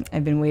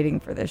 I've been waiting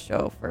for this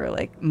show for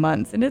like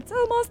months, and it's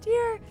almost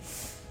here.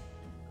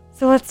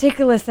 So let's take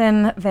a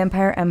listen.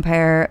 Vampire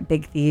Empire,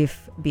 Big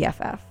Thief,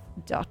 BFF.FM.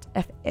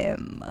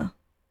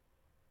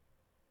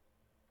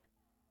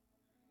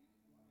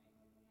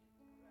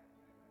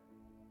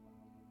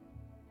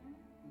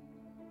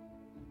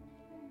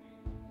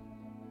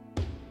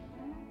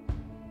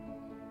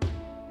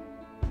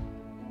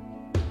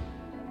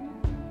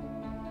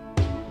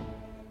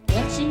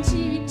 Watching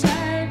TV,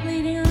 tired,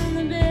 bleeding on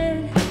the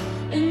bed.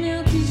 The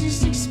milk is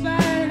just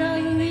expired,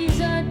 all the leaves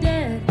are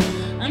dead.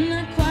 I'm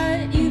not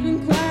quiet, you've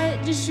been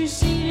quiet, just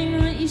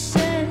receiving what you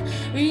said.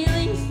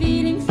 Reeling,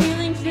 feeding,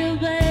 feeling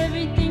filled by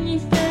everything you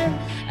fed.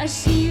 I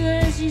see you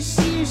as you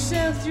see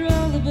yourself through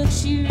all the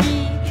books you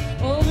read.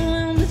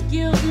 Overwhelmed with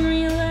guilt and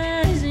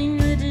realizing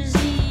the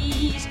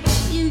disease.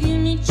 You give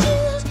me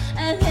chills,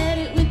 I've had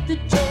it with the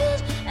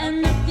chills.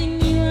 I'm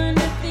nothing, you are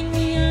nothing,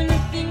 we are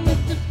nothing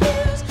with the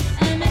pills.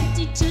 I'm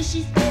empty till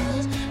she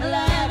feels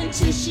alive,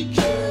 until she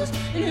kills.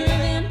 In her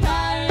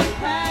vampire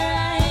empire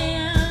I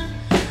am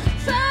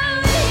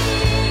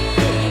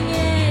falling,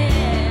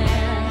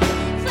 yeah,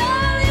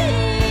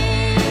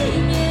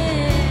 falling,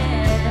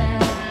 yeah.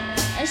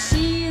 I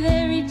see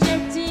they're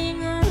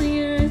rejecting all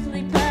the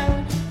earthly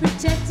power,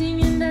 protecting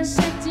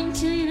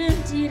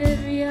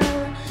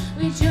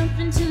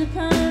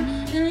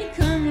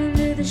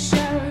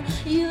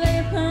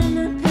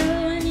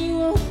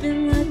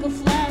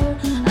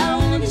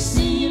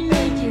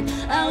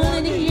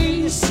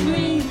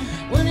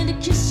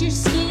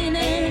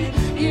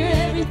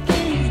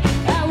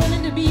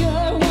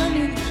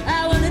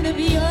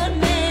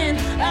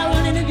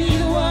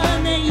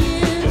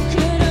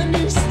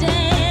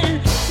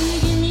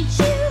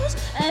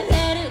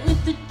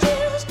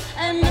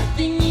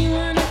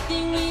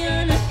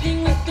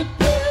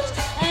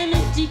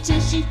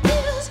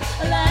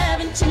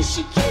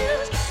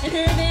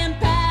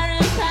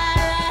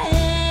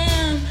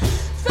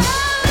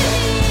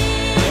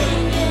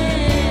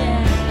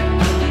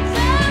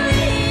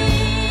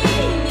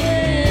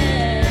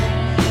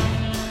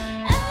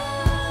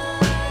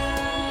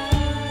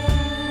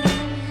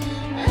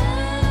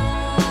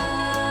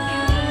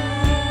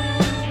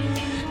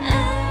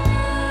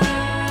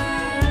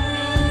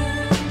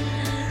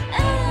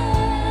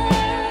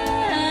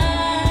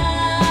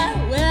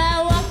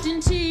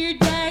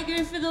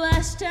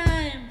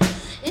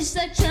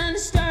like trying to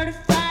start a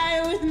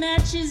fire with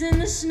matches in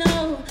the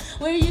snow,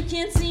 where you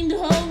can't seem to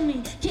hold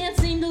me, can't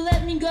seem to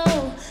let me go.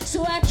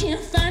 So I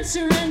can't find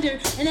surrender,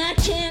 and I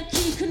can't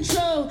keep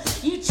control.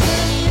 You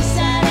turn me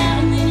inside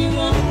out, and then you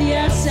want the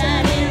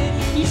outside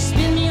in. You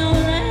spin me all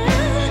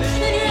around,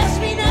 then you ask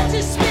me not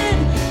to spin.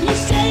 You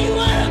say you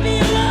wanna be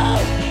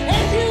alone,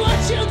 and you want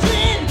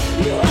children.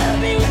 You wanna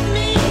be with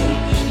me,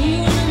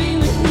 you wanna be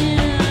with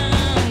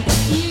him.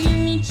 You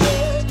give me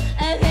chills,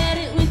 I've had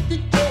it with the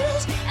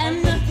deals. I'm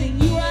nothing,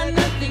 you are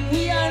nothing,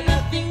 we are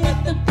nothing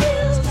with the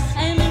pills.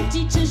 I'm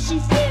empty till she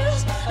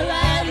feels,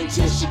 alive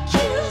until she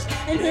kills.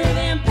 And her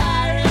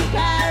vampire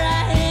empire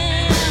I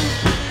am.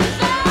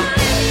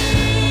 Falling,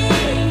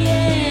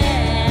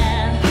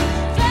 yeah.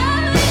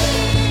 Falling,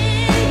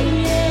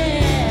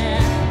 yeah.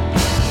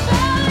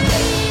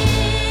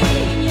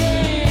 Falling,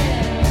 yeah.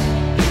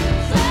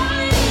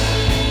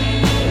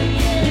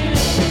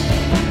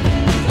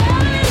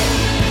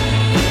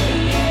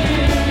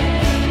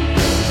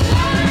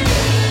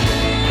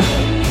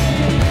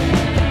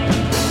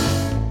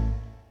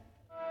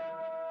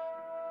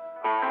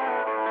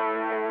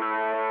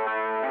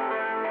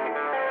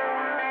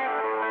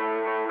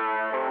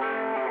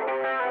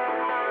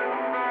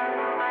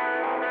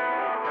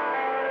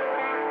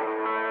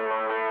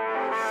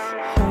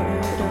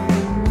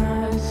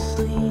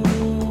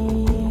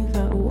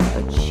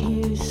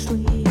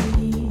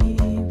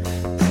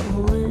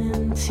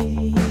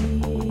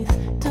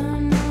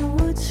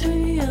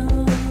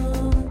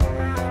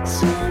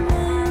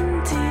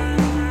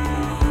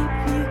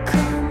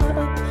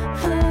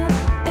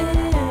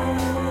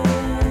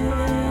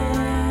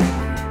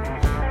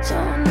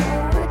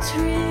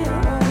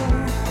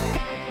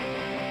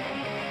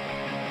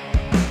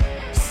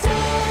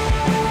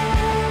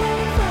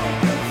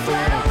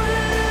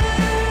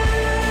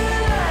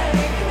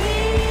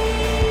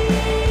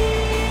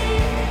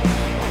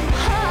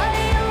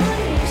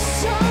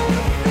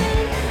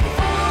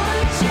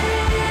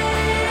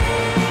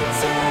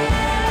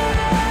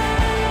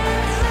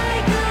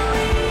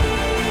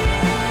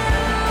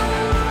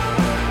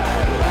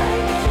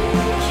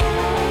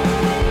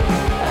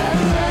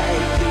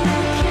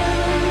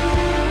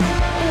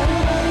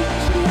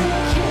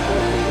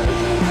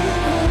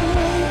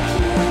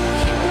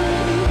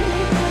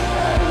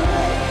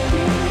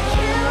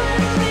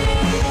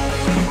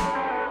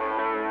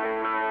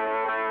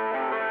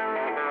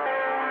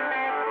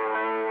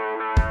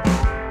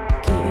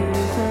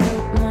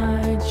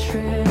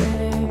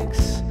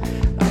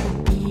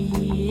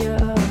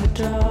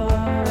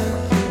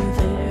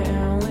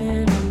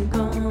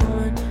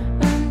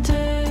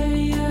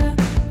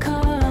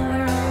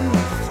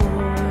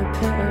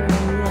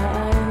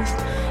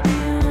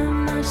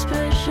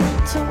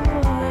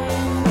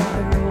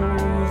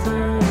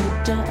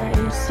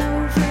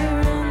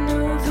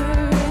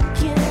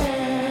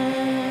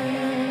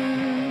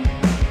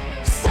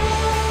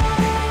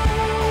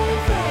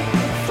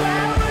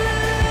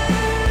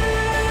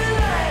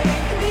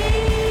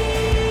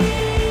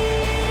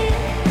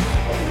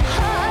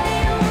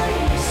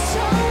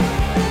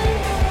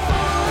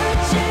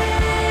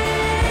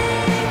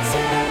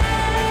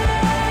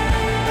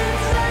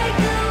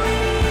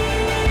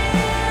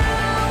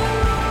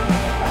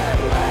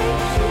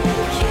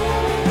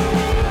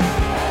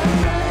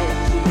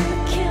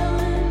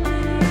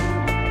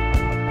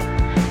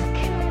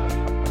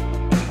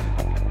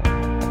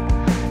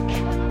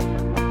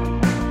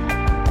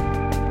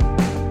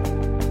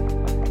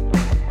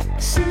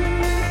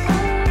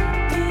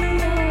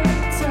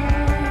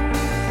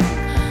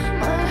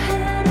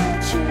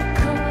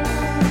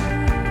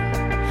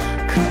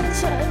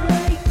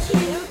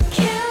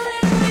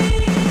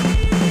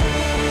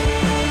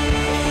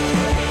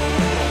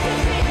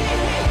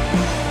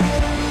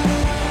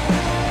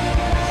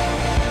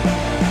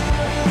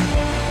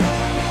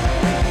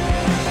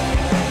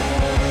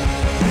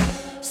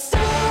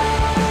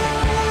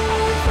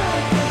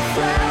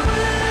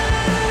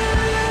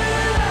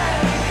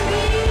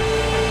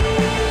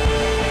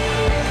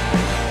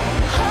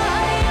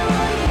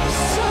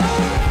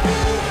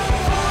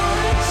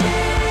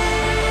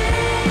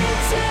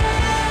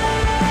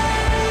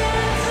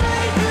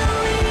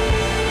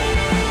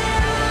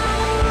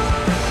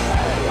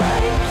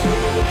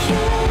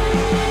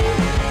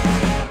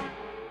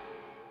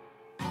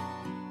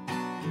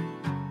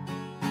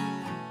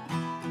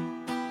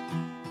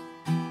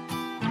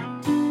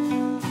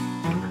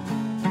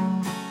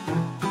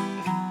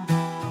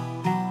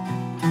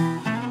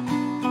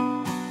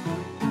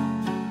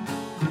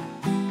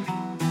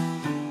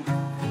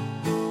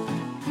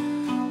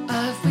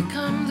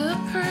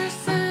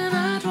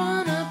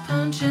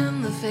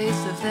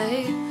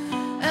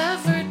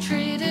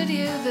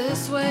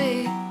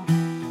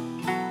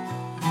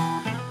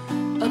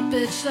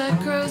 bitch that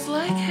grows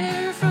like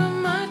hair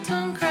from my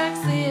tongue cracks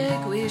the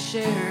egg we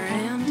share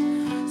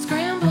and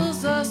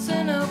scrambles us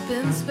in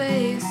open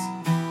space.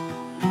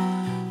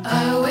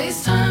 I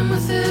waste time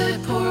with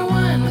it, pour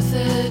wine with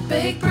it,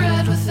 bake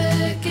bread with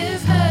it,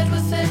 give head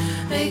with it,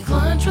 make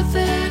lunch with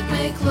it,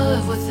 make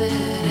love with it,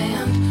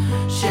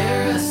 and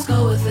share a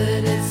skull with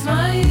it. It's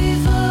naive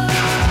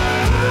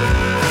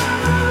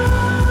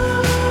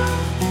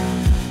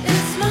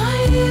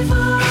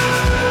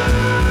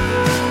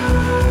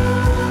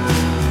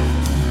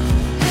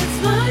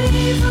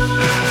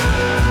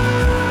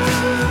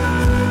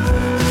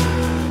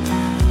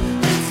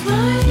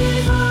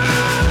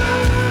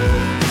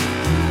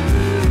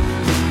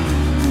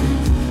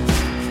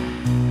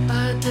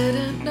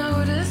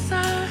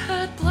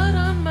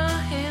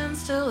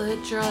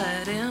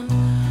strut and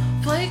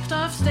flaked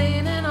off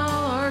stain in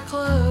all our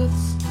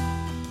clothes.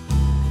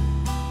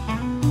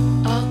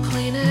 I'll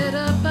clean it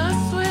up,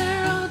 I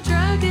swear. I'll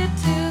drag it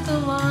to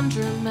the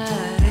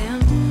laundromat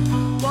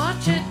and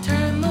watch it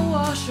turn the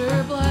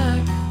washer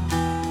black.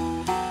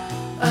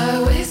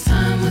 I waste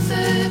time with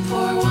it,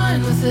 pour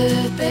wine with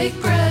it, bake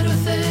bread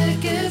with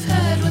it, give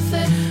head with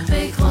it,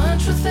 make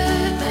lunch with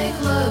it, make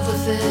love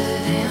with it,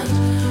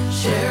 and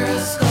share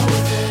a skull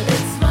with it.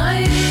 It's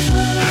my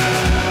evil.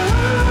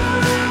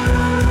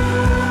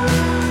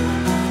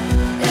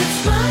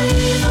 It's my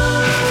evil.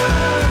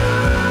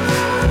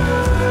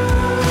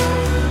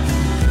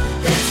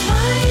 It's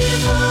my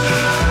evil.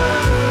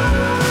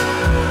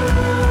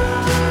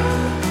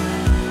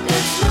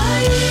 It's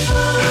my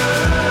evil.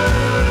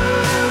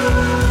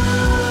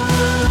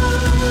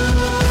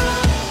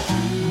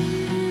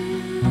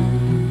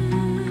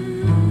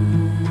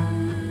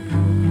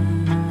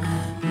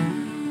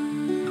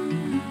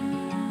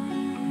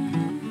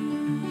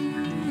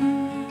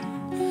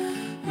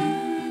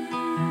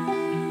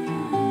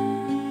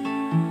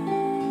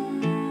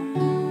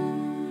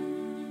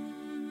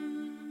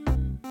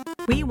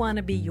 We want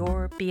to be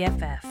your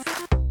BFF.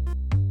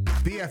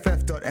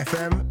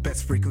 BFF.FM,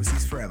 best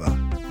frequencies forever.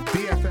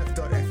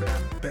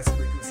 BFF.FM, best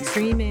frequencies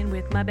Streaming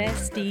with my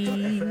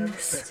besties.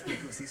 best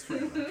frequencies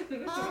forever.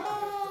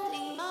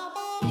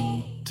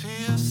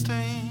 Tear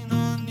stain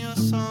on your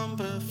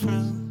somber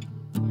friend.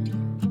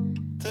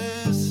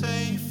 There's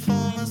a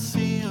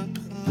pharmacy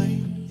open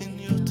late in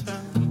your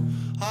town.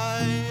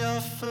 I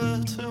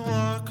offer to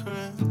walk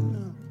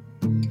around.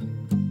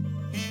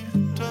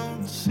 You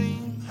don't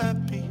seem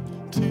happy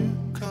to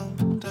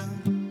come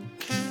down.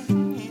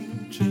 Can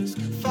you just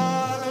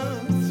follow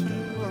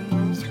through on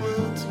those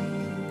words you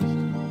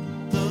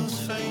use? Those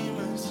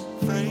famous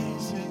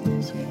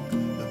phrases you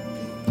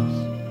abuse.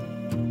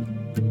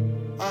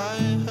 I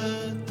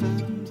heard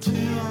them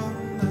too on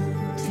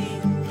that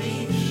TV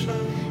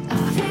show. I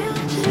feel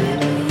too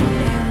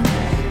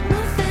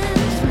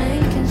nothing's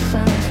making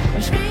sense.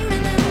 I'm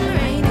screaming in the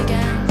rain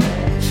again,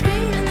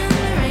 screaming in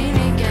the rain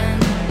again.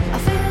 I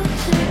feel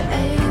too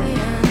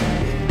alien.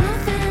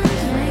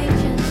 Nothing's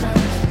making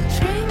sense.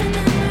 Screaming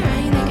in the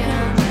rain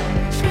again,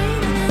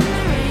 screaming in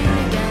the rain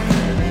again.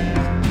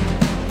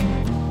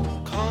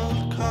 Cold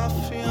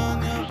coffee on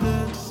your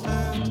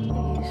bedstand.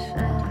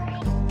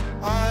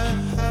 I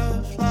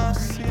have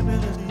lost the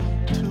ability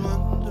to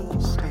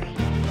understand.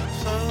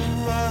 So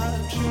I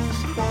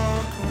just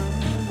walk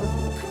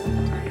around.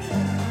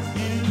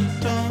 You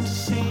don't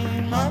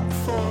seem up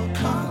for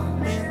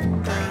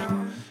coming down.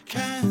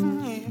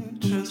 Can you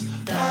just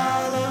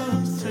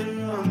follow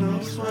through on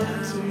those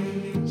words you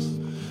use?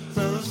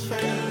 Those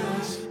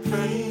famous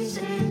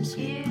phrases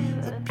you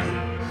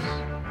abuse.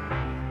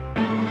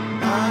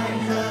 I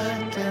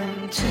heard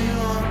them too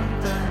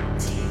on that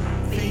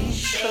TV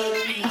show.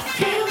 I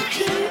feel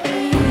too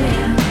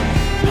alien.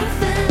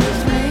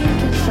 Nothing's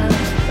making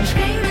sense. I'm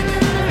screaming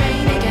in the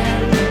rain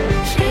again,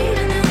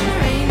 screaming in the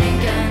rain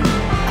again.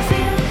 I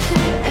feel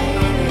too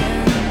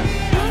alien.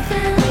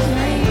 Nothing's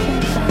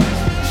making sense.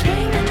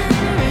 Screaming in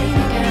the rain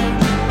again,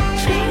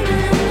 screaming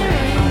in the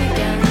rain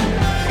again.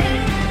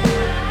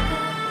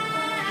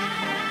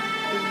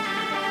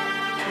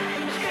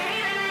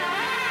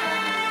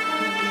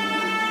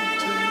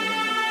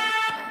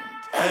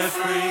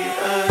 Every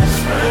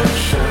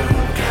expression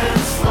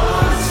gets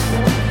lost.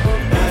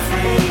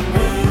 Every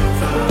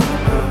move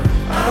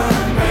I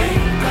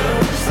make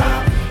goes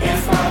out.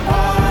 If my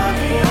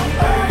body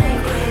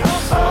angry or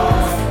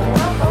soft,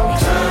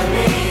 turn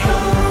me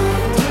on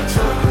to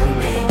turn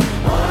me.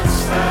 What's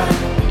that?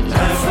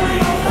 Every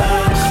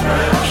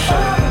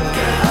expression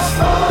gets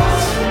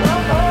lost.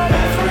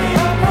 Every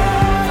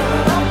move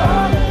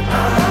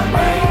I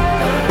make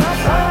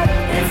goes out.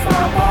 If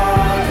my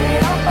body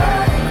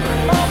angry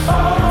or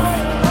soft,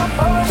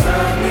 turn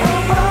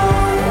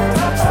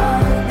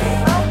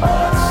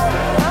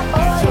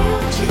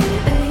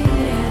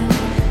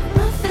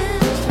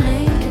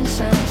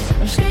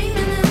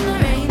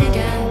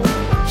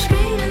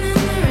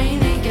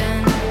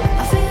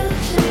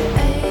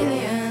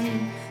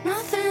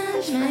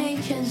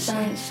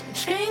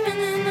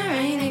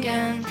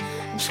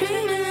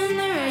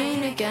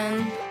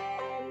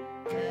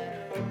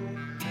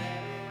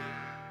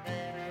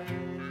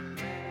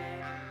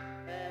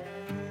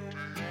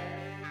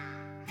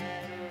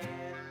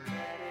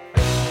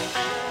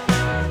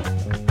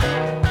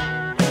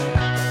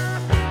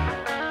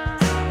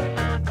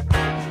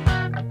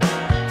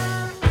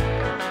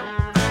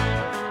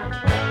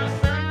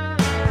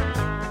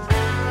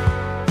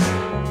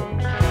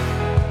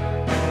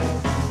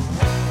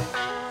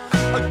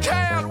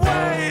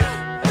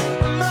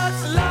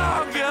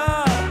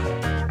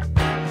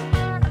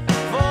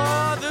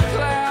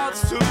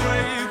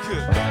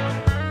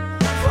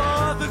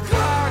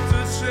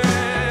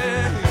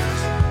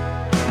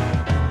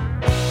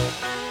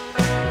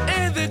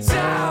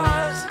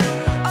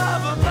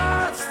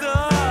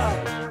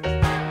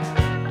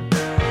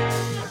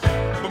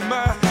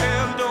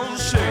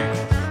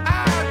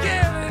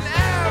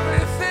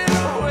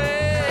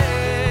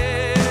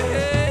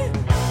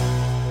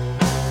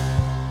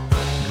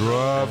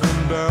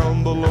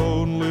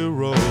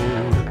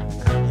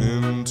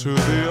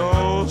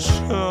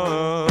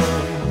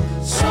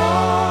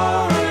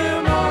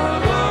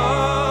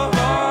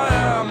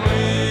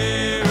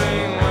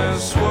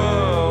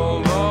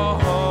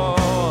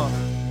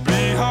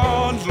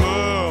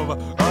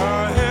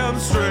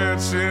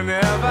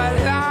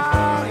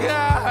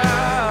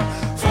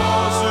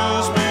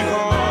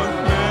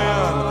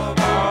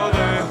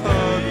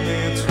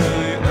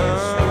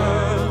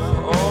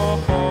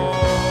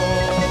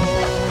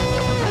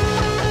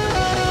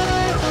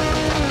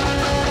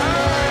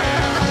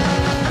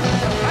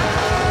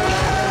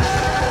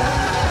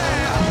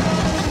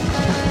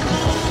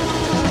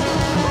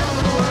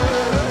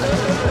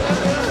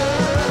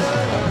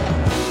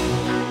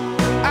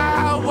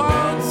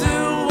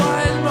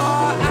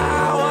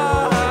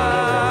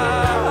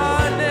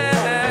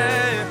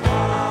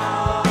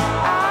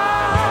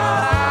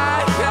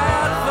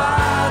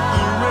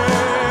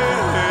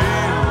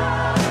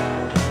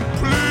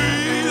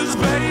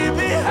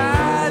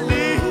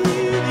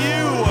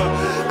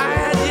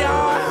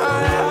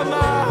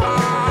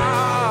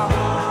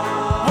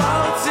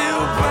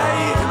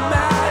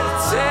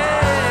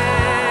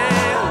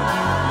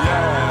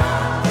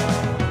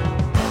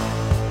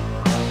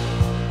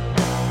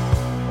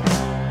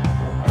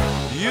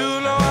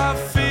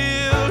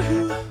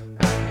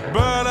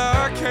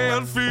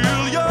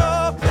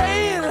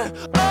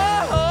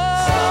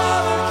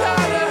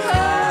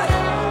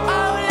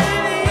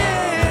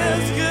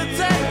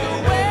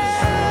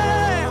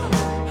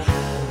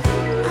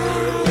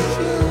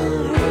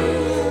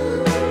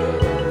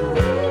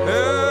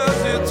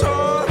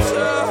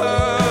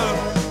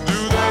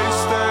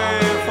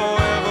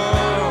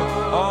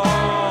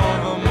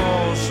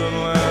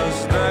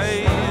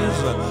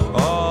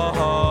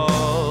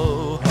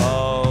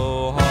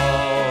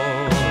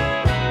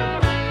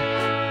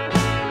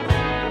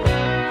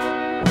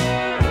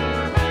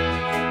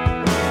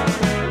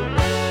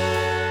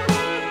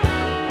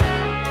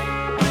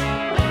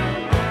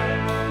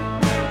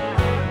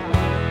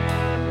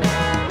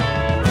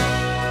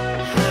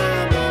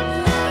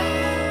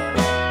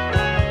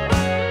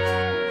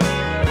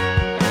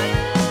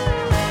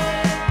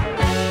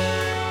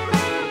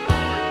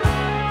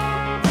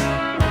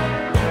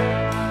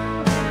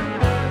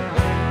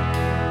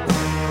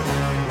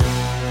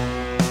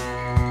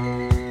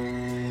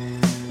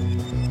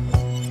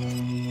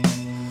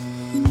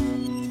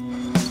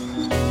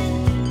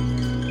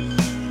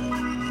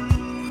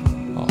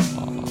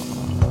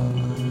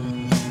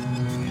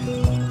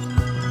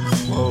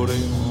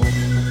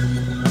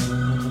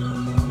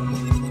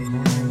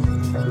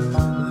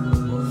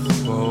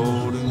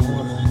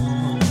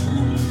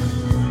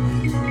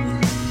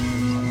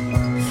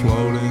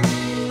floating,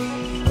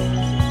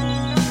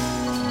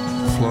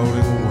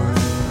 floating away.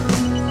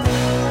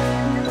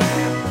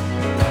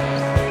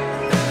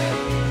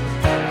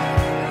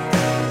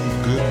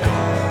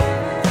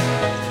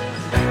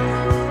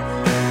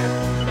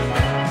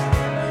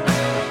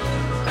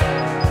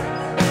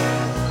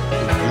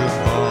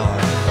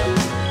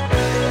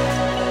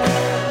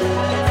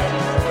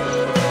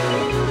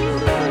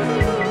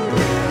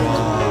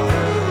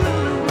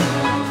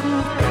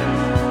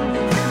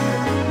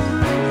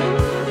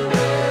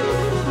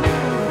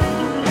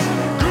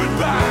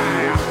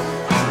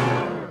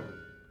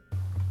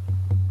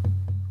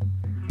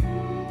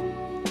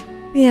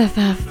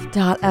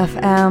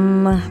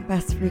 BFF.FM,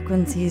 best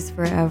frequencies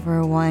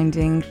forever,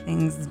 winding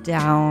things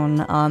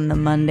down on the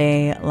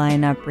Monday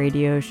lineup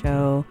radio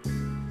show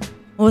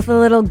with a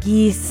little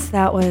geese.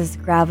 That was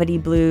Gravity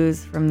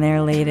Blues from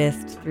their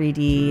latest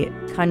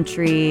 3D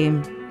country.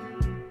 And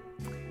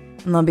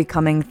they'll be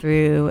coming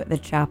through the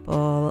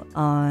chapel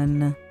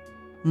on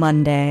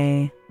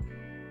Monday,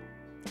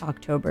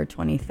 October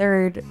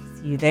 23rd.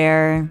 See you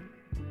there.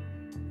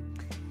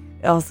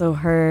 We also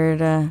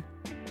heard a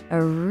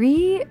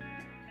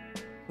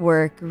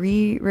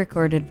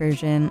re-recorded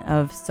version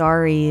of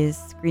Sorry's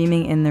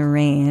Screaming in the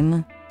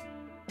Rain,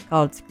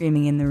 called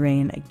Screaming in the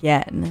Rain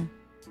Again.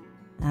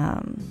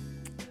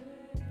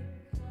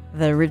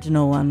 The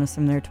original one was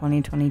from their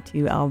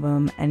 2022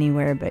 album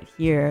Anywhere But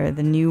Here.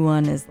 The new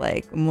one is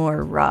like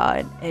more raw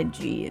and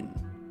edgy and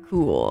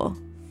cool.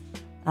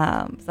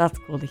 So that's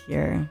cool to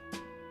hear.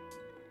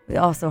 We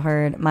also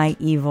heard My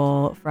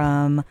Evil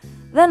from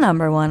the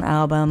 #1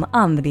 album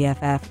on the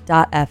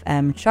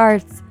BFF.FM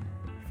charts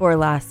for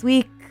last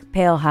week,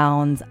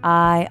 Palehound's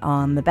Eye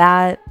on the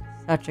Bat.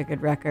 Such a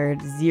good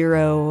record.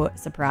 Zero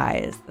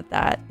surprise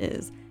that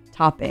is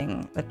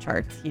topping the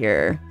charts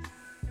here.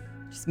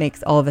 Just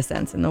makes all the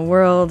sense in the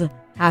world.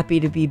 Happy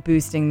to be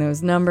boosting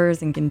those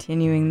numbers and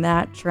continuing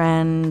that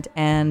trend.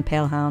 And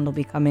Palehound will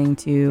be coming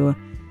to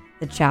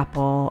the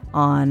chapel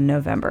on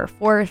November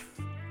 4th.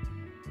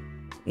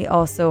 We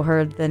also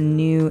heard the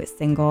new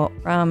single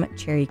from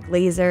Cherry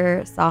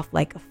Glazer, Soft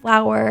Like a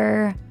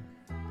Flower.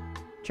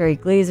 Cherry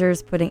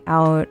Glazer's putting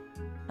out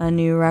a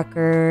new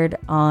record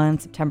on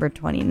September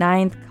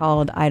 29th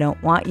called I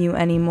Don't Want You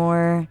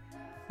Anymore.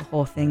 The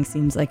whole thing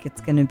seems like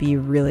it's going to be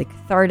really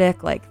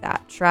cathartic, like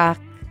that track.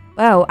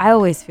 Wow, I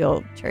always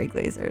feel Cherry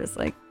Glazer is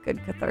like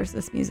good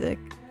catharsis music,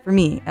 for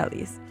me at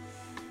least.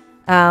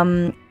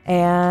 And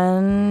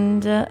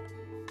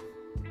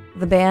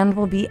the band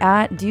will be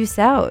at Due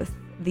South,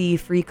 the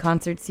free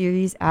concert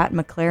series at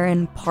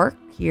McLaren Park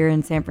here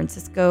in San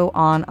Francisco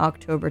on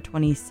October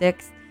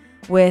 26th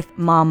with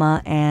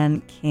Mama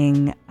and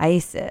King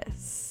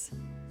Isis.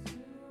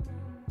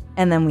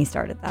 And then we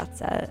started that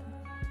set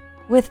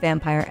with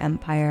Vampire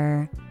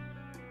Empire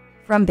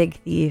from Big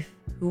Thief,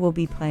 who will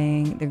be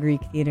playing the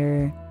Greek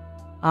Theater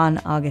on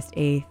August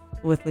 8th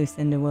with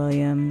Lucinda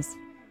Williams.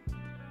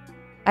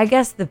 I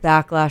guess the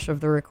backlash of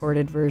the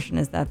recorded version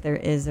is that there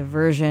is a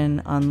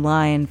version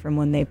online from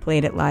when they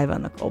played it live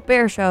on the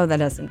Colbert Show that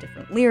has some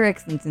different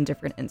lyrics and some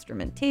different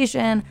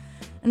instrumentation.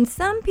 And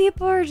some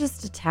people are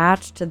just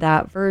attached to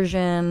that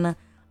version.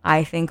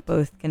 I think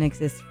both can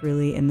exist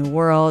freely in the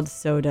world.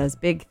 So does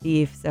Big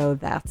Thief. So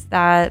that's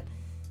that.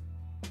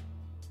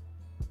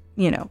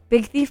 You know,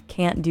 Big Thief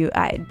can't do...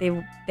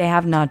 They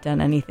have not done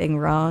anything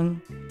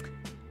wrong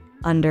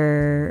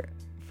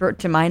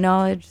to my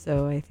knowledge,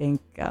 so I think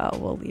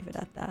we'll leave it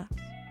at that.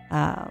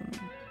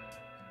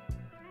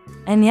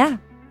 And yeah,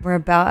 we're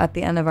about at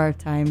the end of our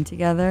time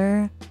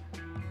together.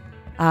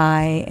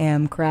 I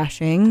am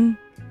crashing,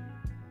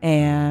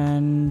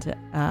 and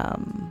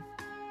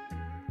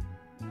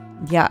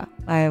yeah,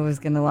 I was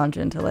gonna launch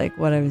into like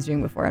what I was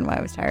doing before and why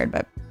I was tired,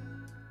 but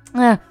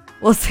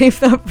we'll save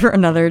that for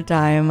another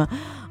time.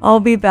 I'll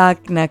be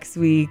back next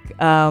week.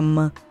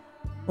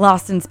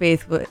 Lost in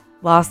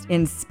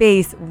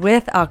Space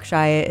with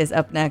Akshaya is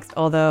up next,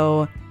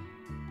 although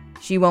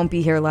she won't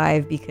be here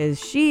live because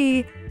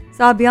she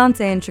saw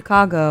Beyonce in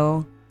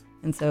Chicago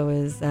and so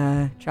is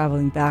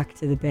traveling back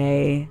to the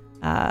Bay.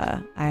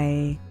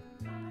 I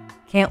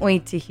can't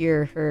wait to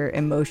hear her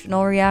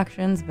emotional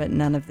reactions, but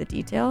none of the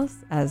details,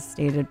 as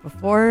stated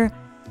before.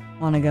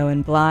 Want to go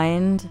in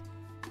blind.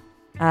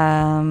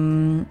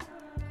 I'll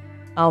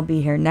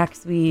be here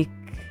next week,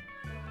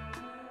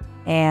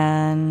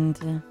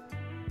 and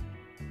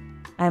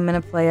I'm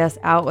going to play us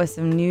out with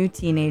some new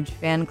Teenage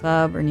Fan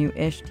Club, or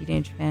new-ish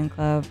Teenage Fan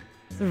Club.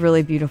 It's a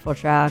really beautiful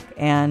track,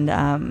 and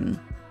I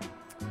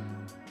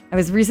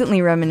was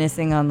recently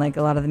reminiscing on like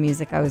a lot of the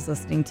music I was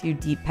listening to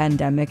deep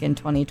pandemic in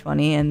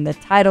 2020, and the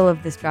title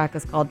of this track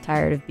is called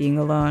Tired of Being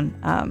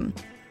Alone,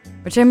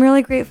 which I'm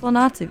really grateful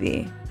not to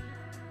be.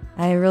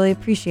 I really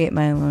appreciate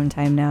my alone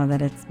time now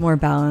that it's more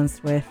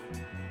balanced with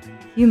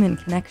human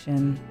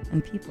connection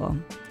and people.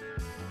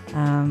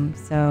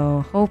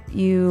 So hope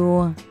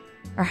you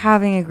are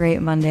having a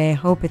great Monday.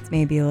 Hope it's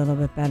maybe a little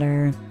bit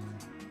better.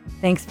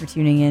 Thanks for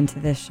tuning in to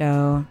this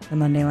show, the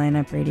Monday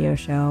Lineup Radio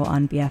Show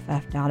on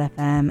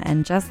BFF.FM,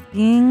 and just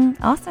being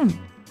awesome.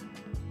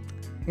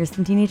 Here's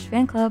some Teenage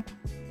Fan Club.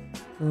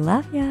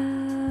 Love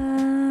ya.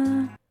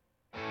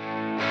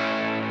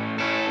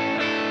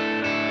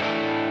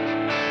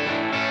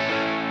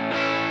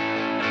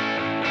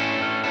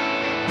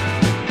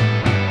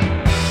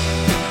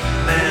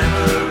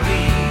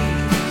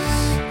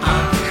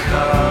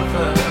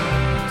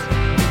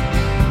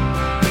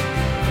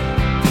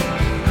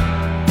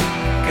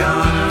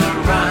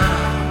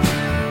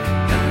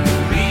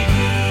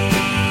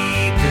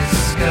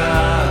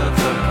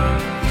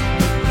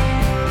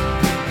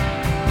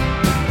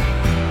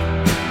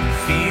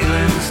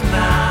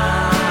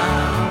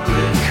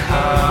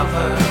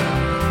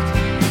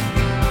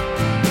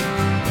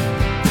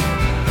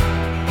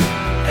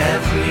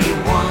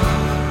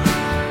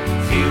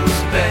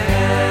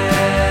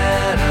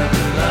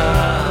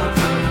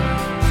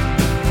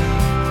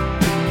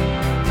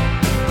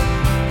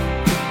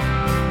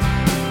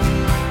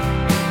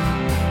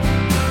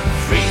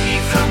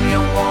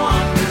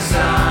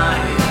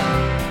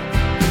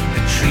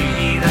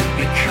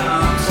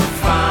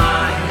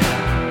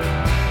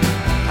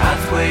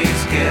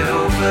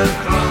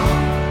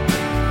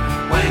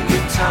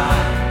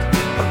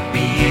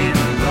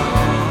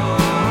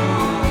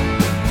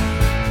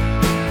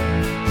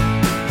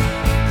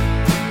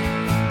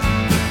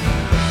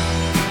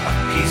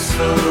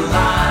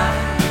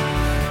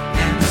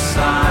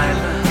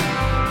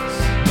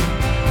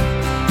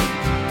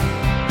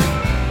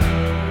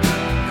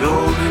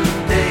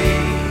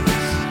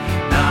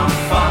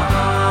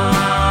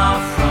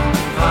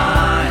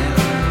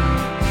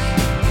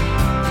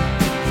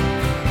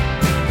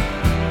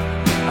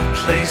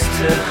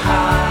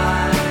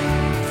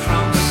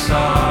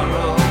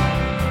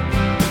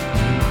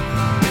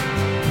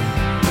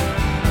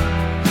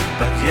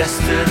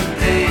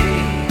 Yesterday